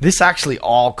 This actually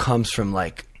all comes from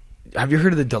like, have you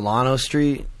heard of the Delano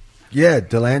Street? Yeah,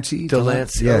 Delancey. Yeah.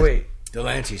 Oh, wait.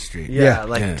 Delancey Street. Yeah,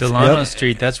 like Yeah. Delano Yep.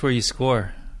 Street, that's where you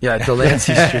score. Yeah,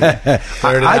 Delancey Street.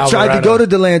 I tried to go to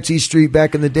Delancey Street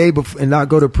back in the day and not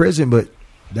go to prison, but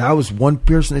that was one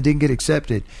person that didn't get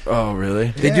accepted. Oh, really?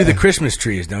 They do the Christmas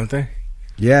trees, don't they?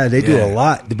 Yeah, they do Yeah. a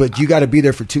lot, but you got to be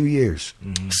there for 2 years.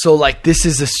 So, like, this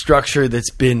is a structure that's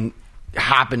been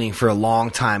happening for a long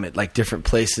time at, like, different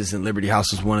places, and Liberty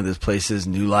House was one of those places,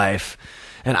 New Life.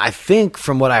 And I think,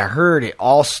 from what I heard, it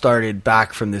all started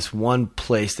back from this one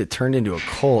place that turned into a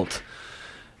cult.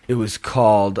 It was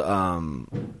called, oh,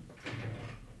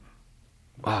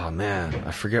 man,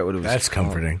 I forget what it was That's called.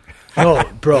 comforting. Oh,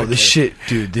 bro, this shit,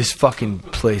 dude, this fucking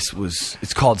place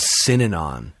it's called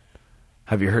Synanon.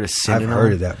 Have you heard of Synanon? I've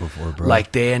heard of that before, bro.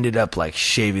 Like, they ended up, like,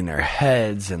 shaving their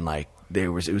heads and, like, it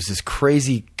was this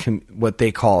crazy, what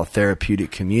they call a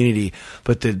therapeutic community.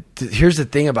 But here's the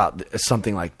thing about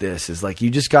something like this is, like, you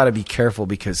just got to be careful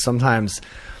because sometimes,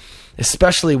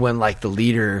 especially when, like, the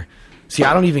leader... See,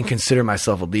 I don't even consider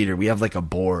myself a leader. We have, like, a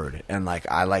board. And, like,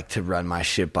 I like to run my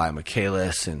shit by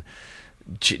Michaelis and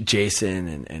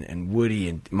Jason and Woody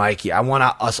and Mikey. I want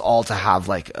us all to have,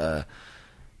 like, a...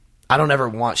 I don't ever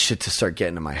want shit to start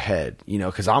getting in my head, you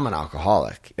know, because I'm an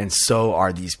alcoholic. And so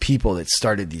are these people that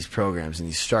started these programs and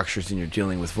these structures, and you're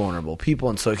dealing with vulnerable people.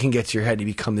 And so it can get to your head. You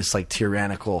become this, like,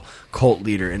 tyrannical cult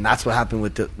leader. And that's what happened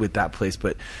with that place.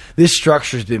 But this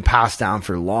structure has been passed down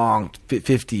for long,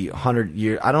 50, 100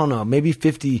 years. I don't know, maybe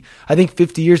 50. I think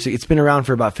 50 years. It's been around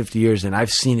for about 50 years. And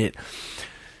I've seen it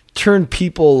turn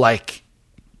people, like,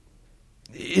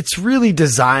 it's really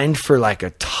designed for, like,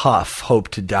 a tough, hope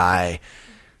to die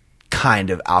kind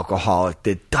of alcoholic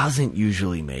that doesn't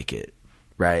usually make it,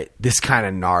 right? This kind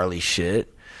of gnarly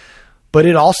shit. But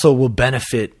it also will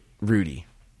benefit Rudy.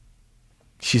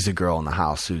 She's a girl in the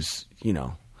house who's, you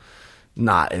know,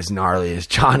 not as gnarly as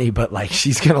Johnny, but, like,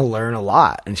 she's going to learn a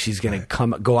lot, and she's going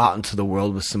to go out into the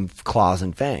world with some claws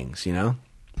and fangs, you know?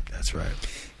 That's right.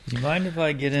 Do you mind if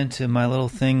I get into my little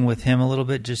thing with him a little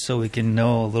bit just so we can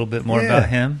know a little bit more Yeah. about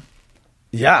him?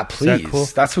 Yeah, please. that cool?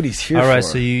 That's what he's here All for. right,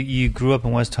 so you grew up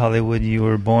in West Hollywood. You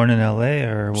were born in L.A.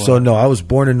 or what? So no, I was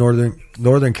born in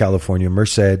Northern California,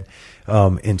 Merced.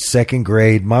 In second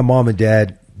grade, my mom and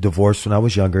dad divorced when I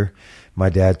was younger. My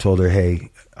dad told her,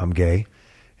 "Hey, I'm gay,"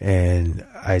 and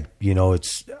I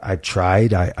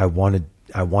tried. I wanted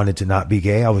to not be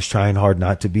gay. I was trying hard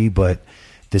not to be, but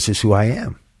this is who I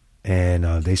am. And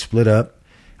they split up.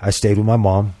 I stayed with my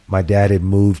mom. My dad had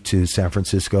moved to San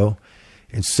Francisco.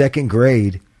 In second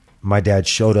grade, my dad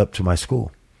showed up to my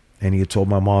school, and he had told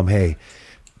my mom, "Hey,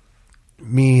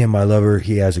 me and my lover,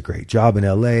 he has a great job in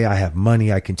LA. I have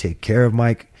money. I can take care of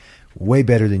Mike way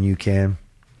better than you can.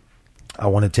 I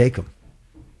want to take him.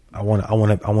 I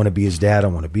want to be his dad. I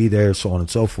want to be there, so on and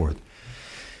so forth."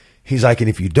 He's like, "And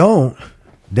if you don't,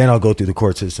 then I'll go through the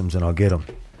court systems and I'll get him."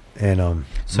 And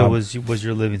So was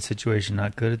your living situation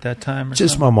not good at that time? Or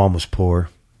just something? my mom was poor.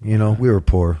 You know, we were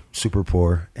poor, super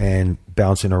poor, and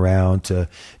bouncing around to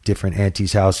different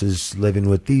aunties' houses, living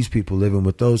with these people, living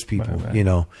with those people, Right. you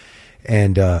know.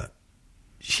 And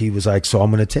she was like, "So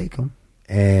I'm going to take him."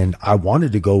 And I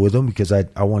wanted to go with him because I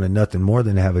wanted nothing more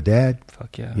than to have a dad,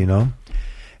 Fuck yeah. you know.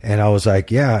 And I was like,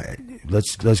 "Yeah,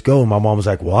 let's go." And my mom was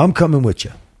like, "Well, I'm coming with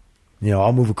you. You know,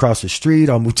 I'll move across the street.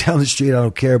 I'll move down the street. I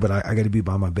don't care, but I got to be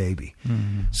by my baby."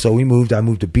 Mm-hmm. So we moved. I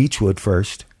moved to Beechwood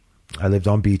first. I lived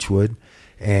on Beechwood.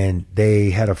 And they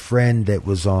had a friend that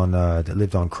was on that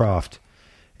lived on Croft,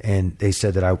 and they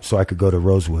said that I could go to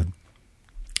Rosewood.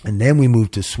 And then we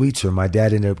moved to Sweetser. My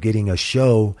dad ended up getting a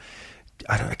show.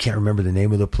 I can't remember the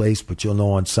name of the place, but you'll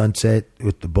know on Sunset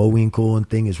with the Bowinkle and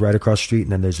thing is right across the street,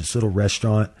 and then there's this little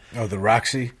restaurant Oh, the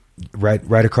Roxy?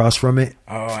 right across from it.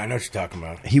 Oh, I know what you're talking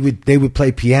about. They would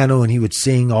play piano and he would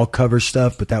sing all cover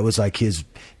stuff, but that was like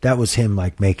that was him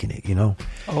like making it, you know.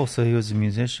 Oh, so he was a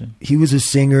musician. He was a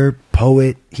singer,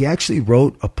 poet. He actually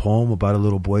wrote a poem about a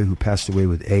little boy who passed away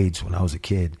with AIDS when I was a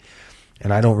kid.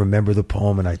 And I don't remember the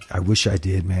poem, and I wish I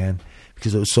did, man,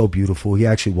 because it was so beautiful. He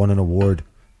actually won an award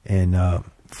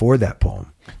for that poem.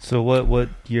 So what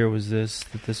year was this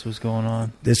that this was going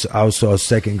on? I was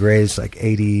second grade. It's like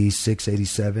 86,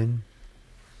 87.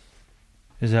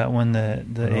 Is that when the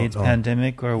No, AIDS no.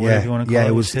 pandemic or whatever you want to call it? Yeah,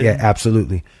 it was. hitting? Yeah,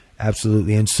 absolutely.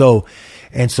 absolutely. And so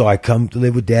I come to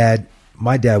live with Dad.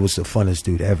 My dad was the funnest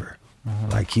dude ever.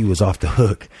 Like, he was off the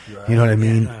hook. You know what I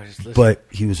mean? no, just listen. But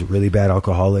he was a really bad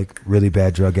alcoholic, really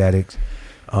bad drug addict.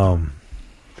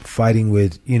 Fighting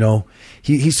with,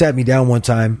 he sat me down one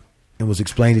time and was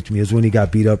explaining it to me. It was when he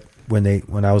got beat up when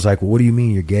I was like, well, what do you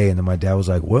mean you're gay? And then my dad was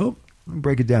like, well, let me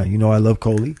break it down. I love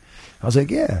Coley. I was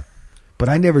like, yeah. But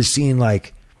I never seen,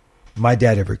 like, my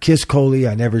dad ever kissed Coley.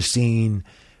 I never seen,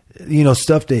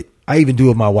 stuff that I even do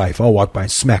with my wife. I'll walk by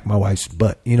and smack my wife's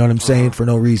butt. You know what I'm saying? For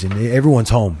no reason. Everyone's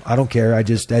home. I don't care. I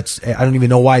don't even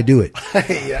know why I do it.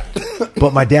 Yeah.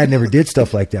 But my dad never did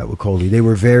stuff like that with Coley. They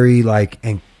were very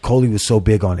and Coley was so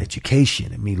big on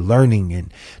education and me learning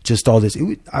and just all this.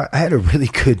 I had a really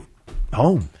good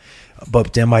home.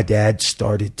 But then my dad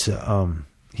started to,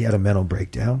 he had a mental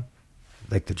breakdown.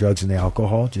 Like, the drugs and the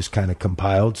alcohol just kind of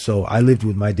compiled. So I lived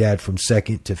with my dad from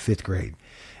 2nd to 5th grade.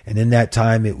 And in that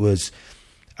time, it was,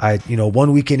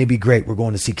 one weekend it'd be great. We're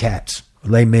going to see Cats,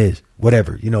 Les Mis,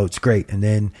 whatever. It's great. And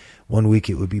then one week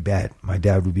it would be bad. My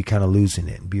dad would be kind of losing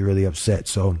it and be really upset.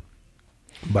 So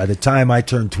by the time I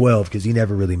turned 12, because he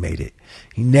never really made it.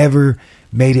 He never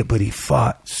made it, but he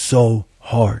fought so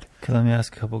hard. Okay, let me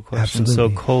ask a couple of questions.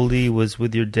 Absolutely. So Coley was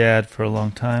with your dad for a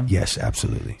long time? Yes,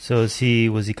 absolutely. So was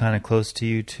he kind of close to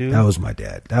you too? That was my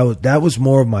dad. That was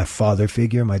more of my father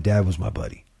figure. My dad was my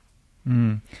buddy.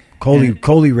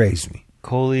 Coley raised me.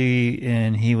 Coley,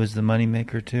 and he was the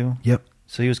moneymaker too? Yep.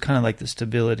 So he was kind of like the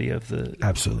stability of the...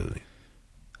 Absolutely.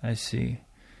 I see.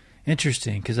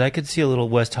 Interesting, because I could see a little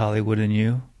West Hollywood in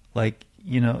you. Like,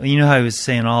 how he was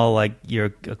saying all, like,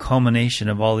 you're a culmination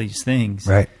of all these things.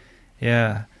 Right.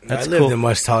 Yeah. That's I lived cool. in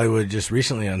West Hollywood just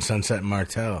recently on Sunset and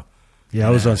Martel. Yeah, I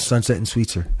was on Sunset and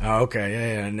Sweetser. Oh, okay.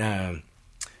 Yeah. And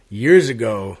years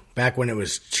ago, back when it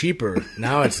was cheaper,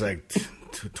 now it's like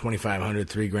 $2,500,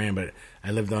 $3,000. But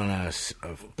I lived on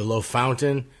below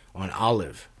Fountain on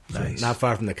Olive, so Nice. not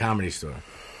far from the Comedy Store.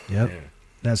 Yep. Yeah.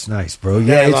 That's nice, bro.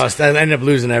 Yeah, Yeah, I ended up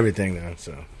losing everything though.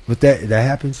 So but that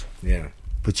happens. yeah.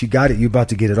 But you got it. You're about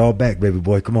to get it all back, baby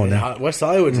boy. Come on now. West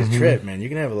Hollywood's a trip, man. You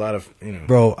can have a lot of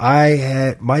Bro, I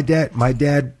had my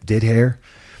dad did hair,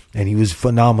 and he was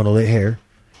phenomenal at hair.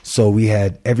 So we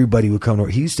had everybody would come to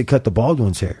he used to cut the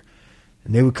Baldwin's hair.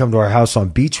 And they would come to our house on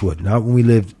Beechwood. Not when we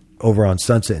lived over on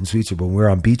Sunset and Sweetser, but when we were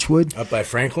on Beechwood. up by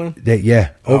Franklin.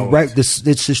 Right. It's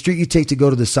the street you take to go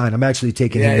to the sign. I'm actually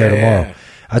taking him there Yeah, tomorrow. yeah.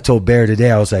 I told Bear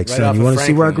today, I was like, Right son, off you of want to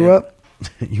see where I Franklin, grew yeah.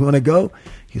 up? You want to go?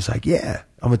 He was like, yeah.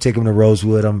 I'm going to take him to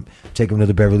Rosewood. I'm taking him to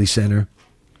the Beverly Center.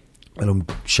 Let him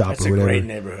shop That's or a whatever. great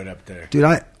neighborhood up there. Dude,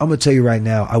 I'm going to tell you right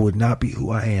now, I would not be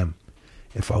who I am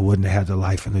if I wouldn't have had the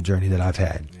life and the journey that I've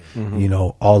had.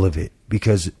 All of it.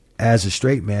 Because as a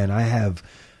straight man, I have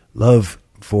love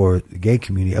for the gay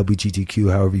community,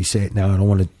 LGBTQ, however you say it now. I don't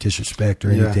want to disrespect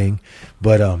or anything.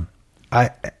 But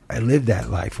I lived that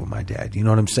life with my dad. You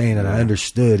know what I'm saying? And I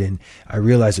understood, and I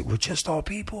realized that we're just all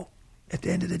people. At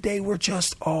the end of the day, we're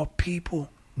just all people.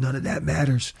 None of that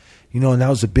matters. And that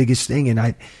was the biggest thing. And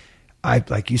I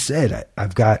like you said, I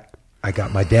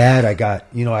got my dad. I got,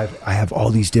 I have all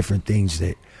these different things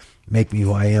that make me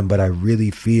who I am, but I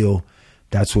really feel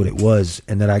that's what it was.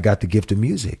 And then I got the gift of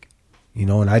music,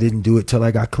 and I didn't do it till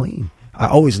I got clean. I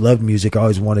always loved music. I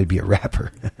always wanted to be a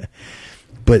rapper,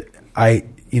 but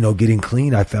getting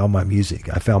clean, I found my music.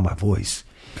 I found my voice.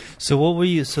 So what were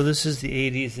you? So this is the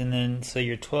 80s, and then so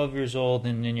you're 12 years old,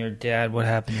 and then your dad. What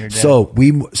happened to your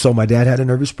dad? So my dad had a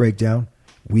nervous breakdown.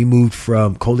 We moved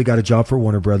from Coley got a job for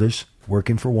Warner Brothers,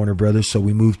 working for Warner Brothers. So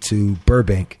we moved to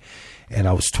Burbank, and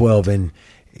I was 12, and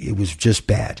it was just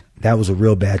bad. That was a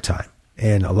real bad time.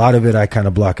 And a lot of it I kind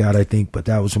of block out, I think, but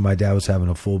that was when my dad was having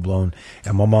a full blown.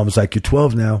 And my mom was like, "You're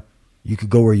 12 now. You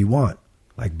could go where you want."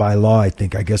 Like by law, I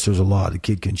guess there's a law. The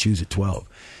kid can choose at 12.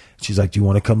 She's like, "Do you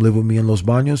want to come live with me in Los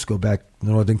Baños? Go back to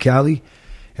Northern Cali?"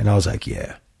 And I was like,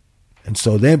 "Yeah." And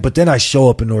so then I show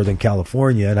up in Northern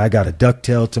California, and I got a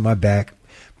ducktail to my back.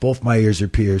 Both my ears are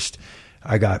pierced.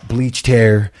 I got bleached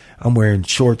hair. I'm wearing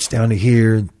shorts down to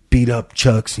here, beat up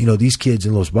Chucks. These kids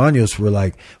in Los Baños were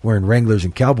like wearing Wranglers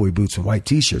and cowboy boots and white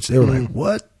T-shirts. They were like,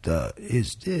 "What the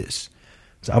is this?"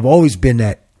 So I've always been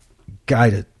that guy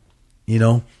to,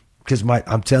 because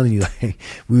I'm telling you, like,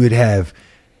 we would have.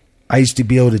 I used to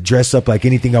be able to dress up like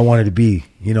anything I wanted to be.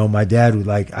 My dad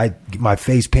would my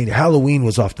face painted. Halloween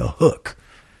was off the hook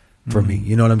for me.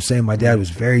 You know what I'm saying? My dad was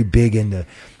very big into,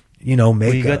 makeup.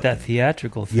 Well, you got that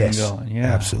theatrical thing going.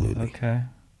 Yeah, absolutely. Okay.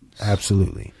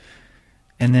 Absolutely.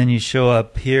 And then you show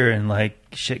up here and like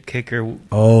Shit Kicker.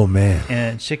 Oh man.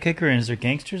 And Shit Kicker, and is there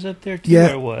gangsters up there too,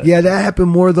 Yeah. or what? Yeah, that happened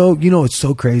more though. It's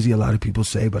so crazy. A lot of people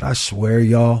say, but I swear,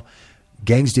 y'all,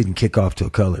 gangs didn't kick off till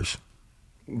Colors.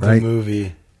 Right? The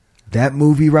movie. That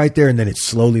movie right there, and then it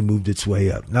slowly moved its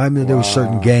way up. Now, I mean, there were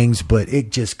certain gangs, but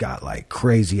it just got like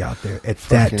crazy out there at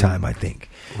that time, I think.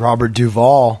 Robert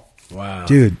Duvall. Wow.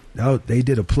 Dude, they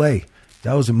did a play.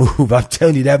 That was a move. I'm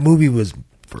telling you, that movie was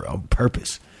on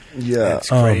purpose. Yeah. That's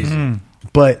crazy.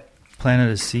 But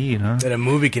Planted a seed, huh? That a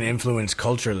movie can influence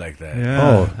culture like that.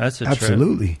 Yeah, that's a trip.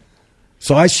 absolutely.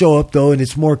 So I show up though, and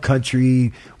it's more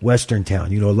country, western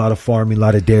town. You know, a lot of farming, a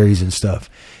lot of dairies and stuff.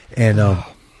 And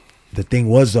the thing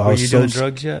was, though, I Were was you so doing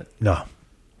drugs yet? No.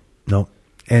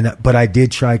 And but I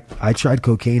tried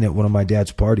cocaine at one of my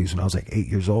dad's parties when I was like 8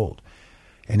 years old,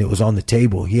 and it was on the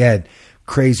table. He had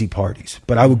crazy parties,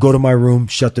 but I would go to my room,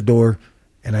 shut the door,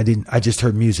 and I just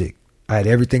heard music. I had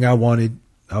everything I wanted.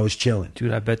 I was chilling.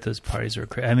 Dude, I bet those parties were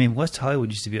crazy. I mean, West Hollywood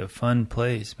used to be a fun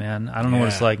place, man. I don't know what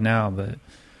it's like now, but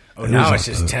Oh, now it's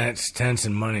just tense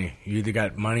and money. You either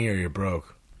got money or you're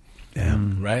broke. Yeah.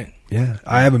 Right? Yeah.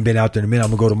 I haven't been out there in a minute. I'm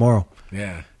going to go tomorrow.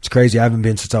 Yeah. It's crazy. I haven't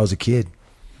been since I was a kid.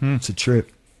 It's a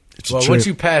trip. It's a Well, trip. once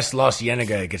you pass La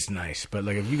Cienega, it gets nice. But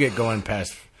like if you get going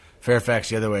past Fairfax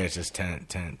the other way, it's just 10.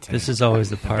 this is always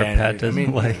the part Pat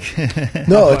doesn't like.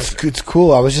 No, it's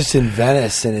cool. I was just in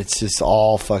Venice, and it's just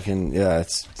all fucking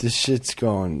this shit's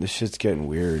getting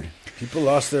weird. People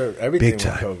lost their everything Big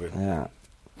time. with COVID. Yeah,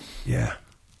 Yeah.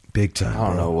 Big time. I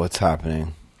don't bro. know what's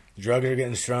happening. Drugs are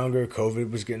getting stronger. COVID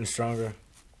was getting stronger.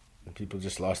 And people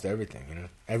just lost everything, you know.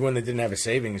 Everyone that didn't have a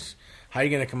savings, how are you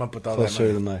going to come up with all Closer to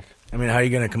that the money? mic. I mean, how are you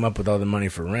going to come up with all the money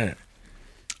for rent?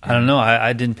 I don't know.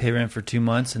 I didn't pay rent for 2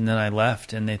 months, and then I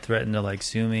left, and they threatened to like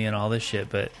sue me and all this shit.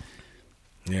 But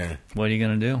Yeah. what are you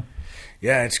gonna do?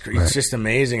 Yeah, it's just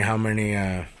amazing how many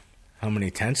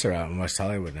tents are out in West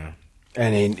Hollywood now.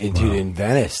 And dude, in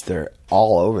Venice, they're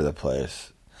all over the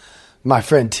place. My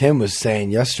friend Tim was saying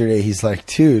yesterday, he's like,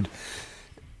 dude,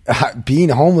 being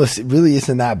homeless really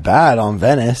isn't that bad in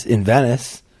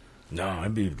Venice. No,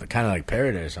 it'd be kind of like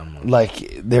paradise almost.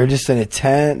 Like, they're just in a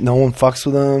tent. No one fucks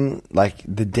with them. Like,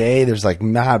 the day, there's like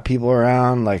mad people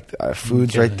around. Like,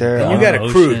 food's right there. And you on got the a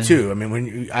crew ocean. too. I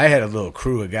mean, I had a little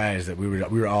crew of guys that we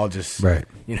were all just Right.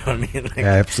 You know what I mean? Like,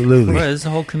 Yeah, absolutely. Well, it's a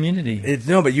whole community.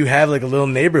 No, but you have like a little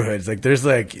neighborhoods. Like there's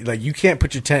like you can't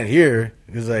put your tent here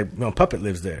because Puppet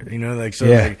lives there. You know, like so.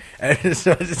 Yeah. Like,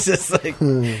 so it's just like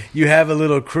you have a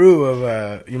little crew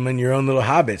of your own little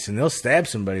hobbits, and they'll stab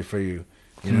somebody for you.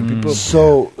 You know, people.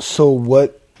 So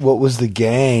what was the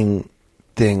gang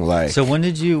thing like? So when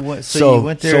did you? You went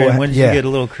there, so, and when did yeah. you get a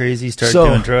little crazy? Start So,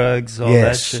 doing drugs, all that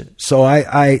yes. shit. So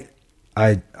I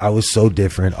was so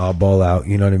different. I'll ball out.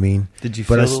 You know what I mean? Did you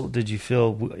But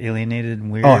feel alienated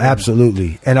and weird? Oh,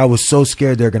 absolutely. And I was so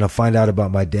scared they're going to find out about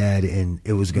my dad, and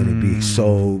it was going to be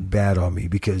so bad on me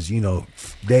because, you know,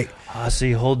 they. So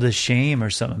you hold the shame or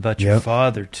something about your Yep.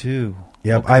 father too.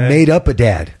 Yep. Okay. I made up a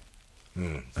dad.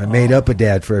 I made up a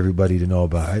dad for everybody to know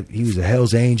about. He was a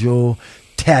Hell's Angel,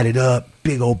 tatted up,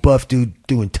 big old buff dude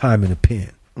doing time in the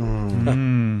pen.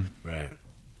 Right.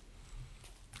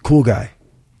 Cool guy.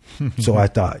 So I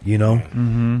thought, you know.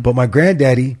 But my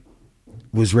granddaddy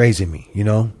was raising me, you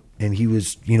know, and he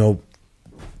was, you know,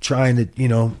 trying to, you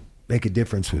know, make a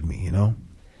difference with me, you know.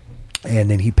 And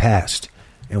then he passed.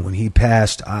 And when he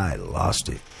passed, I lost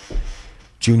it.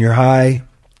 Junior high,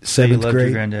 So you 7th loved grade.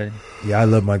 your granddaddy. Yeah, I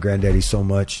love my granddaddy so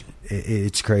much.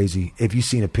 It's crazy. If you've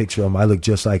seen a picture of him, I look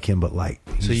just like him, but light.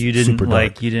 So He's you didn't super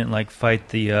dark. you didn't like fight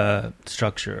the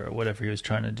structure or whatever he was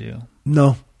trying to do.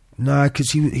 No,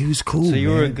 because he was cool. So you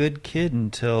were a man. good kid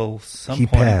until some He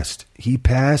point. passed. He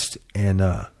passed, and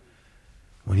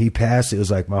when he passed, it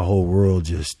was like my whole world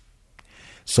just.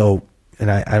 So, and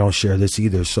I don't share this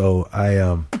either. So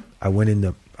I went in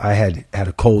the. I had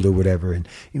a cold or whatever, and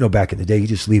you know, back in the day, you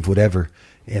just leave whatever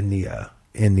in the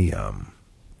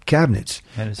cabinets.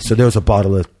 Medicine. So there was a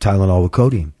bottle of Tylenol with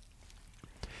codeine,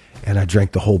 and I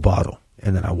drank the whole bottle.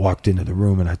 And then I walked into the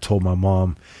room and I told my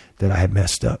mom that I had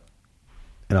messed up,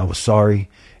 and I was sorry.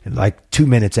 And like 2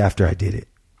 minutes after I did it,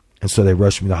 and so they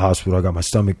rushed me to the hospital. I got my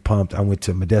stomach pumped. I went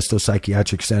to Modesto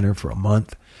Psychiatric Center for a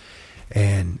month,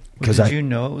 and because Did you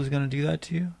know it was going to do that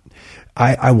to you?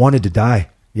 I wanted to die.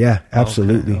 Yeah,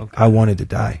 absolutely. Okay. I wanted to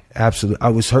die. Absolutely. I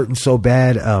was hurting so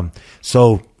bad.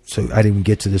 So I didn't even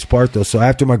get to this part though. So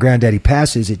after my granddaddy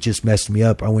passes, it just messed me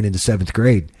up. I went into 7th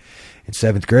grade. In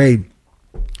 7th grade,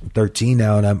 I'm 13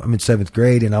 now, and I'm in 7th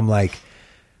grade, and I'm like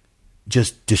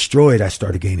just destroyed. I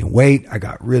started gaining weight. I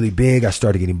got really big. I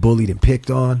started getting bullied and picked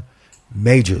on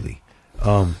majorly.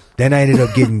 Then I ended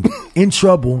up getting in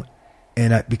trouble,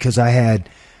 and because I had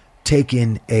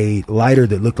taken a lighter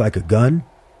that looked like a gun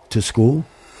to school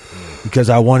because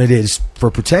I wanted it for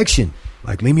protection.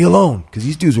 Like, leave me alone, because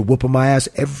these dudes were whooping my ass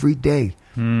every day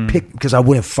because I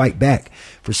wouldn't fight back.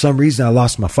 For some reason, I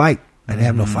lost my fight. I didn't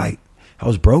have no fight. I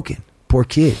was broken. Poor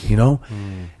kid, you know?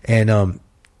 And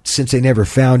since they never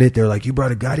found it, they're like, you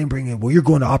brought a guy, didn't bring it. Well, you're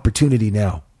going to Opportunity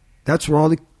now. That's where all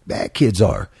the bad kids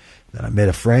are. Then I met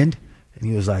a friend, and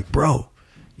he was like, bro,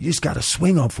 you just got to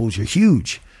swing on fools. You're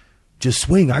huge. Just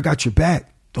swing. I got your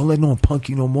back. Don't let no one punk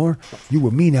you no more. You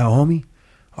with me now, homie.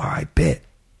 All right, bet.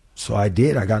 So I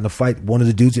did. I got in a fight. One of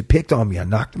the dudes that picked on me, I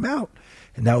knocked him out.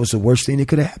 And that was the worst thing that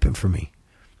could have happened for me.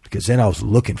 Because then I was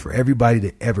looking for everybody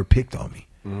that ever picked on me.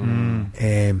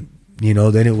 And, you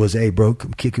know, then it was, hey, bro,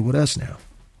 come kick it with us now.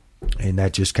 And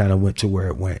that just kind of went to where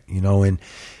it went, you know. And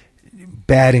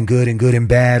bad and good and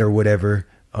bad or whatever.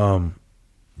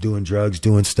 Doing drugs,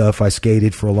 doing stuff. I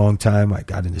skated for a long time. I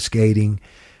got into skating.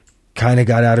 Kind of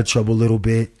got out of trouble a little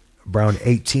bit. Around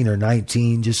 18 or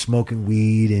 19, just smoking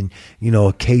weed and, you know,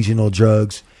 occasional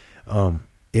drugs.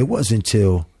 It wasn't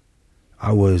until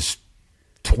I was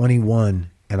 21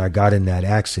 and I got in that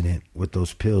accident with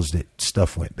those pills that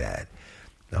stuff went bad.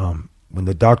 When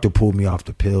the doctor pulled me off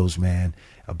the pills, man,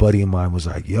 a buddy of mine was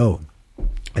like, yo,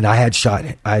 and I had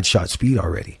shot speed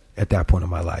already at that point in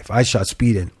my life. I shot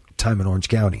speed in time in Orange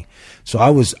County. So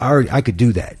I could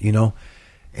do that, you know?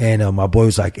 And my boy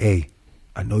was like, hey,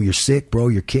 I know you're sick, bro.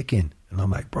 You're kicking. And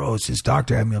I'm like, bro, it's this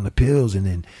doctor had me on the pills. And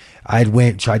then I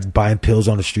tried buying pills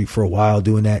on the street for a while,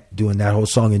 doing that whole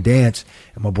song and dance.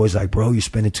 And my boy's like, bro, you're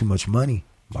spending too much money.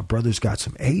 My brother's got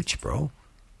some H, bro.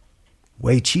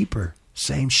 Way cheaper.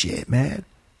 Same shit, man.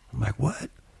 I'm like, what?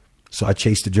 So I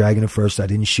chased the dragon at first. I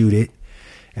didn't shoot it.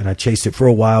 And I chased it for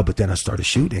a while, but then I started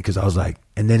shooting it because I was like,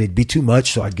 and then it'd be too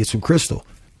much. So I'd get some crystal,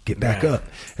 get back up.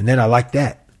 And then I like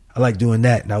that. I like doing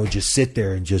that. And I would just sit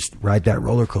there and just ride that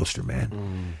roller coaster, man.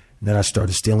 And then I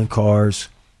started stealing cars.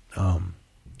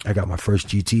 I got my first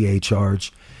GTA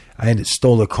charge. I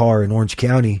stole a car in Orange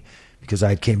County because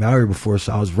I came out here before.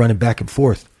 So I was running back and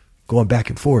forth, going back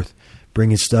and forth,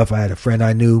 bringing stuff. I had a friend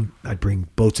I knew. I'd bring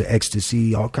boats of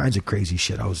ecstasy, all kinds of crazy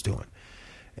shit I was doing.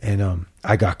 And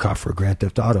I got caught for a Grand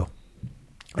Theft Auto.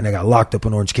 And I got locked up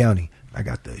in Orange County. I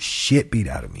got the shit beat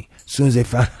out of me. As soon as they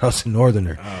found out I was a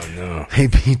Northerner, they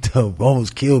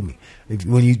almost killed me.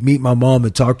 When you meet my mom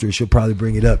and talk to her, she'll probably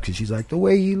bring it up because she's like, the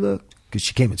way he looked. Because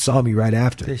she came and saw me right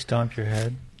after. They stomped your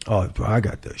head? Oh, bro, I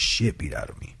got the shit beat out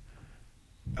of me.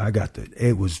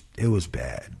 It was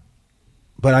bad.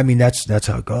 But I mean, that's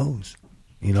how it goes.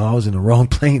 You know, I was in the wrong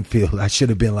playing field. I should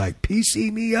have been like,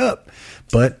 PC me up.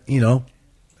 But, you know,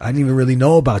 I didn't even really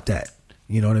know about that.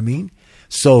 You know what I mean?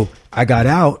 So I got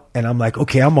out and I'm like,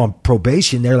 okay, I'm on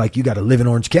probation. They're like, you got to live in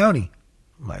Orange County.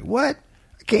 I'm like, what?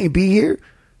 I can't be here.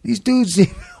 These dudes,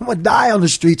 I'm going to die on the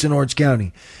streets in Orange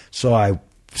County. So I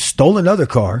stole another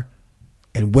car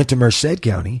and went to Merced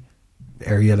County, the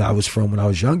area that I was from when I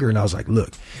was younger. And I was like, look,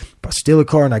 if I steal a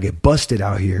car and I get busted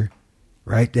out here,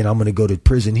 right, then I'm going to go to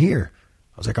prison here.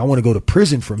 I was like, I want to go to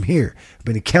prison from here. I've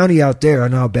been in county out there. I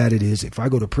know how bad it is. If I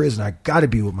go to prison, I got to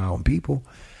be with my own people.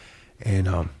 And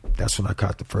that's when I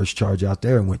caught the first charge out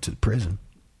there and went to the prison.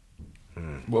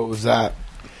 What was that?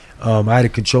 I had a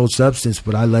controlled substance,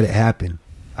 but I let it happen.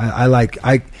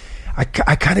 I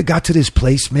kind of got to this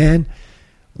place, man,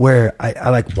 where I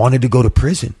like wanted to go to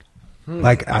prison.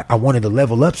 Like I wanted to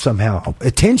level up somehow.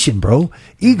 Attention, bro.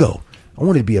 Ego. I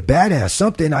wanted to be a badass.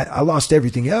 Something. I lost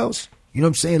everything else. You know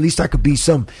what I'm saying? At least I could be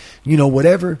some, you know,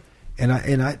 whatever. And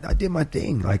I did my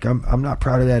thing. Like I'm not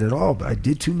proud of that at all, but I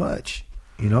did too much,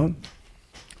 you know?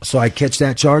 So I catch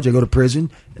that charge, I go to prison,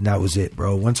 and that was it,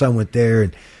 bro. Once I went there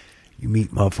and you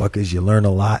meet motherfuckers, you learn a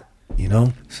lot, you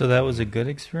know? So that was a good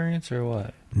experience or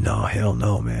what? No, hell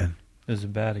no, man. It was a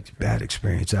bad experience. Bad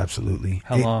experience, absolutely.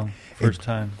 How long? First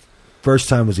time? First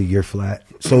time was a year flat.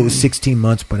 So it was 16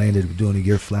 months, but I ended up doing a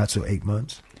year flat, so 8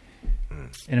 months.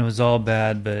 And it was all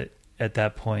bad, but at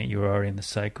that point you were already in the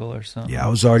cycle or something? Yeah, I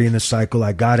was already in the cycle.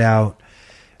 I got out.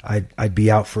 I'd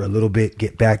be out for a little bit,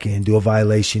 get back in, do a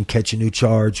violation, catch a new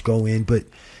charge, go in. But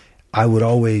I would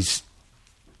always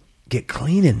get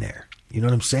clean in there. You know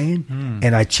what I'm saying?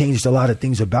 And I changed a lot of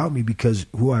things about me because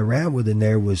who I ran with in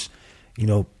there was, you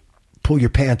know, pull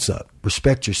your pants up,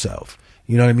 respect yourself.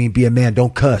 You know what I mean? Be a man,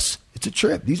 don't cuss. It's a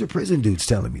trip. These are prison dudes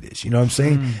telling me this. You know what I'm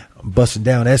saying? I'm busting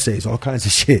down essays, all kinds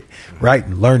of shit,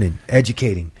 writing, learning,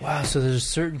 educating. Wow, so there's a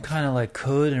certain kind of like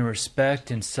code and respect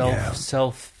and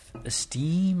self-esteem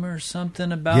or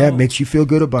something about it makes you feel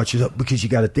good about yourself because you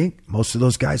got to think most of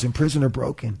those guys in prison are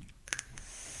broken.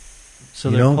 So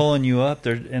they're pulling you up.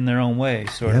 They're in their own way,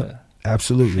 sort of.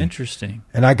 Absolutely. Interesting.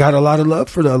 And I got a lot of love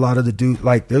for a lot of the dudes.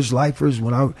 Like there's lifers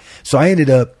so I ended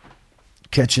up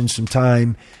catching some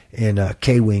time in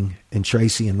K-Wing and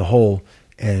Tracy in the hole.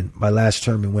 And my last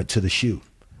term and went to the SHU.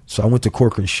 So I went to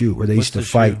Corcoran SHU where they used to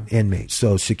fight inmates.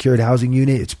 So secured housing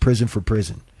unit, it's prison for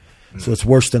prison. So it's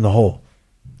worse than the hole.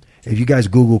 If you guys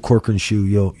Google Corcoran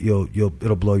shoe,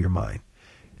 it'll blow your mind.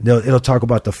 It'll talk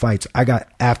about the fights. I got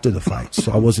after the fights,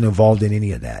 so I wasn't involved in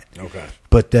any of that. Okay.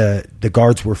 But the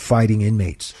guards were fighting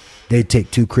inmates. They'd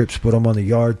take 2 Crips, put them on the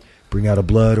yard, bring out a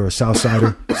Blood or a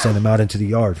Southsider, send them out into the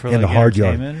yard, For in like the hard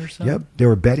yard. entertainment or something? Yep, they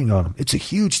were betting on them. It's a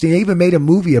huge thing. They even made a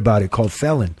movie about it called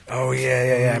Felon. Oh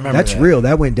yeah. I remember That's that. real.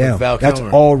 That went down. Val That's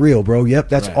Kilmer. all real, bro. Yep,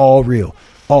 that's Right. all real.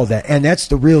 All that. And that's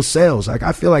the real sales. Like,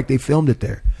 I feel like they filmed it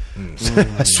there.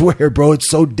 I swear, bro, it's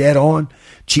so dead on.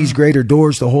 Cheese grater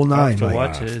doors, the whole I nine. have to Like,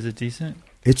 watch it. Is it decent?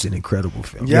 it's an incredible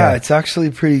film. Yeah, it's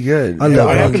actually pretty good. I love What Val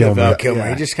happened to Kilmer. Val Kilmer? Yeah.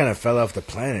 He just kind of fell off the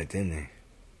planet, didn't he?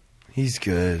 He's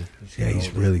good. Yeah,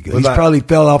 he's really good. What He's about- probably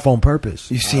fell off on purpose.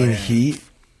 You seen yeah. Heat?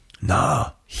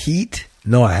 Nah. Heat?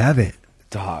 No, I haven't.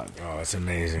 Dog. Oh, it's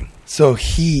amazing. So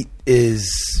Heat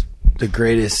is the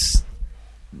greatest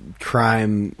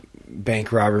crime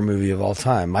bank robber movie of all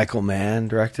time. Michael Mann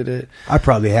directed it. I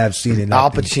probably have seen it. Al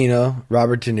not been- Pacino,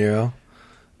 Robert De Niro,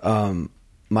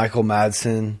 Michael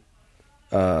Madsen,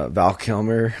 Val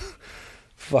Kilmer.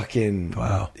 Fucking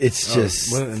Wow. It's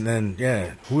just. And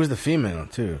then who was the female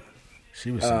too?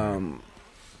 She was.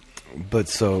 But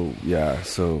so yeah,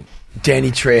 so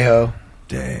Danny Trejo.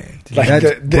 Dang. Like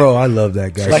That's- the- bro, I love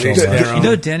that guy Like so the- much. You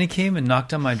know, Danny came and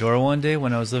knocked on my door one day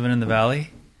when I was living in the valley.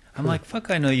 I'm like, fuck,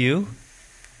 I know you.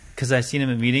 Because I seen him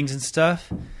at meetings and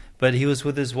stuff. But he was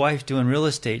with his wife doing real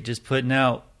estate, just putting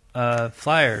out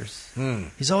flyers.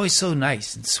 He's always so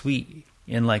nice and sweet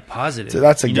and like positive. So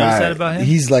that's a you guy. notice that about him?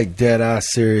 He's like dead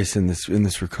ass serious in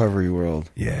this recovery world.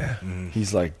 Yeah.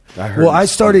 He's like I heard. Well, I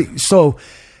his- started. So,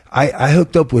 I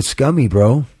hooked up with Scummy,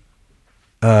 bro.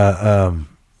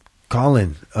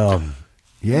 Colin.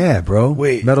 Yeah, bro.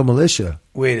 Wait. Metal Militia.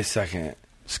 Wait a second.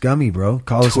 Scummy, bro.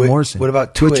 Collis Twi- Morrison. what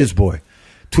about Twitch's Twit? boy?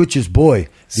 Twitch's boy.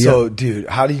 The So, oth- dude,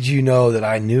 how did you know that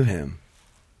I knew him?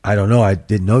 I don't know. I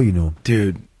didn't know you knew him.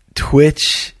 Dude,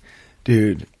 Twitch,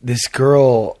 dude, this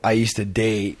girl I used to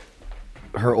date,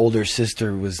 her older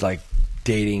sister was like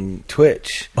dating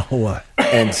Twitch. Oh, what?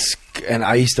 And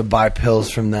I used to buy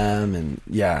pills from them, and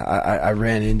yeah, I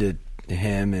ran into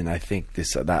him, and I think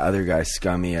that other guy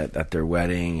Scummy at their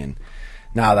wedding, and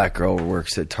now that girl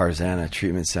works at Tarzana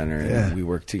Treatment Center, and Yeah. we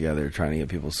work together trying to get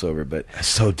people sober. But That's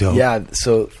so dope. yeah,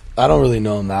 so I don't really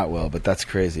know him that well, but that's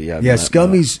crazy. Yeah, Yeah,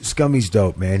 Scummy's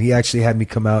dope, man. He actually had me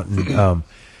come out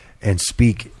and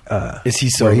speak. Is he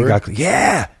where sober?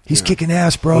 Yeah, he's kicking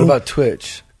ass, bro. What about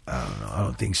Twitch? I don't know. I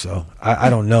don't think so. I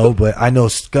don't know, but I know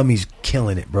Scummy's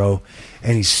killing it, bro.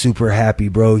 And he's super happy,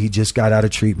 bro. He just got out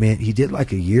of treatment. He did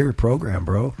like a year program,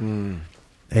 bro.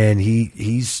 And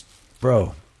he's,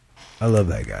 bro, I love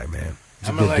that guy, man. He's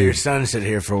a I'm gonna good let your dude. son sit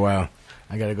here for a while.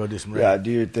 I gotta go do some. Yeah,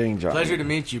 do your thing, John. Pleasure to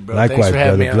meet you, bro. Likewise, Thanks for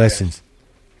having me brother. on, Blessings.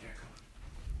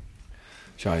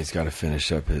 Johnny's got to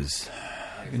finish up his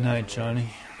Good night, Johnny.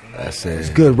 essay. It's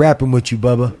good rapping with you,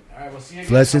 Bubba. guys. All right, we'll see you again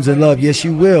Blessings and sometime. love. Yes,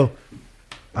 you will.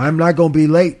 I'm not gonna be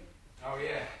late. Oh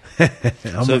yeah.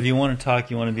 So if you want to talk,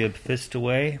 you want to be a fist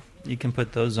away, you can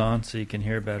put those on so you can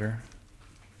hear better.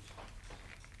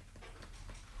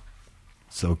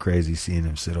 So crazy seeing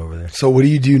him sit over there. So what do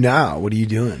you do now? What are you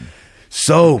doing?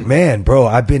 So, man, bro,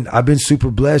 I've been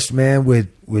super blessed, man, with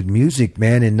music,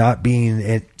 man, and not being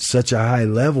at such a high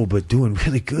level, but doing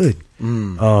really good.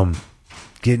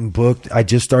 Getting booked. I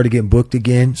just started getting booked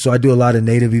again. So I do a lot of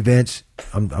native events.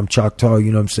 I'm Choctaw,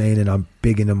 you know what I'm saying, and I'm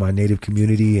big into my native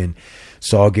community, and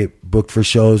so I'll get booked for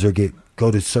shows or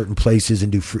go to certain places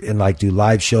and do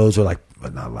live shows or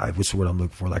not live. What's the word I'm looking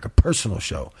for? Like a personal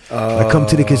show. Like come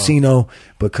to the casino,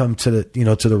 but come to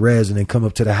the res and then come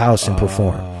up to the house and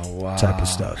perform. wow. Type of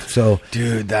stuff. So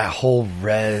Dude, that whole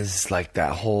res, like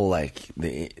that whole like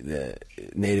the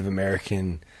Native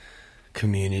American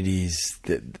communities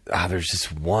that there's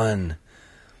just one.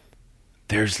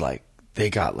 There's like they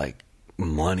got like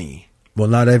money. well,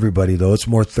 not everybody though. It's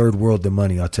more third world than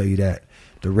money. I'll tell you that.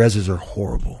 The reses are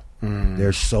horrible.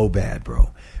 They're so bad,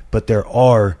 bro. But there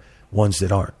are ones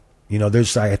that aren't. You know,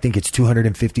 there's I think it's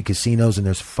 250 casinos and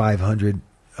there's 500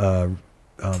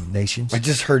 nations. I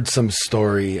just heard some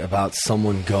story about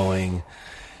someone going,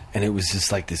 and it was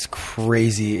just like this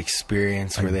crazy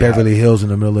experience where Like they Beverly Hills in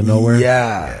the middle of nowhere.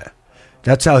 Yeah.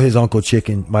 That's how his uncle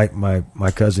Chicken,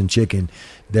 my cousin Chicken,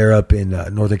 they're up in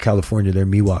Northern California. They're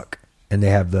Miwok, and they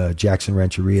have the Jackson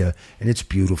Rancheria, and it's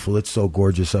beautiful. It's so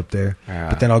gorgeous up there. Yeah.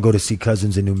 But then I'll go to see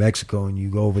cousins in New Mexico, and you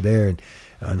go over there and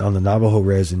on the Navajo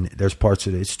res, and there's parts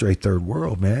of it. It's straight third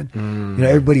world, man. You know,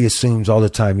 everybody assumes all the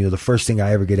time. You know, the first thing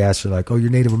I ever get asked are like, "Oh, you're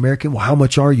Native American? Well, how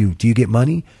much are you? Do you get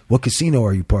money? What casino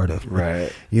are you part of?"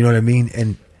 Right. You know what I mean?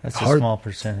 And That's hard- a small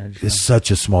percentage. It's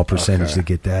such a small percentage Okay. to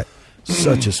get that.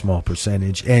 Such a small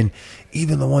percentage. And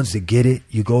even the ones that get it,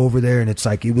 you go over there and it's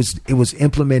like it was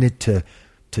implemented to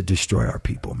destroy our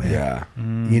people, man. Yeah.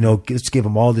 You know, let's give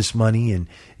them all this money, and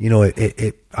you know,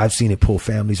 I've seen it pull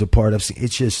families apart.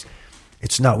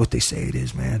 It's not what they say it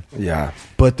is, man. Yeah.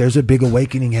 But there's a big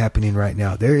awakening happening right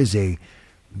now. There is a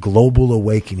global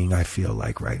awakening, I feel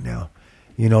like, right now.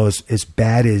 You know, as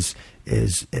bad as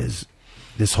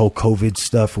this whole COVID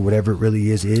stuff or whatever it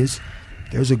really is,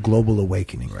 there's a global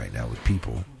awakening right now with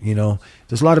people. You know,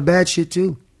 there's a lot of bad shit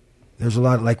too. There's a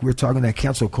lot, like we were talking, that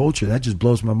cancel culture. That just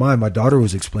blows my mind. My daughter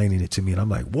was explaining it to me, and I'm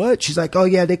like, what? She's like, oh,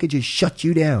 yeah, they could just shut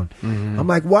you down. I'm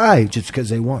like, why? Just because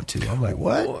they want to. I'm like,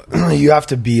 what? You have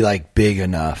to be like big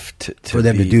enough to for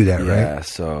them to do that, right? Yeah,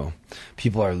 so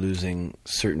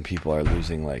certain people are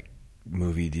losing like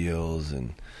movie deals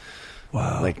and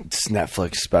like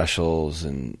Netflix specials,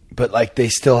 but like they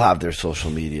still have their social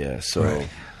media. So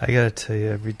I got to tell you,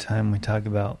 every time we talk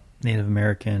about Native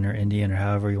American or Indian or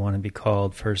however you want to be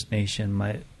called, First Nation,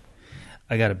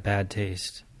 I got a bad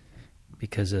taste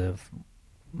because of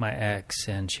my ex,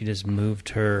 and she just moved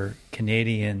her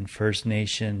Canadian First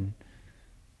Nation,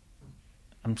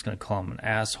 I'm just going to call him an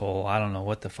asshole, I don't know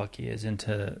what the fuck he is,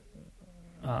 into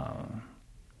So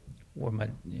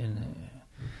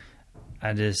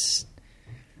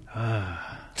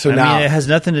now, mean, it has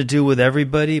nothing to do with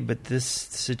everybody, but this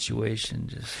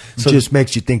situation just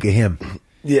makes you think of him.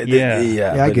 Yeah,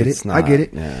 I get it. I get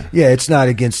it. Yeah, it's not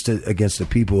against the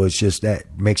people. It's just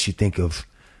that makes you think of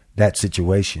that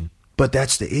situation. But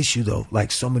that's the issue, though.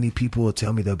 Like, so many people will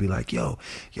tell me, they'll be like, "Yo,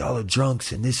 y'all are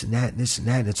drunks and this and that and this and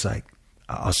that." And it's like,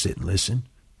 I'll sit and listen.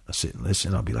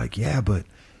 I'll be like, "Yeah, but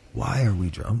why are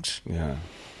we drunks? Yeah,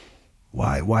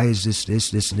 why is this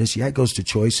and this?" Yeah, it goes to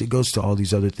choice. It goes to all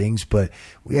these other things. But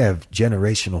we have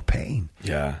generational pain.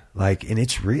 Yeah, like, and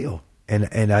it's real. And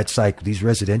it's like these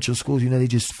residential schools, you know, they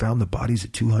just found the bodies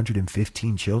of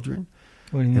 215 children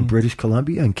in British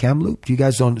Columbia and Kamloops. You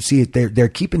guys don't see it. They're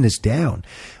keeping this down.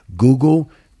 Google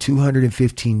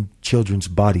 215 children's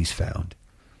bodies found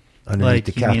underneath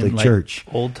the Catholic Church.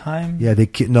 Like old time? Yeah,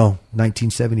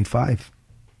 1975.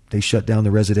 They shut down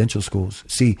the residential schools.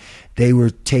 See, they were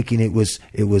taking it was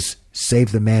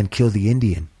save the man, kill the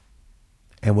Indian.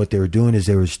 And what they were doing is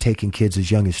they were taking kids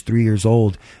as young as 3 years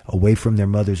old away from their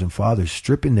mothers and fathers,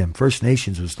 stripping them. First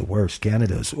Nations was the worst.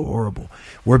 Canada is horrible.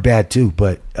 We're bad too,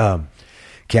 but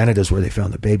Canada's where they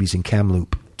found the babies in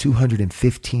Kamloops.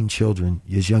 215 children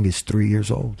as young as 3 years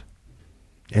old.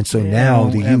 And so now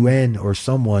the UN or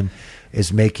someone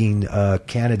is making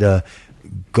Canada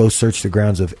go search the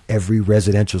grounds of every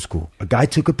residential school. A guy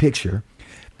took a picture.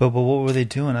 But what were they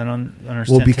doing? I don't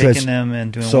understand. Well, because, taking them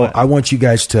and doing so what? I want you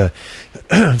guys to.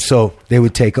 So they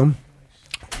would take them,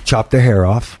 chop their hair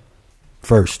off.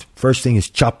 First thing is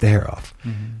chop the hair off.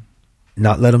 Mm-hmm.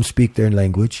 Not let them speak their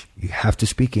language. You have to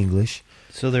speak English.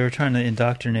 So they were trying to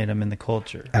indoctrinate them in the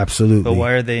culture. Absolutely. But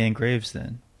why are they in graves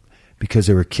then? Because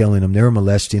they were killing them. They were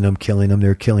molesting them, killing them. They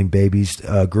were killing babies,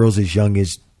 girls as young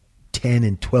as 10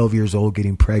 and 12 years old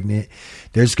getting pregnant.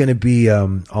 There's going to be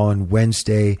on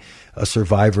Wednesday a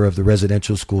survivor of the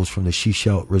residential schools from the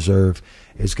Shishelt Reserve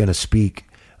is going to speak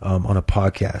on a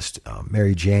podcast.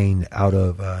 Mary Jane out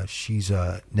of she's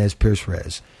Nez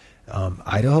Perce,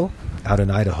 Idaho, out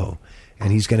in Idaho,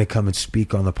 and he's going to come and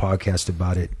speak on the podcast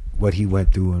about it, what he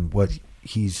went through and what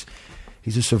he's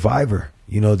a survivor.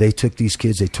 You know, they took these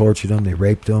kids, they tortured them, they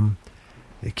raped them,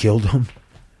 they killed them.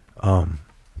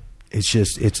 It's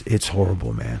just, it's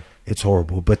horrible, man. It's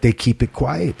horrible. But they keep it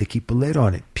quiet. They keep a lid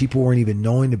on it. People weren't even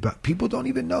knowing about, people don't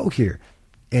even know here.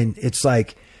 And it's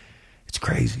like, it's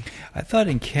crazy. I thought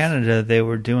in Canada they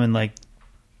were doing like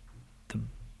the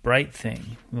bright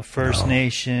thing. The First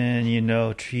Nation, you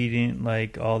know, treating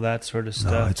like all that sort of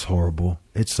stuff. No, it's horrible.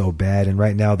 It's so bad. And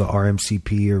right now the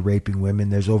RMCP are raping women.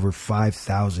 There's over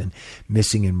 5,000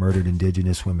 missing and murdered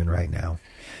Indigenous women right now.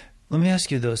 Let me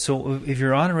ask you though. So, if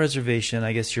you're on a reservation,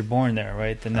 I guess you're born there,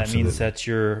 right? Then that means that's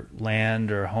your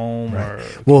land or home or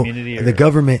community. Well, the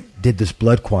government did this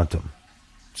blood quantum.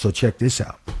 So check this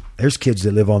out. There's kids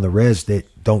that live on the res that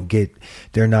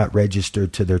they're not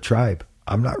registered to their tribe.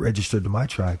 I'm not registered to my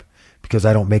tribe because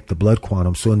I don't make the blood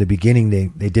quantum. So in the beginning,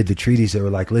 they did the treaties. They were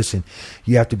like, listen,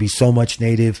 you have to be so much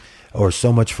Native or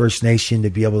so much First Nation to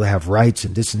be able to have rights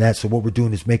and this and that. So what we're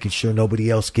doing is making sure nobody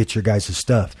else gets your guys'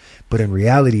 stuff. But in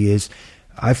reality is,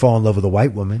 I fall in love with a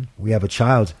white woman. We have a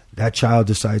child. That child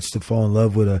decides to fall in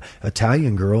love with an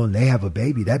Italian girl and they have a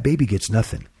baby. That baby gets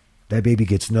nothing. That baby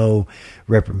gets no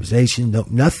representation,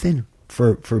 nothing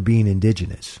for being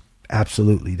indigenous.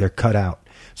 Absolutely. They're cut out.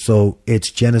 So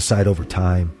it's genocide over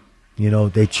time. You know,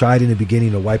 they tried in the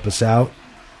beginning to wipe us out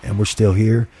and we're still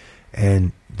here.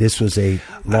 and this was a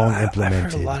long implemented.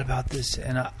 I've heard a lot about this,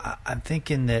 and I'm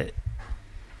thinking that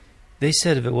they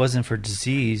said if it wasn't for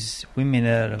disease, we may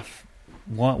not have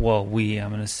won. Well, I'm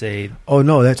going to say, Oh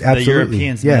no, that's absolutely. the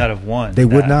Europeans may not have won. They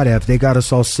would that. not have. They got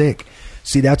us all sick.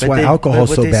 See, that's But why they- alcohol's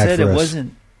but so they bad said for it us.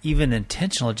 wasn't even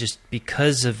intentional, just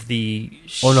because of the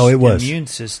Oh, no, it was. immune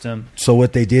system. So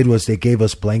what they did was they gave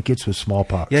us blankets with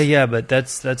smallpox. Yeah, but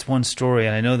that's one story,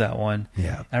 and I know that one.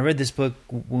 Yeah. I read this book,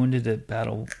 Wounded at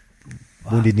Battle.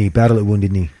 Wounded Knee, Battle at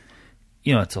Wounded Knee,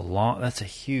 You know, that's a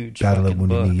huge Battle at fucking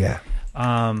Wounded book. Knee.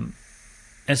 Yeah,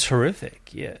 It's horrific.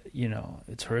 Yeah, you know,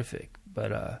 it's horrific.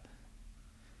 But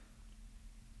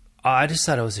I just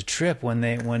thought it was a trip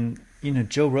when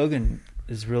Joe Rogan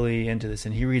is really into this,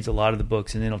 and he reads a lot of the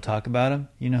books, and then he'll talk about them.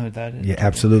 You know who that is? yeah,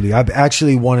 absolutely. I've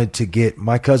actually wanted to get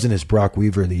my cousin is Brock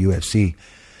Weaver in the UFC,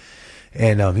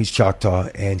 and he's Choctaw,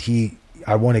 and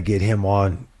I want to get him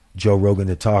on Joe Rogan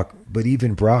to talk. But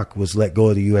even Brock was let go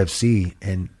of the UFC,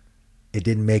 and it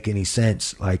didn't make any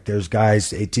sense. Like there's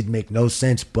guys, it didn't make no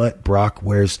sense. But Brock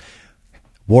wears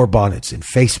war bonnets and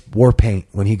face war paint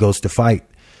when he goes to fight,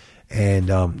 and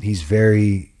he's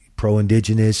very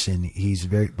pro-indigenous, and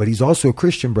but he's also a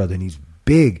Christian brother, and he's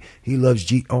big. He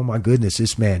loves oh my goodness,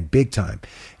 this man, big time.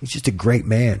 He's just a great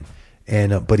man,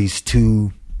 and but he's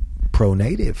too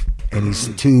pro-native, and he's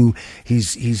getting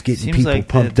Seems people like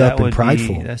pumped that up and would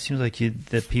prideful. That seems like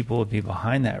that people would be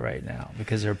behind that right now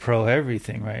because they're pro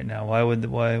everything right now. Why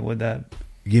would that?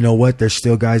 You know what? There's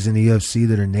still guys in the UFC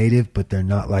that are native, but they're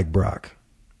not like Brock.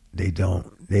 They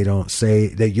don't say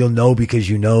that. You'll know because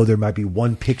there might be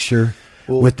one picture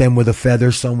with them with a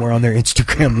feather somewhere on their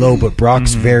Instagram low, but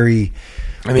Brock's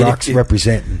Brock's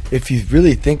representing. If you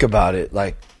really think about it,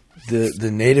 like the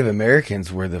Native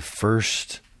Americans were the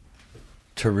first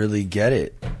to really get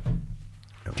it.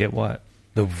 Get what?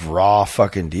 The raw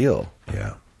fucking deal.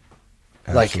 Yeah.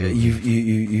 Like Absolutely.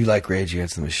 you like Rage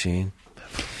Against the Machine.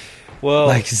 Well,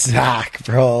 Like Zach,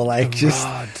 bro. Like just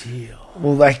raw deal.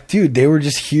 well, like dude, they were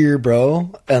just here,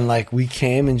 bro, and like we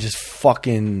came and just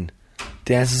fucking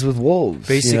Dances with Wolves.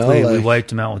 Basically, you know? we Like, wiped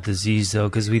them out with disease, though,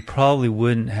 because we probably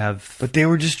wouldn't have. but they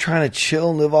were just trying to chill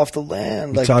and live off the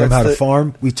land. We Like taught them that's how to the-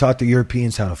 farm. We taught the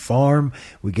Europeans how to farm.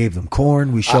 We gave them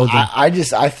corn. We showed them. I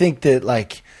think that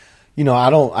like,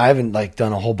 I haven't like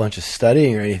done a whole bunch of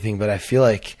studying or anything, but I feel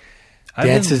like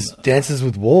Dances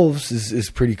with Wolves is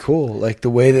pretty cool. Like the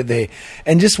way that they,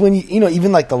 and just when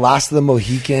even like the Last of the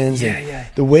Mohicans, and Yeah.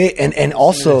 the way, and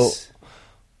also,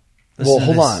 Listen to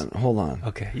hold this. on.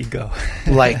 Okay, you go.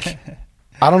 Like,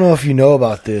 I don't know if you know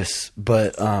about this,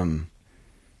 but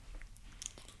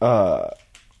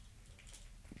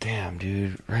damn,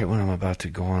 dude, right when I'm about to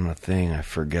go on a thing, I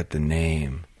forget the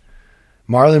name.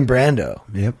 Marlon Brando.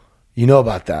 Yep. You know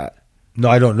about that? No,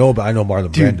 I don't know, but I know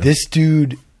Marlon Dude, Brando. this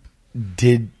dude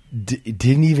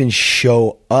didn't even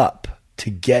show up to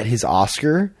get his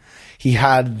Oscar. He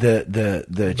had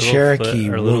the Cherokee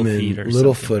Littlefoot or woman, Littlefoot or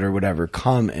Littlefoot or whatever,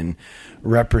 come and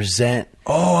represent.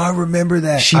 Oh, I remember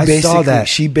that. She I basically saw that.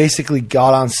 she basically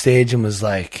got on stage and was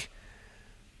like,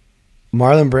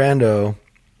 Marlon Brando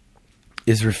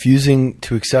is refusing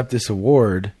to accept this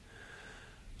award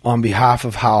on behalf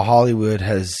of how Hollywood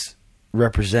has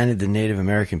represented the Native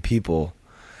American people.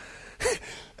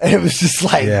 And it was just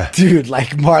like, Yeah. dude, like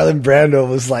Marlon Brando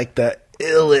was like the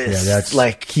illest. Yeah, that's-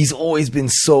 like he's always been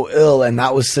so ill, and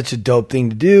that was such a dope thing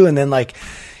to do. And then like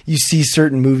you see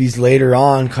certain movies later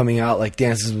on coming out, like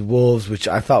Dances with Wolves, which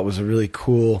I thought was a really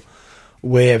cool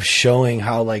way of showing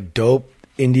how like dope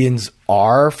Indians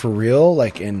are for real,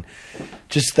 like, and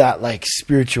just that like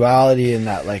spirituality and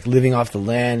that like living off the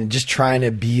land and just trying to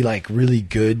be like really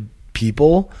good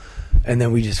people. And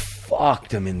then we just fucked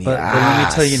them in the But ass. let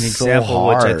me tell you an so example,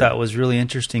 which I hard. thought was really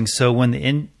interesting. So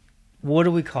when what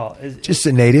do we call it? Just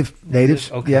the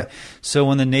natives. Okay. Yeah. So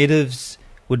when the natives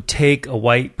would take a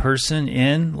white person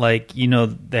in, like,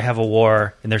 they have a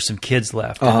war and there's some kids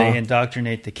left, and they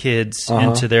indoctrinate the kids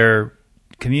into their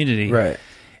community. Right.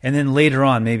 And then later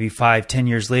on, maybe 5-10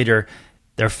 years later,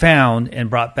 they're found and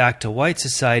brought back to white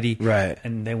society. Right.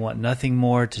 And they want nothing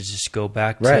more to just go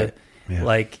back Right. to, Yeah.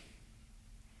 like,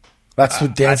 That's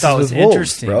what Dances thought it with was Wolves,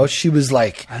 interesting. bro. She was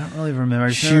like, I don't really remember. I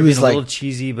just She remember was being like- a little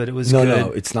cheesy, but it was no, good.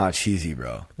 no, it's not cheesy,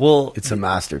 bro. Well, It's a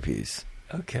masterpiece.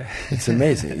 okay. It's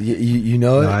amazing. you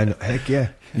know it? No, I know. Heck yeah.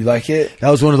 You like it? That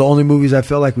was one of the only movies I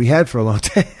felt like we had for a long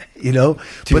time, But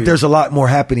Dude. there's a lot more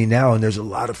happening now, and there's a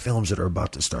lot of films that are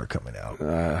about to start coming out.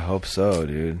 I hope so,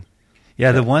 dude.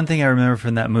 Yeah, the one thing I remember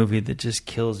from that movie that just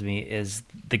kills me is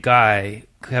the guy,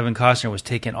 Kevin Costner, was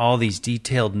taking all these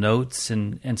detailed notes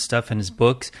and stuff in his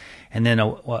books, and then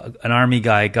an army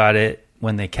guy got it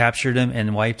when they captured him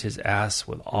and wiped his ass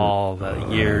with all the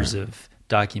years of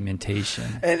documentation.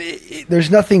 And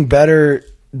there's nothing better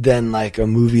than like a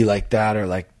movie like that, or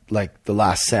like The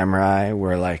Last Samurai,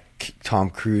 where like Tom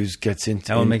Cruise gets into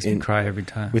That one makes me cry every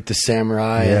time. with the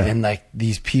samurai, Yeah. and like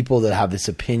these people that have this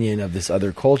opinion of this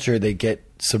other culture, they get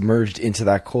submerged into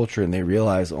that culture and they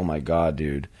realize, oh my God,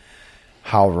 dude,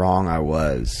 how wrong I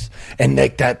was. And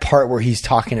like that part where he's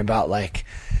talking about like,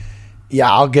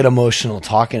 yeah, I'll get emotional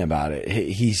talking about it.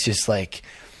 He's just like,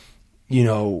 you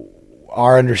know,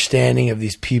 our understanding of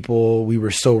these people, we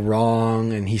were so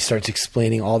wrong. And he starts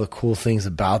explaining all the cool things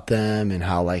about them and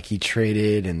how like he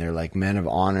traded and they're like men of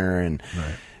honor and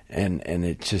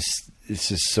it's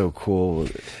just so cool.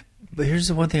 But here's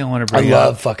the one thing I want to I bring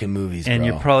love up. fucking movies, And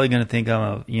bro. you're probably going to think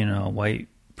I'm a white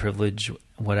privilege,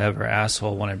 whatever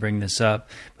asshole when I bring this up.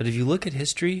 But if you look at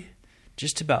history,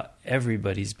 just about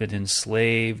everybody's been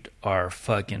enslaved or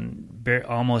fucking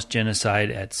almost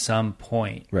genocide at some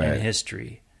point Right. in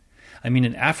history. I mean,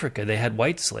 in Africa, they had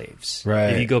white slaves.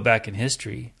 Right. If you go back in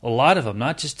history, a lot of them,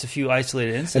 not just a few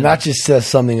isolated incidents. and that just says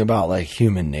something about like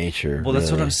human nature. well, that's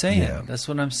what really. I'm saying. Yeah. That's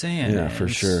what I'm saying. Yeah, for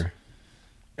It's- sure.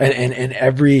 And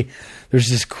every there's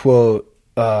this quote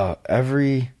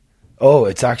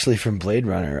it's actually from Blade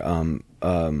Runner.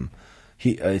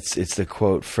 It's the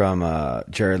quote from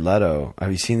Jared Leto.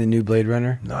 Have you seen the new Blade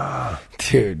Runner? Nah,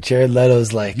 Dude, Jared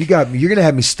Leto's like, you're gonna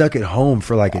have me stuck at home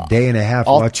for like a day and a half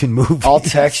watching movies. I'll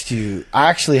text you. I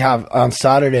actually have on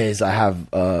Saturdays. I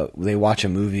have they watch a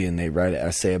movie and they write an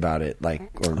essay about it, like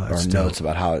or that's notes dope.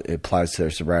 about how it applies to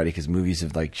their sobriety, because movies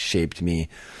have like shaped me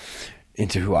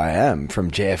into who I am,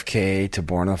 from JFK to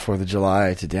Born on the 4th of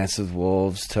July to Dance with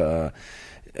Wolves to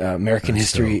American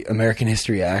History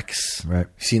X. Right.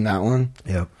 Seen that one?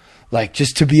 Yep. Like,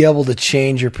 just to be able to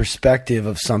change your perspective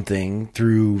of something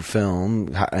through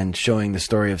film and showing the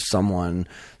story of someone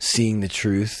seeing the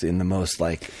truth in the most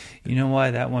like. You know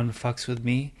why that one fucks with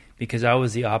me? Because I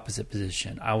was the opposite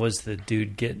position. I was the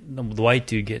white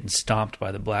dude getting stomped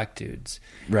by the black dudes.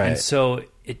 Right. And so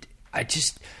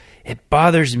it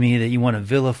bothers me that you want to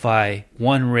vilify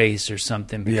one race or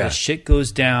something because Yeah. shit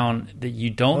goes down that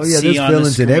you don't Oh yeah, see there's on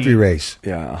villains the in screen. every race.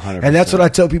 Yeah, 100%. And that's what I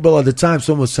tell people all the time.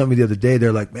 Someone was telling me the other day,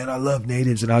 they're like, man, I love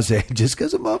natives. And I say, just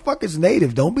because a motherfucker's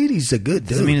native, don't mean he's a good dude.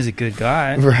 Doesn't mean he's a good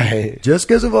guy. Right. Just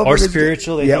because of Or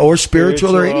spiritual. They think or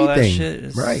spiritual or all that anything. shit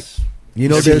is- Right. You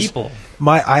know, It's there's people.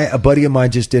 a buddy of mine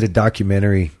just did a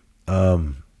documentary,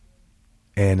 and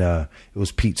it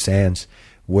was Pete Sands,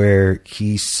 where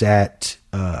he sat.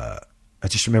 I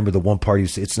just remember the one part.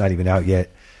 It's not even out yet,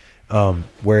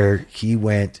 where he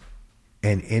went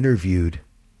and interviewed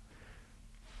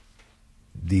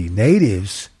the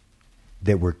natives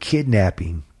that were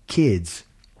kidnapping kids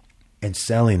and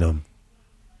selling them,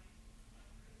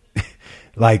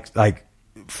 like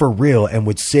for real, and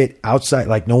would sit outside.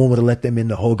 Like no one would have let them in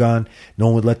the Hogan. No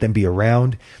one would let them be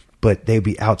around, but they'd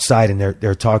be outside and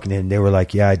they're talking, and they were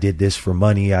like, yeah, I did this for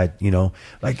money.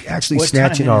 Like actually What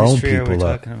snatching time in our own history are we people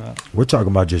up. talking about? We're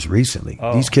talking about just recently.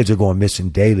 Oh. These kids are going missing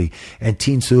daily, and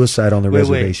teen suicide on the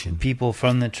reservation. People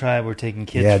from the tribe were taking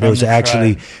kids Yeah, from there was the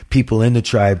actually tribe. people in the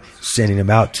tribe sending them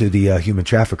out to the human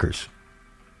traffickers,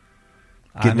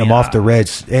 getting them off the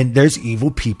reds. And there's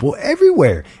evil people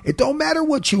everywhere. It don't matter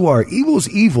what you are. Evil's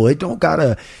evil. It don't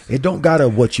gotta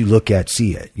what you look at,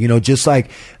 see it. You know, just like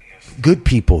good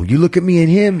people. You look at me and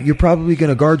him, you're probably going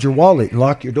to guard your wallet and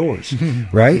lock your doors,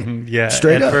 right? Yeah,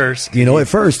 Straight at up. first. You know, at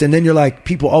first. And then you're like,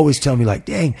 people always tell me like,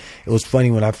 dang, it was funny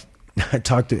when I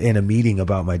talked in a meeting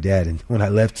about my dad, and when I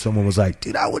left, someone was like,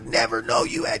 dude, I would never know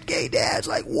you had gay dads.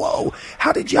 Like, whoa,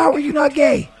 how were you not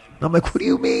gay? And I'm like, what do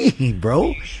you mean,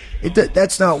 bro?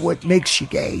 That's not what makes you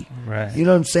gay. Right. You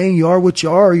know what I'm saying? You are what you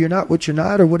are, or you're not what you're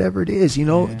not, or whatever it is, you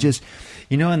know, just.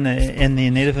 You know, in the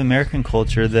Native American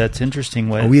culture, that's interesting.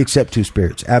 We accept two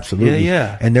spirits, absolutely.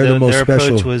 Yeah. And they're the most their special.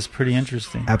 approach was pretty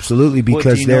interesting. Absolutely, because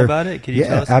What, do you know they're about it? Can you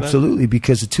tell us about it? absolutely,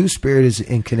 because the two spirit is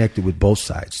connected with both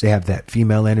sides. They have that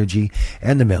female energy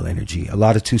and the male energy. A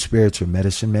lot of two spirits are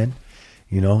medicine men.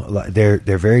 You know, they're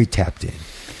very tapped in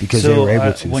because they were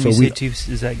able to. When so you say two,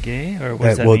 is that gay or what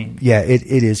does that well, mean? yeah, it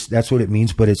is. That's what it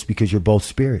means. But it's because you're both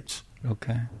spirits.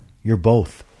 Okay. You're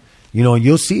both. You know, and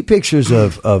you'll see pictures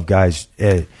of guys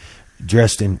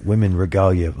dressed in women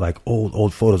regalia, like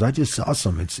old photos. I just saw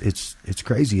some. It's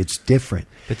crazy. It's different.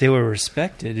 But they were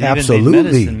respected. Even Absolutely, made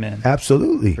medicine men.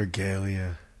 absolutely.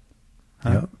 Regalia.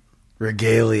 Yep.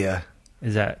 Regalia.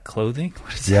 Is that clothing?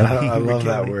 What is Yeah. that? I love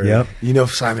that word. Yep. You know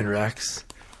Simon Rex?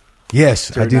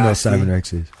 Yes, I do know Nasty. Simon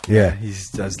Rex is. Yeah. He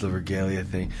does the regalia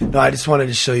thing. No, I just wanted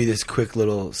to show you this quick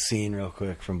little scene real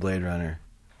quick from Blade Runner.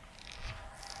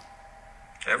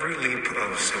 Every leap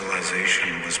of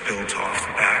civilization was built off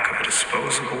the back of a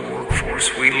disposable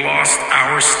workforce. We lost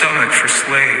our stomach for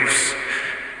slaves,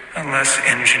 unless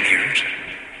engineered.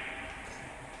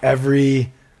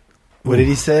 What did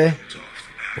he say?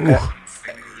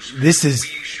 This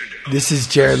is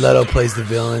Jared Leto plays the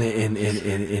villain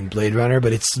in Blade Runner,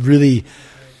 but it's really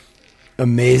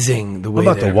amazing the way I'm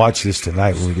about to watch this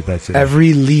tonight when we get back to that.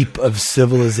 every leap of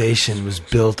civilization was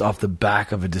built off the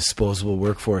back of a disposable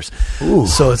workforce. Ooh.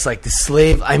 So it's like the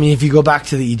slave. I mean, if you go back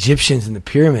to the Egyptians and the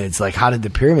pyramids, like how did the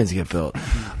pyramids get built?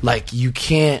 Like you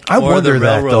can't. I Or wonder the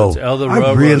that railroads. though. Or the I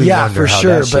railroads. really Yeah, wonder for how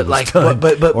sure, that shit but was like- done.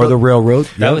 but- or the railroad.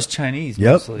 That Yep. was Chinese.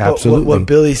 Yep, Mostly. absolutely. What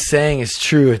Billy's saying is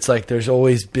true. It's like there's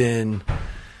always been,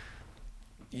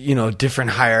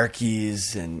 different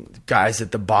hierarchies and guys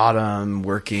at the bottom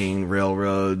working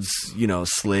railroads,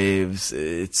 slaves.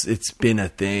 It's been a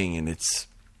thing, and it's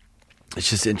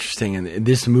just interesting. And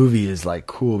this movie is like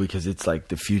cool because it's like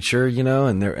the future,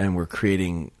 and we're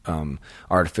creating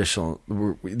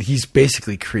he's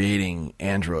basically creating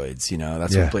androids,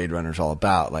 that's Yeah. what Blade Runner's all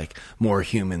about, like more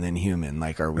human than human.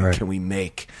 Like can we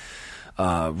make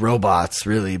robots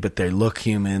really, but they look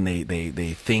human,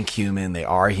 they think human, they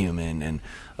are human, and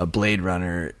a Blade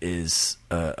Runner is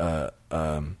an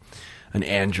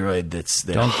android that's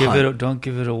there. Don't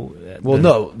give it a. Well,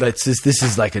 no, this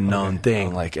is like a known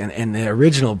thing. Like, and the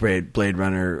original Blade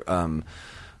Runner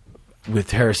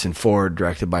with Harrison Ford,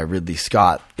 directed by Ridley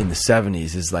Scott in the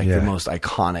 70s, is like the most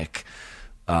iconic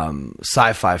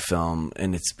sci-fi film,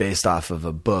 and it's based off of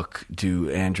a book, Do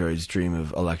Androids Dream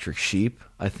of Electric Sheep,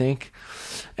 I think.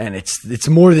 And it's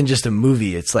more than just a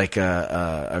movie. It's like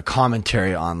a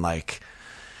commentary on like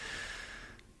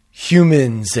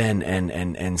humans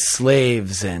and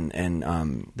slaves and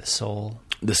the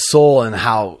soul, and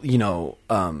how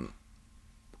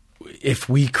if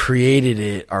we created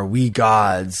it, are we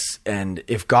gods? And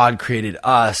if God created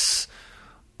us,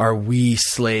 are we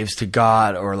slaves to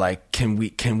God? Or like can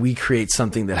we create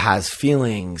something that has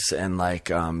feelings, and like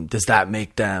does that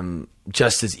make them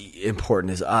just as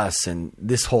important as us? And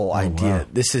this whole idea,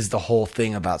 this is the whole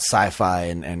thing about sci-fi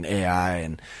and AI,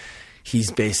 and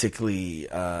he's basically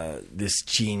this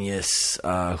genius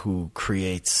who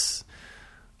creates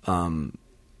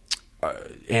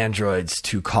androids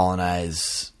to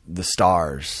colonize the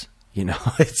stars.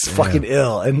 It's fucking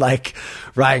ill. And like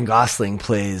Ryan Gosling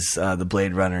plays the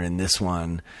Blade Runner in this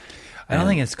one. I don't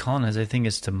think it's colonize. I think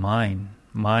it's to mine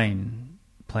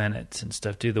planets and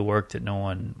stuff. Do the work that no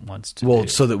one wants to do. Well,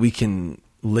 so that we can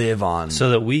live on. So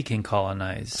that we can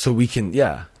colonize. So we can,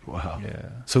 yeah. Wow. Yeah.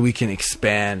 So we can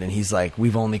expand. And he's like,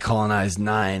 we've only colonized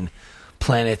 9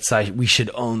 planets. We should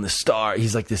own the star.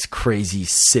 He's like this crazy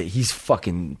he's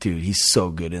fucking, dude, he's so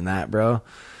good in that, bro.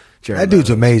 Jared That dude's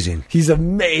Leto. amazing. He's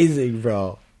amazing,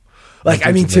 bro. Like,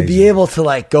 I mean, dude's to be amazing. able to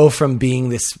like go from being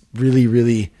this really,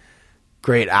 really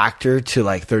great actor to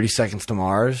like 30 Seconds to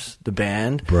Mars, the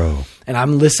band, Bro. And I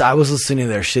was listening to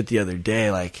their shit the other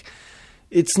day. Like,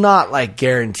 it's not like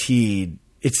guaranteed.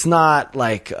 It's not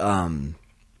like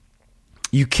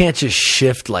you can't just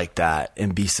shift like that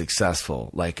and be successful.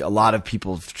 Like a lot of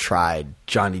people have tried.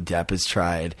 Johnny Depp has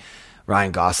tried.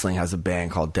 Ryan Gosling has a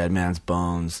band called Dead Man's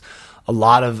Bones. A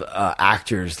lot of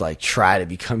actors like try to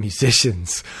become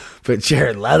musicians, but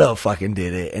Jared Leto fucking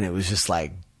did it, and it was just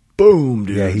like boom,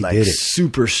 dude. Yeah, he like did it.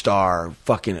 superstar,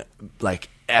 fucking like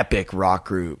epic rock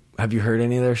group. Have you heard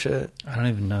any of their shit? I don't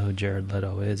even know who Jared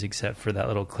Leto is, except for that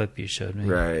little clip you showed me.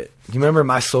 Right. You remember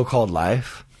My So-Called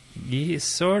Life? Yeah,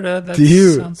 sort of. That Do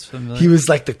you? sounds familiar. He was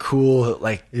like the cool,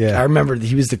 like, Yeah. I remember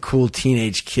he was the cool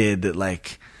teenage kid that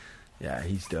like, yeah,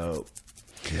 he's dope.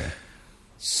 Yeah.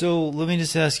 So let me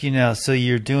just ask you now. So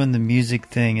you're doing the music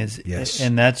thing, Yes.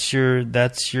 and that's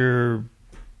your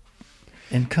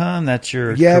income. That's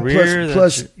your Yeah, career.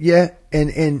 plus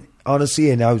and honestly,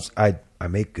 and I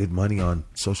make good money on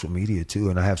social media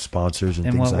too, and I have sponsors and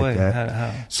In things what like way? that.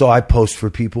 How? So I post for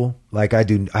people. Like I have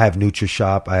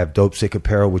NutriShop, I have Dope Sick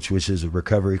Apparel, which is a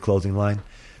recovery clothing line.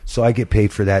 So I get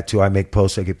paid for that too. I make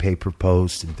posts, I get paid per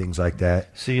post and things like that.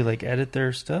 So you like edit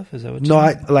their stuff? Is that what? No,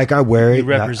 you I wear it. You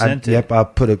represent it. Yep,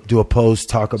 I'll do a post,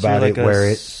 talk So about you're it, like wear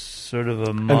it. Sort of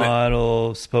a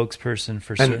model spokesperson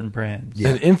for certain brands.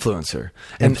 An influencer.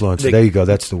 And Influencer. There you go.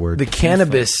 That's the word. The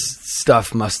cannabis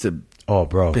stuff must have Oh,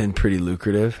 bro. been pretty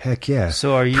lucrative. Heck yeah.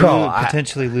 So are you Bro,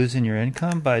 potentially losing your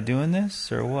income by doing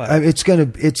this, or what? It's gonna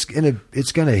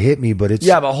hit me, but it's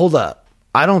Yeah, but hold up.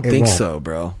 I don't think won't. so,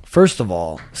 bro. First of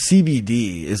all,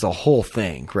 CBD is a whole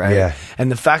thing, right? Yeah. And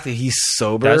the fact that he's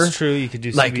sober. That's true. You could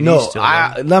do like, CBD no, still,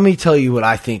 right? let me tell you what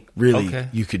I think really Okay.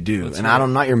 you could do. Let's and hear it.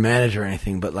 I'm not your manager or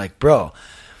anything, but like, bro,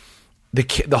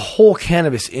 the whole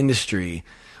cannabis industry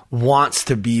wants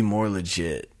to be more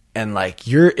legit. And like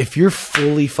if you're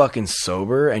fully fucking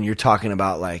sober and you're talking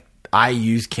about like, I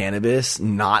use cannabis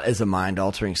not as a mind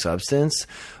altering substance,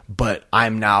 but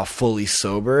I'm now fully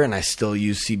sober and I still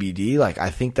use CBD. Like, I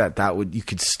think you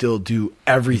could still do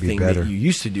everything that you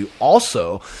used to do.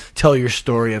 Also, tell your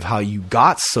story of how you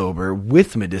got sober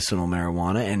with medicinal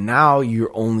marijuana and now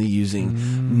you're only using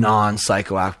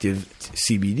non-psychoactive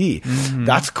CBD.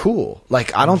 That's cool.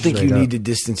 Like, I don't think you need to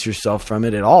distance yourself from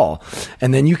it at all.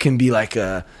 And then you can be like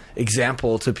a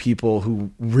example to people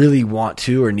who really want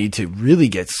to or need to really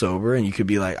get sober. And you could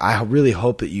be like, I really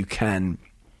hope that you can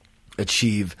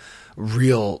achieve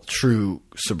real true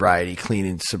sobriety, clean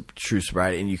and true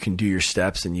sobriety, and you can do your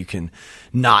steps and you can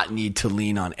not need to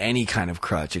lean on any kind of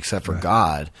crutch except for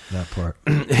God. That part.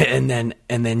 And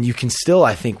then you can still,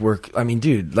 I think, work. I mean,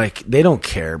 dude, like, they don't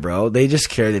care, bro. They just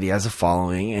care that he has a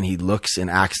following and he looks and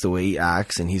acts the way he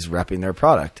acts and he's repping their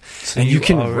product. So and you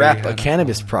can rep a have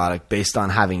cannabis product based on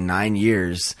having 9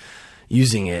 years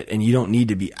using it, and you don't need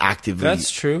to be actively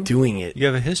That's true. doing it. You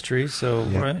have a history, so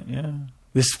right, yeah,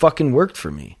 This fucking worked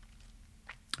for me.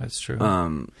 that's true.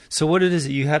 So what it is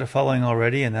that you had a following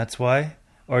already, and that's why,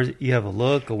 or you have a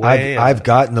look, a way. I've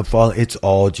gotten the following. It's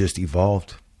all just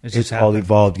evolved. It's just all happened.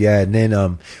 evolved, yeah. And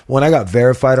then when I got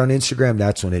verified on Instagram,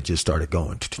 that's when it just started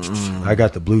going. I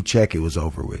got the blue check. It was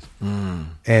over with.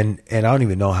 And I don't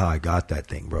even know how I got that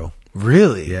thing, bro.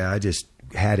 Really? Yeah, I just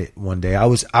had it one day. I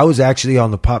was actually on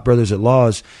the Pop Brothers at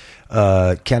Law's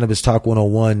Cannabis Talk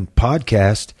 101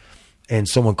 podcast, and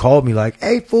someone called me like,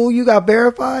 "Hey, fool, you got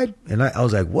verified?" And I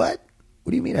was like, "What?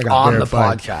 What do you mean I got On the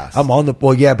verified?" podcast. I'm on the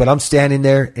yeah, but I'm standing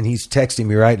there and he's texting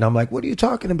me, right? And I'm like, "What are you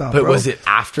talking about?" But bro? was it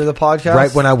after the podcast?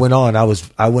 Right when I went on,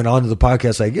 I went on to the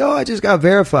podcast like, "Yo, I just got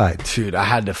verified." Dude, I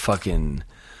had to fucking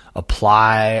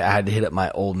apply. I had to hit up my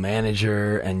old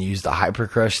manager and use the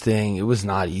Hypercrush thing. It was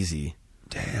not easy.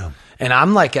 Damn. And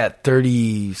I'm like at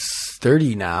 30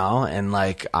 now, and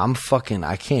like I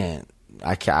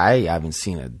haven't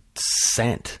seen a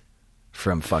cent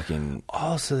from fucking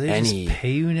Oh, so they any. just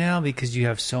pay you now because you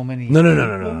have so many. No.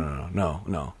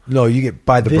 No, you get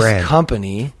by the This brand.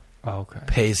 company Oh, okay.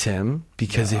 pays him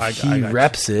because Yeah, if I he got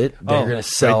reps it, they're Oh, gonna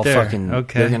sell right there. fucking.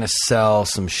 Okay. They're gonna sell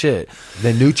some shit.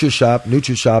 The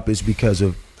NutriShop is because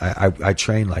of I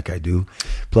train like I do.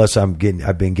 Plus, I've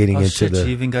been getting Oh into shit! the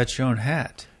You even got your own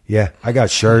hat. yeah. I got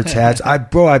shirts, hats.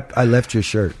 I left your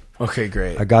shirt. Okay,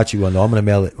 great. I got you one though. I'm gonna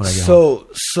mail it when I get home.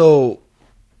 So,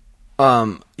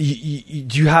 do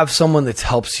you have someone that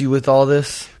helps you with all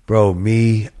this? Bro,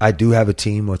 I do have a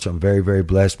team, which I'm very, very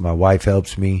blessed. My wife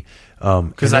helps me.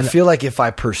 Because I feel like if I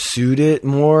pursued it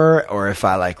more, or if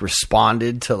I like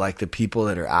responded to like the people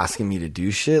that are asking me to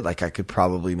do shit, like I could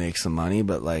probably make some money.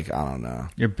 But like, I don't know.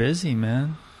 You're busy,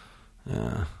 man.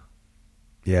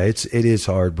 yeah, it is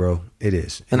hard, bro. It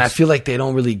is. And I feel like they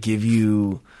don't really give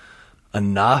you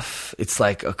enough. It's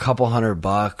like a couple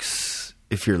 $100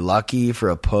 if you're lucky for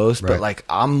a post. But Right. like,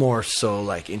 I'm more so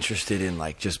like interested in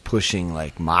like just pushing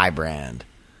like my brand.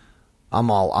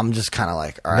 I'm just kind of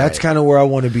like, all right. That's kind of where I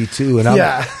want to be too. And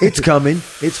Yeah. it's coming.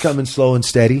 It's coming slow and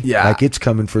steady. Yeah. Like it's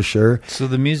coming for sure. So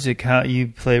the music, how you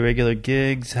play regular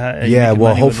gigs? How, are you Yeah, making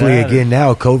well, money with hopefully that, or- again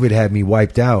now COVID had me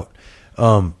wiped out.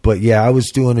 But yeah, I was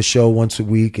doing a show once a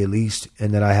week at least,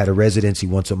 and then I had a residency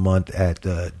once a month at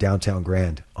Downtown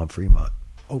Grand on Fremont.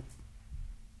 Oh,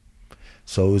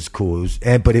 so it was cool.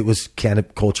 But it was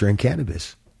culture and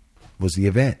cannabis was the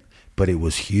event, but it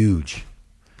was huge.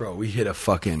 Bro, we hit a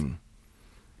fucking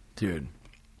dude.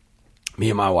 Me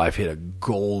and my wife hit a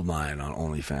gold mine on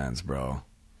OnlyFans, bro.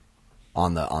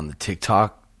 On the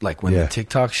TikTok, like when Yeah. the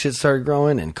TikTok shit started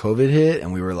growing and COVID hit,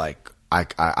 and we were like, I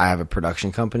have a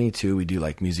production company too. We do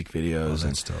like music videos,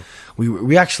 and dope.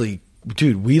 we actually,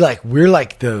 dude, we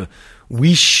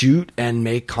shoot and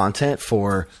make content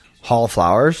for Hall of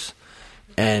Flowers,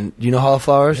 and you know Hall of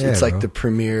Flowers? Yeah, it's like bro. the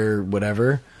premier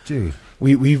whatever. Dude,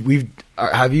 We've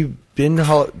have you been to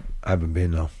Hall? I haven't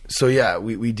been though. So yeah,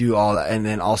 we do all that, and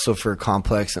then also for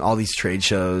Complex and all these trade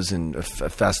shows and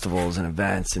festivals and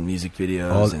events and music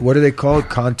videos. What are they called?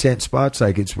 Content spots?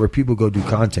 Like it's where people go do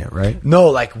content, right? No,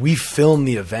 like we film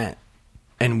the event,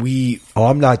 and Oh,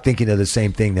 I'm not thinking of the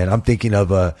same thing then. I'm thinking of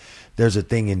there's a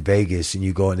thing in Vegas and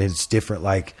you go and it's different,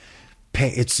 like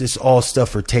it's just all stuff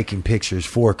for taking pictures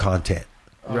for content.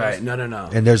 right. No.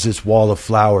 And there's this wall of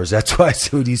flowers. That's why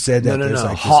Sudi said that. No. There's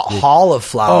like this big- Hall of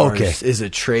Flowers Oh, okay. is a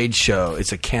trade show.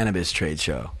 It's a cannabis trade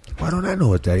show. Why don't I know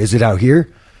what that is? It out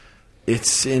here?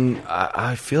 It's in.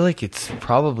 I feel like it's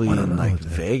probably I don't in know like what that-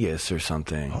 Vegas or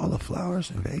something. Hall of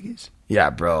Flowers in Vegas? Yeah,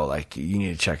 bro. Like you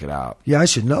need to check it out. Yeah, I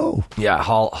should know. Yeah,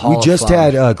 Hall. We of just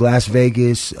Flowers. had Glass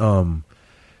Vegas.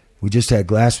 We just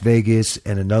had Las Vegas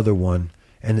and another one.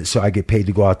 And so I get paid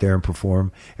to go out there and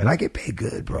perform. And I get paid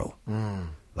good, bro.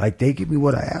 Like, they give me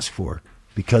what I ask for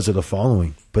because of the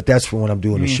following. But that's for when I'm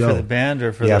doing You the mean show. for the band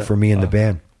or for yeah, the, for me and the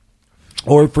band.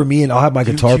 Or for me, and I'll have my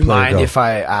guitar Do you player mind go. if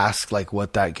I ask like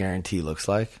what that guarantee looks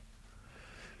like?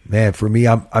 Man, for me,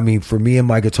 for me and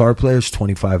my guitar players,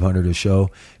 $2,500 a show.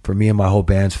 For me and my whole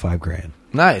band's $5,000.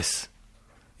 Nice.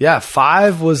 Yeah,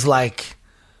 5 was like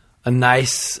a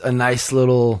nice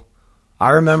little. I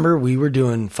remember we were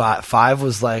doing 5. 5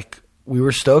 was like we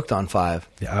were stoked on 5.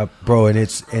 Yeah, bro, and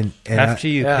it's and After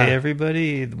you yeah. pay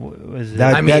everybody, was it?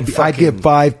 that, I mean, I get fucking-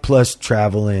 5 plus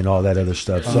travel and all that other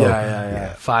stuff. So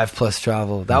yeah. 5 plus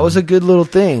travel. That was a good little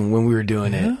thing when we were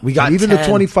doing it. We got even 10. the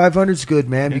 2,500 is good,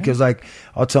 man, because like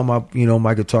I'll tell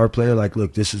my guitar player, like,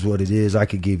 look, this is what it is. I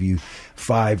could give you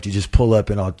 5 to just pull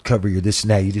up and I'll cover your this and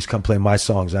that. You just come play my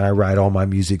songs and I write all my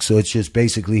music. So it's just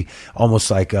basically almost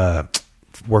like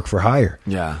work for hire.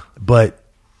 Yeah. But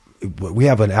we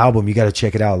have an album. You got to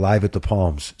check it out, Live at the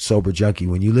Palms, Sober Junkie.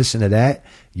 When you listen to that,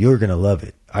 you're gonna love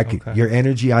it. Your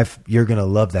energy. You're gonna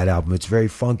love that album. It's very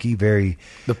funky, very.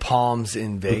 The Palms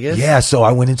in Vegas. Yeah. So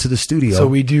I went into the studio. So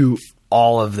we do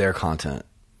all of their content.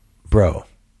 bro.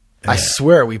 I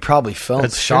swear we probably filmed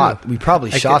That's shot. true. We probably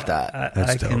shot that.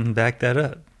 I can back that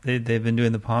up. They've been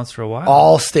doing the Palms for a while.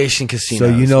 All Station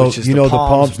Casinos. So which is the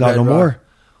Palms not Red no Rock. more.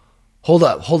 Hold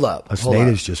up. Us hold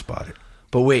natives up. just bought it.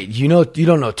 But wait, you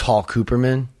don't know Tall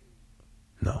Cooperman?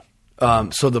 No.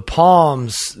 So the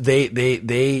Palms,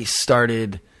 they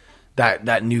started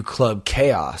that new club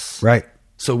Chaos. Right.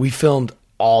 So we filmed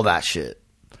all that shit.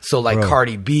 So like Bro.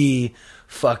 Cardi B,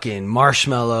 fucking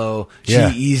Marshmello,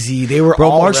 Yeah. G-Eazy, they were Bro,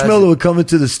 all Marshmello would come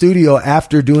into the studio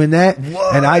after doing that,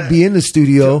 and I'd be in the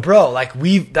studio. Bro, like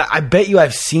I bet you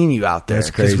I've seen you out there. That's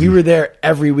Because crazy. we were there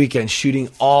every weekend shooting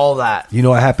all that. You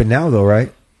know what happened now, though,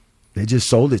 right? They just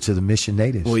sold it to the Mission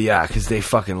Natives. Well, yeah, because they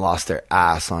fucking lost their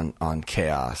ass on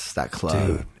Chaos, that club.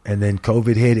 Dude. And then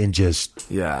COVID hit and just...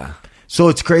 Yeah. So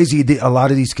it's crazy. A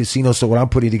lot of these casinos. So what I'm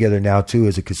putting together now too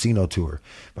is a casino tour.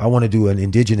 I want to do an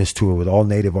indigenous tour with all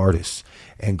native artists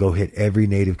and go hit every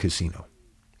native casino.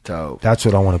 Dope. That's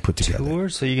what I want to put together. Tour?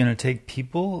 So you're gonna take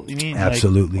people? You mean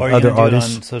Absolutely. Like, or are you Other gonna do it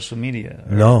artists? on social media?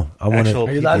 Or No, I wanna- actual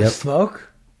Are you allowed people? to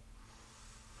smoke?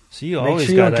 So you Make always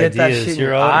sure you got don't get that ideas. shit in your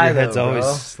your eye, head's though,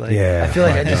 always like Yeah, I feel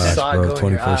like I my just saw it bro, go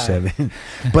in your eye. 24/7.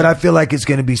 But I feel like it's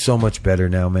going to be so much better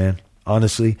now, man.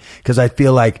 Honestly, because I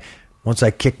feel like once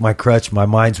I kick my crutch, my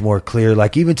mind's more clear.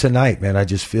 Like even tonight, man, I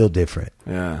just feel different.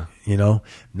 Yeah. You know,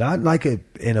 not like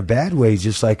in a bad way,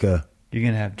 just like a You're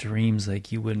gonna have dreams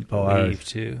like you wouldn't Oh, I- believe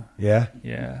too. yeah.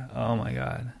 Yeah. Oh my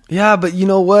god. Yeah, but you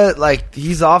know what? Like,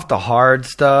 he's off the hard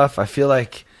stuff. I feel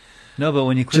like No, but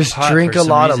when you quit just pot drink for a some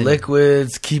lot reason, of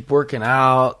liquids, keep working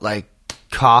out, like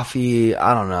coffee.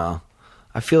 I don't know.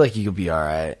 I feel like you could be all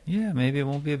right. Yeah, maybe it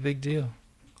won't be a big deal.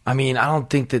 I mean, I don't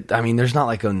think that. I mean, there's not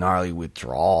like a gnarly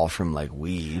withdrawal from like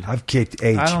weed. I've kicked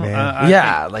H, I don't- man. I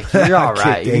Yeah, like you're all I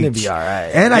right. kicked You're gonna H. be all right.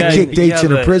 And I Yeah, kicked H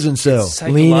in a but prison cell. it's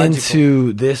Lean psychological.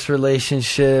 into this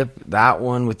relationship, that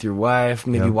one with your wife.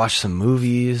 Maybe Yep. watch some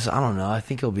movies. I don't know. I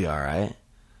think you'll be all right.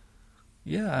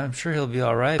 Yeah, I'm sure he'll be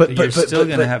all right, But- but, but- you're but- still but-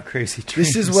 gonna but have crazy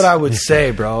dreams. This is what I would say,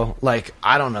 bro. Like,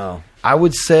 I don't know. I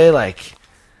would say, like,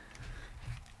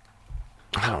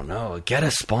 I don't know. Get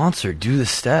a sponsor. Do the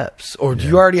steps. Or do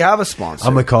you already have a sponsor?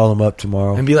 I'm gonna call him up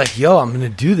tomorrow. and be like, yo, I'm going to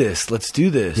do this. Let's do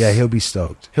this. Yeah, he'll be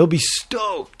stoked. He'll be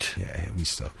stoked. Yeah, he'll be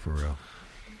stoked for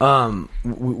real.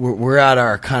 We're at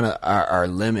our kind of our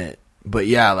limit. But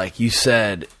yeah, like you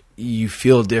said, you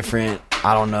feel different.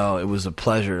 I don't know. It was a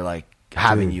pleasure, like,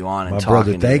 having Dude, you on and my talking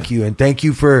brother, to thank you, and thank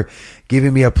you for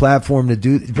giving me a platform to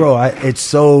do, bro.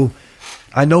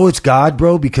 I know it's God,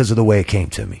 bro, because of the way it came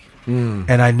to me,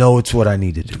 and I know it's what I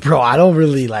need to do. Bro, I don't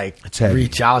really, like, It's heavy.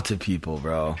 reach out to people,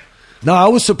 bro. No, I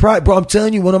was surprised, bro. I'm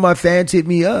telling you, one of my fans hit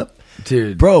me up,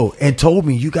 Dude. bro, and told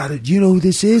me you know who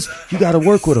this is? You got to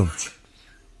work with him.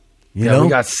 You Yeah, know, we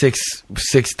got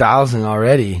 6,000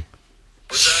 already.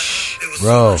 It was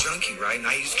Bro. Sober Junkie, right? And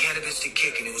I used cannabis to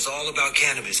kick, and it was all about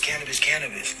cannabis.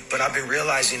 But I've been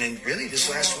realizing, and really this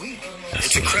last week,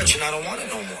 it's a crutch, and I don't want it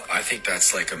no more. I think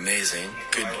that's like amazing.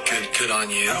 Good on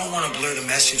you. I don't want to blur the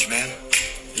message, man.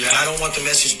 Yeah, and I don't want the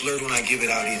message blurred when I give it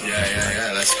out either.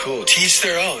 Yeah, that's cool. Teach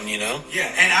their own, you know?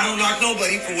 Yeah, and I don't knock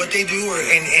nobody for what they do,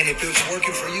 and if it's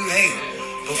working for you, hey.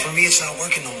 But for me, it's not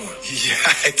working no more. Yeah,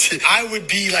 I would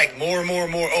be like more.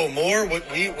 Oh, more?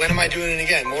 When am I doing it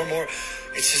again? More.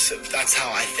 It's just, that's how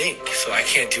I think, so I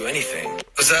can't do anything.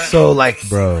 Was that? So, like,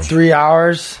 Bro. 3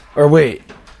 hours, or wait,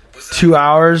 2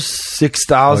 hours,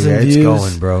 6,000 Oh, yeah, it's views,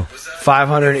 going, bro.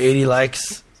 580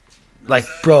 likes. Like,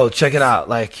 bro, check it out.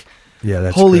 Like, Yeah,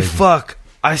 that's holy crazy. fuck,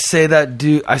 I saw that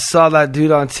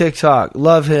dude on TikTok.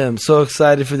 Love him. So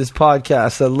excited for this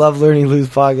podcast. I love Learning Loose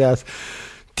podcast.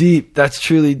 Deep. That's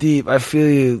truly deep. I feel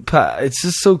you. It's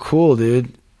just so cool,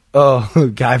 dude.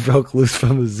 Oh, guy broke loose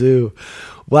from the zoo.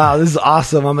 Wow, this is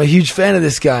awesome. I'm a huge fan of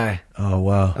this guy. Oh,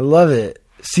 wow. I love it.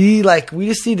 See, like, we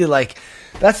just need to, like,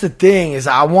 that's the thing is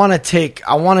I want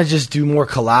to just do more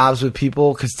collabs with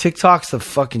people because TikTok's the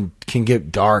fucking can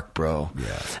get dark, bro.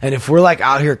 Yeah. And if we're, like,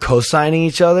 out here co-signing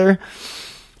each other,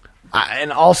 I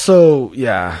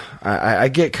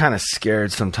get kind of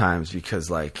scared sometimes because,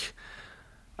 like,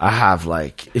 I have,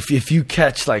 like, if you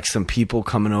catch, like, some people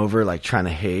coming over, like, trying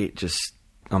to hate, just,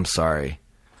 I'm sorry.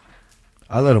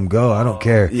 I let them go. I don't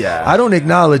care. Yeah. I don't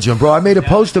acknowledge them, bro. I made a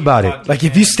post about it. Like,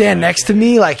 if you stand next to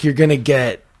me, like, you're going to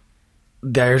get,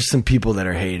 there's some people that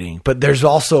are hating, but there's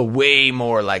also way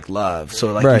more, like, love.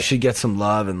 So, like, you should get some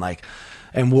love and, like,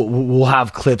 and we'll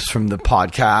have clips from the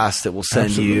podcast that we'll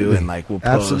send you and, like, we'll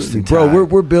post. Absolutely. Bro,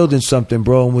 we're building something,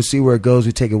 bro, and we'll see where it goes.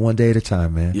 We take it one day at a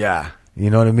time, man. Yeah. You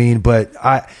know what I mean? But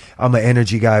I'm an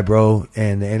energy guy, bro,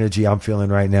 and the energy I'm feeling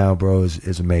right now, bro,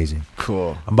 is amazing.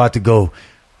 Cool. I'm about to go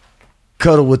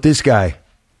cuddle with this guy.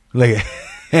 Like,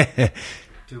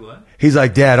 Do what? he's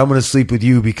like, Dad, I'm gonna sleep with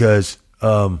you because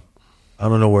I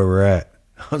don't know where we're at.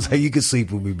 I was like, you can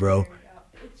sleep with me, bro.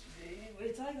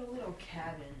 It's like a little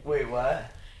cabin. Wait,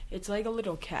 what? It's like a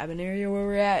little cabin area where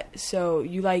we're at. So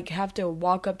you like have to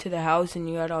walk up to the house and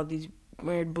you got all these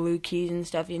weird blue keys and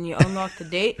stuff, and you unlock the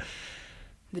gate.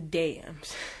 The gate.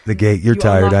 The gate. You're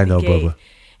tired. unlock I the know, gate, Bubba.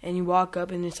 And you walk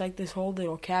up, and it's like this whole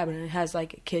little cabin. And it has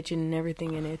like a kitchen and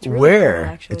everything in it. It's really Where?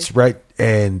 cool, actually. It's right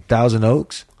in Thousand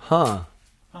Oaks. Huh.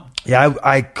 Yeah,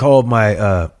 I called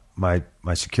my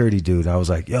my security dude. I was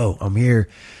like, "Yo, I'm here.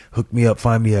 Hook me up.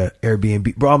 Find me a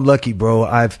Airbnb, bro. I'm lucky,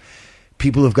 bro.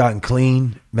 People have gotten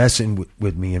clean, messing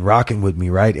with me and rocking with me,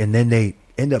 right? And then they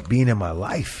end up being in my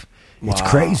life. It's Wow.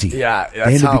 crazy. Yeah, they that's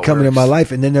end up how it becoming in works. my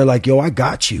life, and then they're like, "Yo, I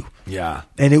got you." Yeah.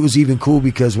 And it was even cool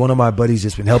because one of my buddies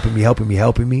has been helping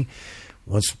me.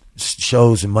 Once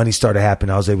shows and money started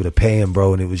happening, I was able to pay him,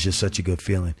 bro, and it was just such a good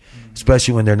feeling,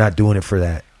 especially when they're not doing it for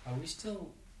that. Are we still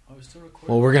recording?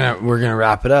 Well, we're gonna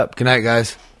wrap it up. Good night,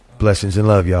 guys. Blessings and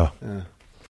love, y'all. Yeah.